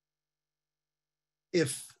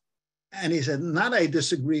 And he said, not I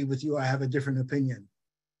disagree with you, I have a different opinion.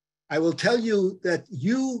 I will tell you that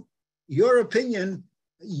your opinion,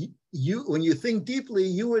 when you think deeply,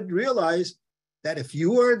 you would realize that if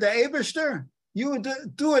you were the Eibishter, you would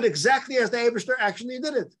do it exactly as the Eibishter actually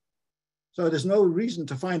did it. So there's no reason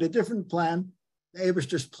to find a different plan. The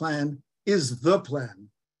Eibishter's plan is the plan,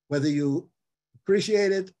 whether you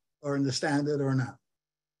appreciate it or understand it or not.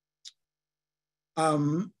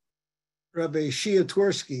 Rabbi Shia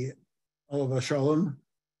Twersky, Olav Shalom,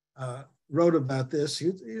 wrote about this.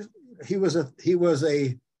 He was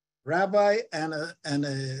a rabbi and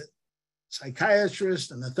a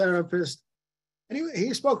psychiatrist and a therapist. And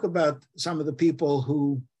he spoke about some of the people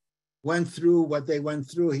who went through what they went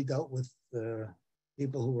through. He dealt with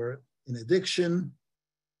people who were in addiction.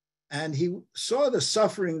 And he saw the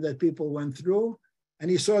suffering that people went through, and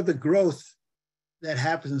he saw the growth that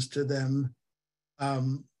happens to them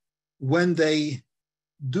when they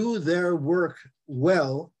do their work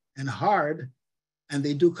well and hard, and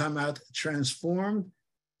they do come out transformed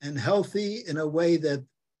and healthy in a way that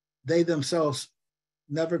they themselves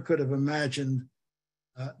never could have imagined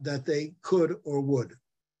that they could or would.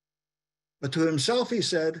 But to himself, he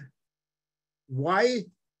said, why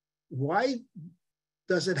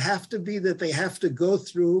does it have to be that they have to go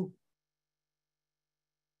through,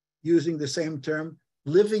 using the same term,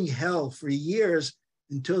 living hell for years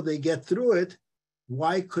until they get through it?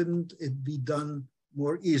 Why couldn't it be done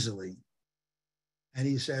more easily? And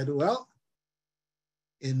he said, well,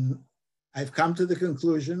 I've come to the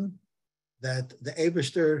conclusion that the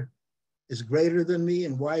Eibishter is greater than me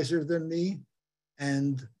and wiser than me,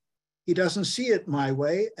 and he doesn't see it my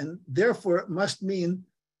way, and therefore it must mean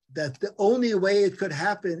that the only way it could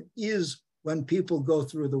happen is when people go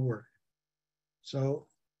through the work. So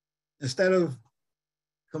instead of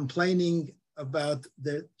complaining about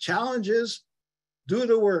the challenges, do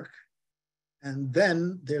the work. and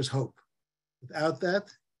then there's hope. Without that,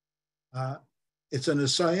 it's an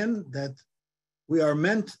assign that we are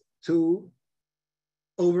meant to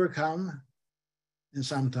overcome, and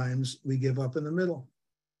sometimes we give up in the middle.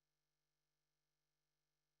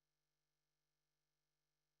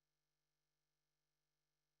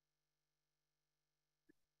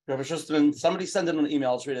 Rabbi Schusterman, somebody send in an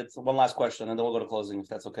email. Let's read it. One last question, and then we'll go to closing, if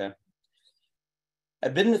that's okay.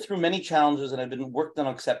 I've been through many challenges, and I've been worked on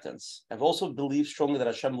acceptance. I've also believed strongly that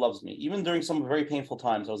Hashem loves me. Even during some very painful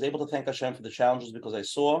times, I was able to thank Hashem for the challenges because I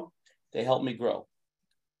saw they helped me grow.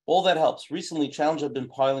 All that helps. Recently, challenges have been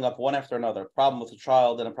piling up one after another. A problem with a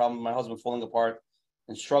child, then a problem with my husband falling apart,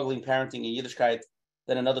 and struggling parenting in Yiddishkeit,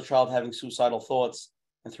 then another child having suicidal thoughts,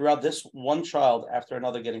 and throughout this, one child after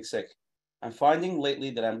another getting sick. I'm finding lately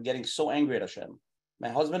that I'm getting so angry at Hashem. My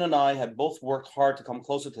husband and I have both worked hard to come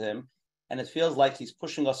closer to him, and it feels like he's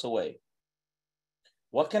pushing us away.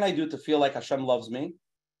 What can I do to feel like Hashem loves me?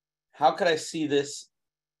 How could I see this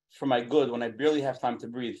for my good when I barely have time to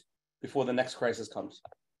breathe before the next crisis comes?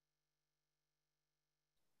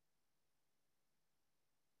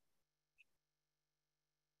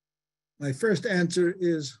 My first answer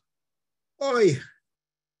is, oi,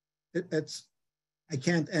 I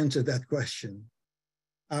can't answer that question.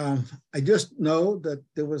 I just know that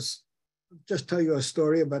there was, just tell you a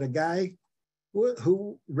story about a guy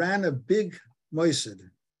who ran a big moised,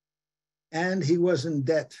 and he was in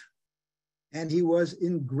debt, and he was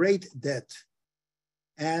in great debt.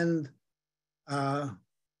 And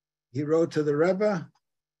he wrote to the Rebbe.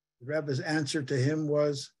 The Rebbe's answer to him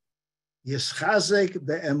was, Yischazek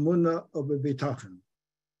be'emunah u'bebitachon.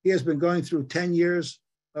 He has been going through 10 years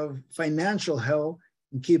of financial hell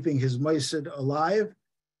in keeping his moised alive,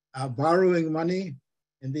 borrowing money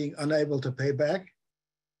and being unable to pay back.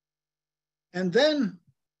 And then,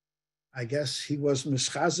 I guess he was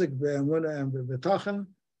mischazik be'emunah and be'bitachon.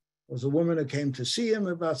 Was a woman who came to see him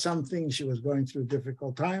about something. She was going through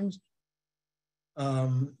difficult times.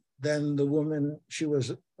 Then the woman, she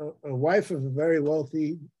was a wife of a very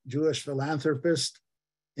wealthy Jewish philanthropist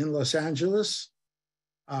in Los Angeles.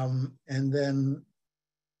 And then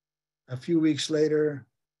a few weeks later,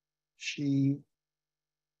 she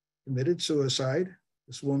committed suicide,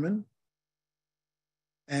 this woman.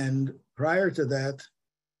 And prior to that,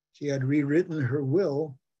 she had rewritten her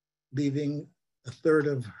will, leaving a third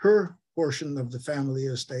of her portion of the family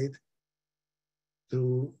estate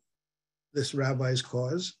to this rabbi's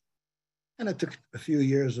cause. And it took a few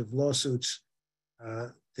years of lawsuits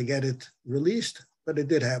to get it released, but it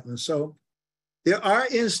did happen. So there are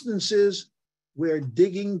instances where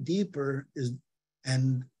digging deeper is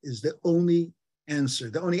the only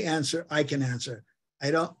answer I can answer. I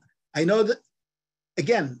know that,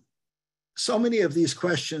 again, so many of these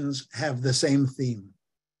questions have the same theme.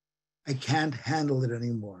 I can't handle it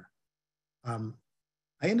anymore. I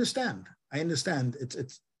understand.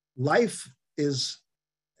 It's life is,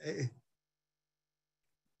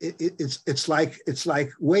 it's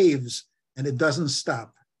like waves, and it doesn't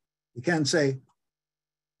stop. You can't say,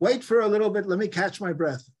 wait for a little bit, let me catch my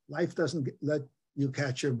breath. Life doesn't let you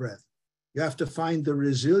catch your breath. You have to find the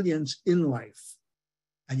resilience in life,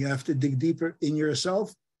 and you have to dig deeper in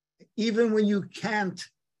yourself. Even when you can't,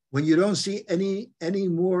 when you don't see any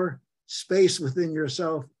more space within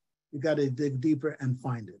yourself, you got to dig deeper and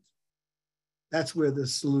find it. That's where the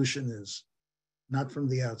solution is, not from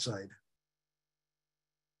the outside.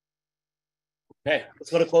 Okay, let's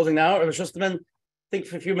go to closing now. Rabbi Schusterman, I think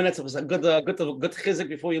for a few minutes it was a good chizik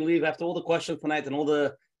before you leave after all the questions tonight and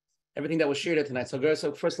all everything that was shared tonight. So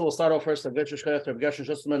first of all, we'll start off first. Rabbi Gershon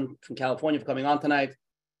Schusterman from California for coming on tonight,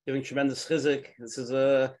 giving tremendous chizik. This is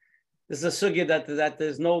a sugya that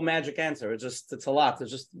there's no magic answer. It's a lot.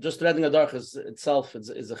 It's just reading a dark is a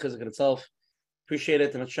chizik in itself. Appreciate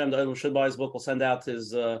it. And Hashem, the Olam should buy his book. We'll send out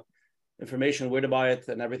his information, where to buy it,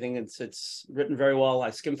 and everything. It's written very well. I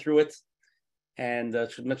skimmed through it, and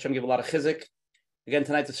Hashem give a lot of chizik. Again,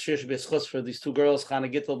 tonight the shir should be a schus for these two girls, Chana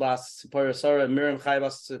Gittel Bas Tzipora Sarah, and Miriam Chai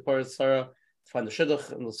Bas Tzipora Sarah, to find the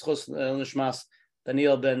shidduch and the schus Nishmas,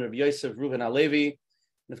 Daniel ben Rabbi Yosef Reuven Alevi.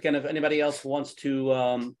 And if anybody else wants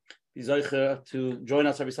to be zoicher to join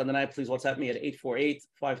us every Sunday night, please WhatsApp me at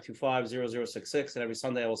 848-525-0066, and every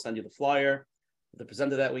Sunday I will send you the flyer, the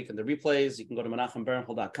presenter that week, and the replays. You can go to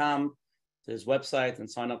menachembernchel.com, to his website, and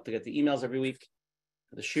sign up to get the emails every week.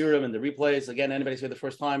 The shirim and the replays. Again, anybody's here the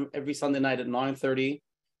first time, every Sunday night at 9:30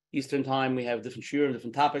 Eastern time, we have different shirim,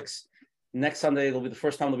 different topics. Next Sunday, it'll be the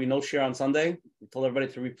first time there'll be no shir on Sunday. We told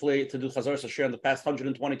everybody to replay, to do chazar shir on the past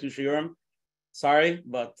 122 shirim. Sorry,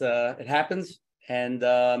 but it happens. And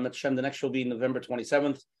the next show will be November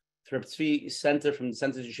 27th. Reb Tzvi Center from the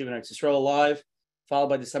Center of Yeshiva in Eretz Yisrael live, followed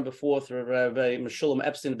by December 4th, Rabbi Meshulam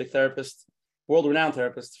Epstein, a big therapist, world-renowned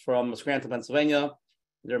therapist from Scranton, Pennsylvania.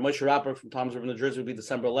 There Moshe Rapper from Toms River, New Jersey will be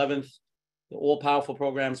December 11th. They're all powerful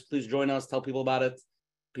programs. Please join us, tell people about it.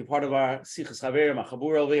 Be part of our Sichas Haver,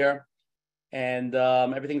 Machabur over here. And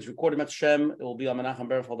everything's recorded at Shem. It will be on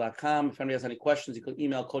menachembernfeld.com. If anybody has any questions, you can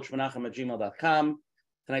email coachmenachem@gmail.com.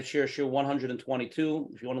 Tonight's share 122.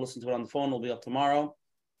 If you want to listen to it on the phone, it'll be up tomorrow.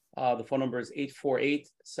 The phone number is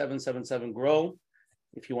 848-777-GROW.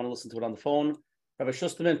 If you want to listen to it on the phone. Rabbi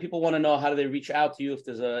Schusterman, people want to know how do they reach out to you if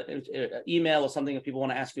there's an email or something, if people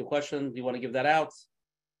want to ask you a question. Do you want to give that out?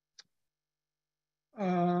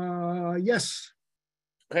 Yes.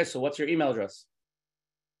 Okay, so what's your email address?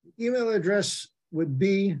 Email address would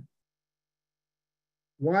be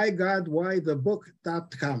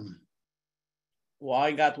whygodwhythebook.com.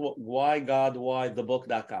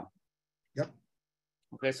 whygodwhythebook.com. Yep.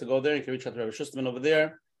 Okay, so go there. You can reach out to Rabbi Schusterman over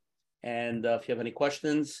there. And if you have any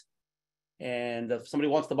questions, and if somebody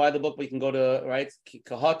wants to buy the book, we can go to, right,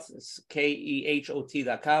 Kahot, it's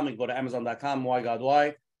KEHOT.com. You can go to Amazon.com,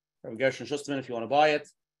 whygodwhy. Rabbi Gershon Schusterman, if you want to buy it.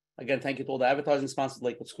 Again, thank you to all the advertising sponsors,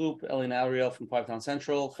 Lakewood Scoop, Elian Ariel from 5 Town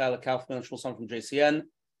Central, Chayla Kaufman and Shmuel from JCN,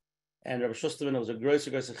 and Rabbi Schusterman. It was a great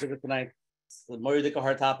tonight. It's a very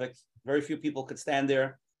hard topic. Very few people could stand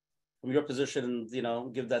there from your position and,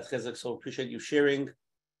 give that chizuk. So appreciate you sharing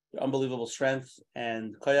your unbelievable strength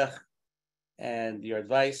and koyach and your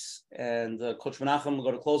advice. And Coach Menachem will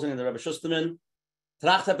go to closing, and the Rabbi Schusterman.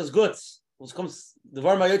 Trachtep is good. Was comes the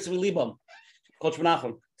Varma Yotze Libam. Coach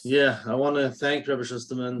Menachem. Yeah, I want to thank Rabbi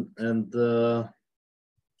Schusterman and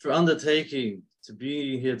for undertaking to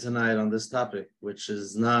be here tonight on this topic, which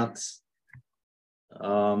is not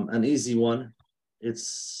an easy one.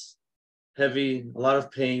 It's heavy, a lot of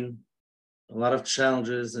pain, a lot of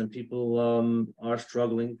challenges, and people are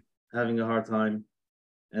struggling, having a hard time.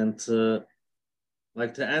 And to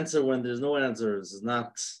answer when there's no answers is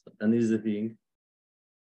not an easy thing.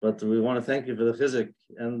 But we want to thank you for the chizuk.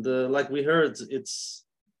 And like we heard, it's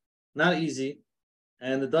not easy,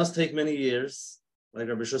 and it does take many years, like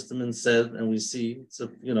Rabbi Schusterman said, and we see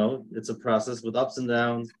it's a process with ups and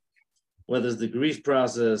downs, whether it's the grief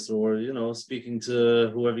process or speaking to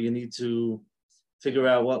whoever you need to figure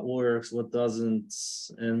out what works, what doesn't,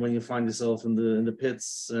 and when you find yourself in the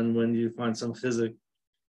pits, and when you find some chizuk.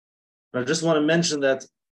 But I just want to mention that,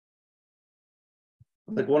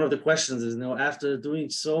 like, one of the questions is, after doing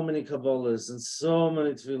so many Kabbalahs and so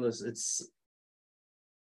many tefillahs, it's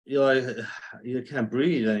you can't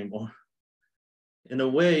breathe anymore. In a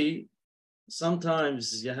way,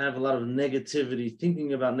 sometimes you have a lot of negativity,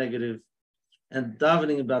 thinking about negative and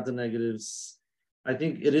davening about the negatives. I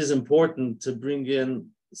think it is important to bring in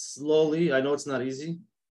slowly, I know it's not easy,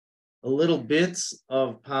 a little bit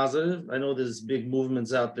of positive. I know there's big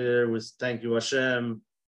movements out there with thank you Hashem,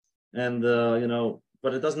 and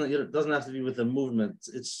but it doesn't have to be with a movement.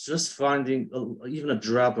 It's just finding even a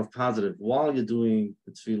drop of positive while you're doing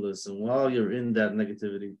the tefillas and while you're in that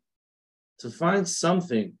negativity, to find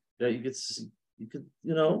something that you could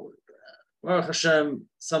Baruch Hashem,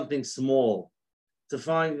 something small. To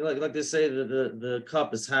find, like they say, the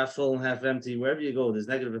cup is half full and half empty. Wherever you go, there's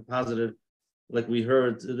negative and positive. Like we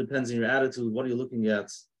heard, it depends on your attitude. What are you looking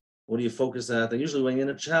at? What do you focus at? And usually when you're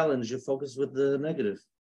in a challenge, you focus with the negative.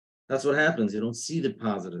 That's what happens. You don't see the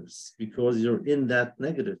positives because you're in that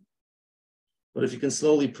negative. But if you can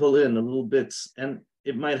slowly pull in a little bit, and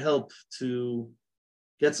it might help to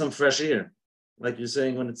get some fresh air. Like you're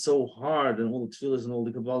saying, when it's so hard and all the tefillahs and all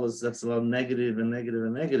the Kabbalahs, that's a lot of negative and negative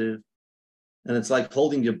and negative. And it's like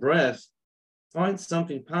holding your breath. Find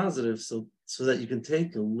something positive so that you can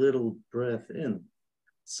take a little breath in,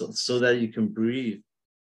 so that you can breathe.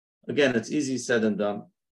 Again, it's easy said than done.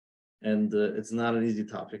 And it's not an easy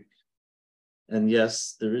topic. And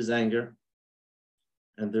yes, there is anger,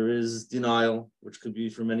 and there is denial, which could be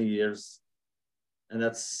for many years. And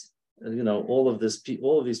that's, all of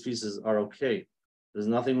these pieces are okay. There's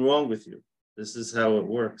nothing wrong with you. This is how it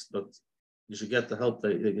works, but you should get the help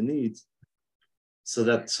that you need so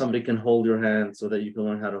that somebody can hold your hand, so that you can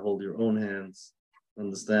learn how to hold your own hands.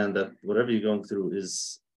 Understand that whatever you're going through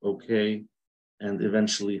is okay, and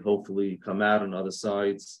eventually, hopefully, come out on other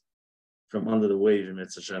sides from under the wave in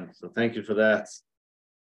Mitzvah Hashem. So thank you for that.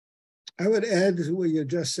 I would add to what you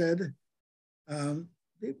just said.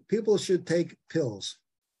 People should take pills.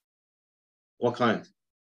 What kind?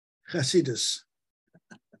 Chassidus.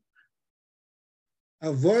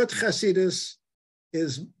 A word Chassidus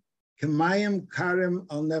is Kemayim Karim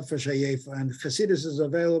al Nefesh Hayefa, and Chassidus is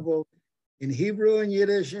available in Hebrew and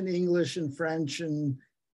Yiddish, in English, in French, in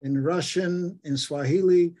Russian, in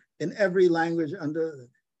Swahili, in every language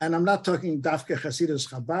and I'm not talking Dafke Hasidus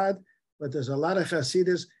Chabad, but there's a lot of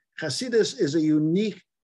Hasidus. Hasidus is a unique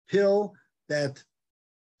pill that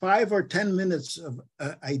 5 or 10 minutes of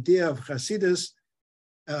idea of Hasidus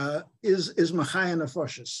is Machaya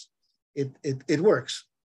Nefoshes. It works.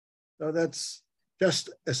 So that's just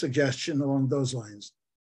a suggestion along those lines.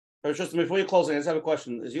 Just before you close, I just have a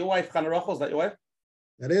question. Is your wife Chana Rochel? Is that your wife?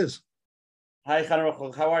 That is. Hi, Chana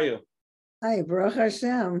Rochel. How are you? Hi, Baruch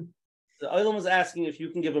Hashem. The Olam was asking if you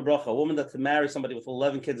can give a bracha. A woman that to marry somebody with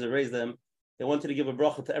 11 kids and raise them, they wanted to give a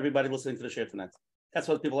bracha to everybody listening to the share tonight. That's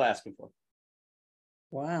what people are asking for.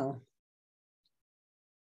 Wow.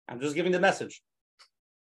 I'm just giving the message.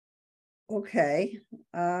 Okay.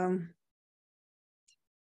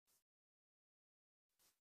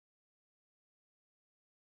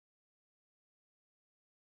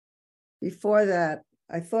 Before that,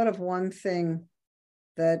 I thought of one thing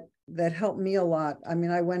that helped me a lot. I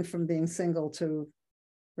mean, I went from being single to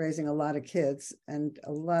raising a lot of kids and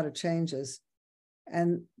a lot of changes.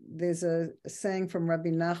 And there's a saying from Rabbi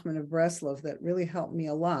Nachman of Breslov that really helped me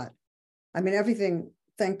a lot. I mean, everything,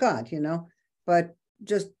 thank God, but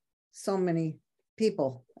just so many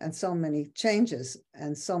people and so many changes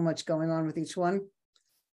and so much going on with each one.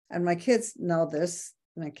 And my kids know this,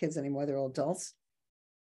 not kids anymore, they're all adults.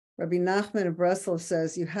 Rabbi Nachman of Breslov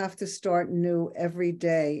says you have to start new every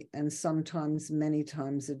day and sometimes many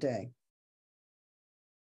times a day.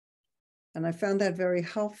 And I found that very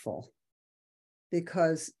helpful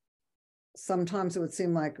because sometimes it would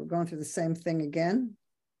seem like we're going through the same thing again,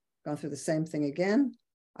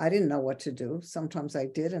 I didn't know what to do. Sometimes I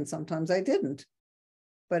did and sometimes I didn't.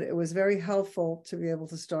 But it was very helpful to be able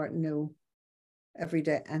to start new every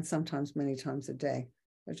day and sometimes many times a day.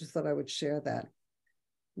 I just thought I would share that.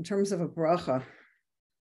 In terms of a bracha,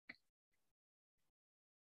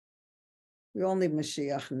 we all need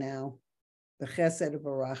Mashiach now, the Chesed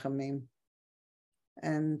Barachamim.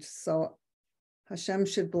 And so Hashem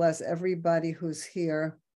should bless everybody who's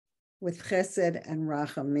here with Chesed and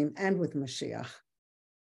Rachamim and with Mashiach.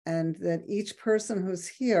 And that each person who's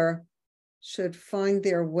here should find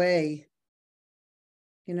their way,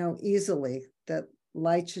 easily, that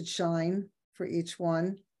light should shine for each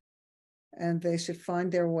one. And they should find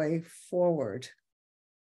their way forward.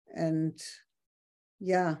 And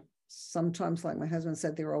yeah, sometimes, like my husband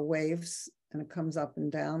said, there are waves and it comes up and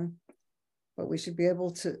down, but we should be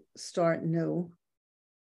able to start new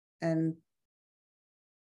and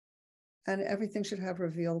everything should have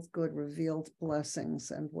revealed good, revealed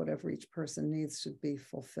blessings, and whatever each person needs should be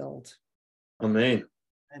fulfilled. Amen.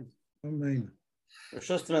 Amen.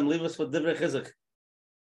 Schusterman, leave us with Divrei Chizuk.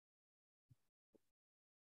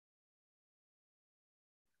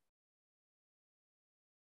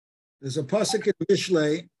 There's a pasuk in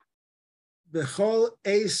Mishlei, B'chol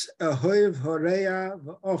eis ahoiv horeya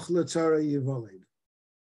v'och letzara yivolid.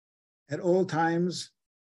 At all times,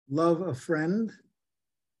 love a friend,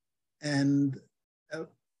 and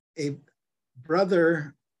a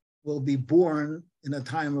brother will be born in a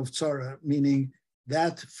time of tzara, meaning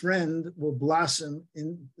that friend will blossom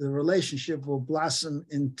in the relationship will blossom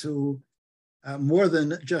into more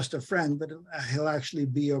than just a friend, but he'll actually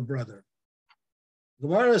be your brother.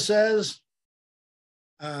 Gemara says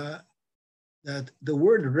that the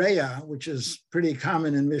word reya, which is pretty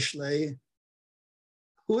common in Mishlei,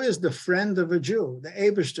 who is the friend of a Jew? The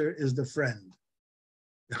Eibishter is the friend.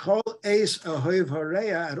 At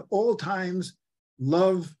all times,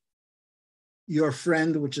 love your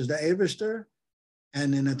friend, which is the Eibishter,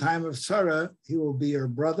 and in a time of tzara, he will be your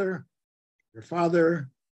brother, your father,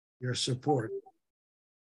 your support.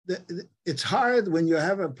 It's hard when you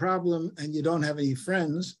have a problem and you don't have any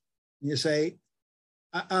friends. You say,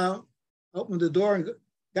 open the door and go,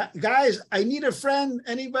 guys, I need a friend.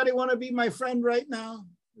 Anybody want to be my friend right now?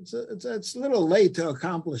 It's a little late to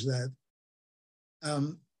accomplish that.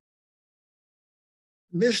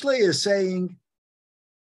 Mishlei is saying,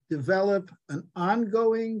 develop an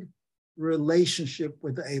ongoing relationship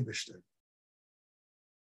with the Eibishter.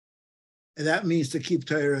 And that means to keep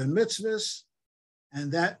Torah and mitzvahs. And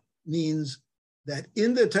that means that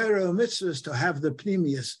in the Torah and mitzvahs to have the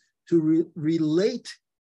pnimius, to relate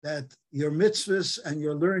that your mitzvahs and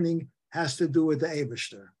your learning has to do with the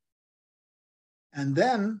Eibishter. And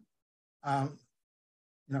then,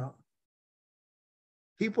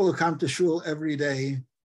 people who come to shul every day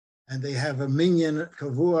and they have a minyan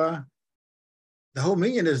kavua, the whole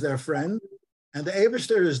minyan is their friend, and the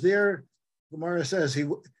Eibishter is there. Gemara says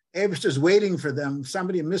Eibishter is waiting for them. If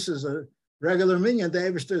somebody misses a regular minyan, the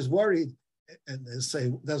Eibishter is worried, and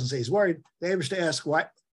doesn't say he's worried. The Eibishter asks, "Why?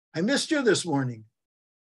 I missed you this morning.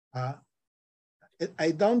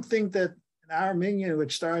 I don't think that in our minyan,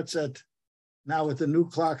 which starts at now with the new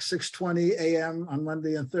clock, 6:20 a.m. on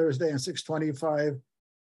Monday and Thursday and 6:25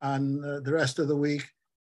 on the rest of the week.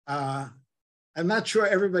 I'm not sure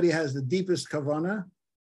everybody has the deepest kavanah,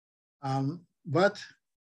 but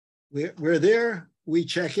we're there, we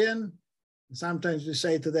check in. Sometimes we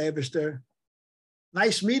say to the Eibishter,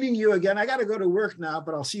 nice meeting you again. I got to go to work now,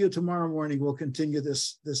 but I'll see you tomorrow morning. We'll continue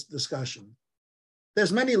this discussion.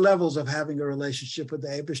 There's many levels of having a relationship with the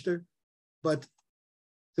Eibishter, but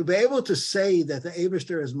to be able to say that the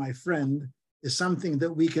Eibishter is my friend is something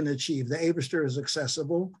that we can achieve. The Eibishter is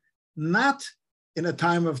accessible, not in a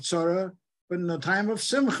time of tzara, but in a time of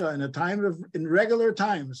simcha, in regular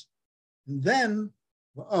times. And then,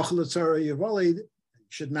 you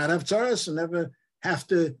should not have tzaras and never have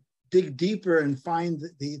to dig deeper and find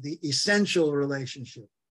the essential relationship.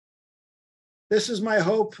 This is my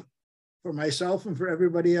hope for myself and for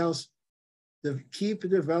everybody else, to keep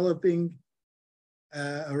developing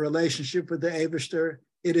a relationship with the Eibishter.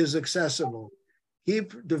 It is accessible.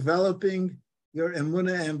 Keep developing your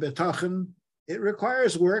emunah and betachon. It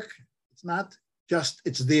requires work. It's not just,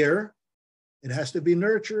 it's there. It has to be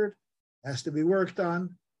nurtured, has to be worked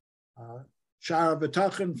on. Shara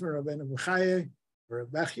betachon for Rabbeinu B'chaye, or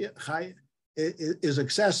Chaye, is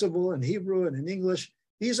accessible in Hebrew and in English.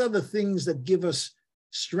 These are the things that give us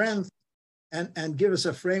strength and give us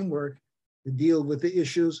a framework to deal with the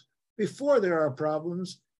issues before there are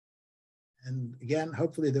problems. And again,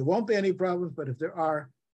 hopefully there won't be any problems, but if there are,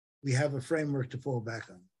 we have a framework to fall back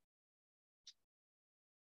on.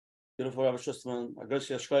 Beautiful, Rabbi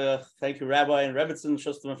Schusterman. Thank you, Rabbi and Rebbitzin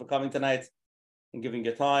Schusterman, for coming tonight and giving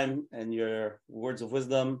your time and your words of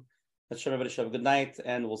wisdom. Let's show everybody should have a good night,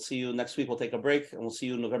 and we'll see you next week. We'll take a break, and we'll see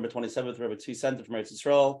you November 27th, Rabbi Tzvi Center from Eretz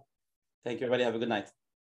Yisrael. Thank you, everybody. Have a good night.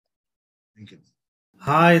 Thank you.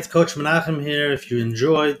 Hi, it's Coach Menachem here. If you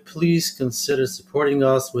enjoyed, please consider supporting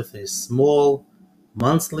us with a small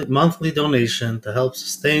monthly donation to help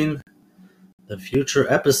sustain the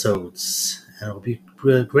future episodes. And it will be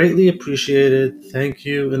greatly appreciated. Thank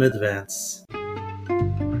you in advance.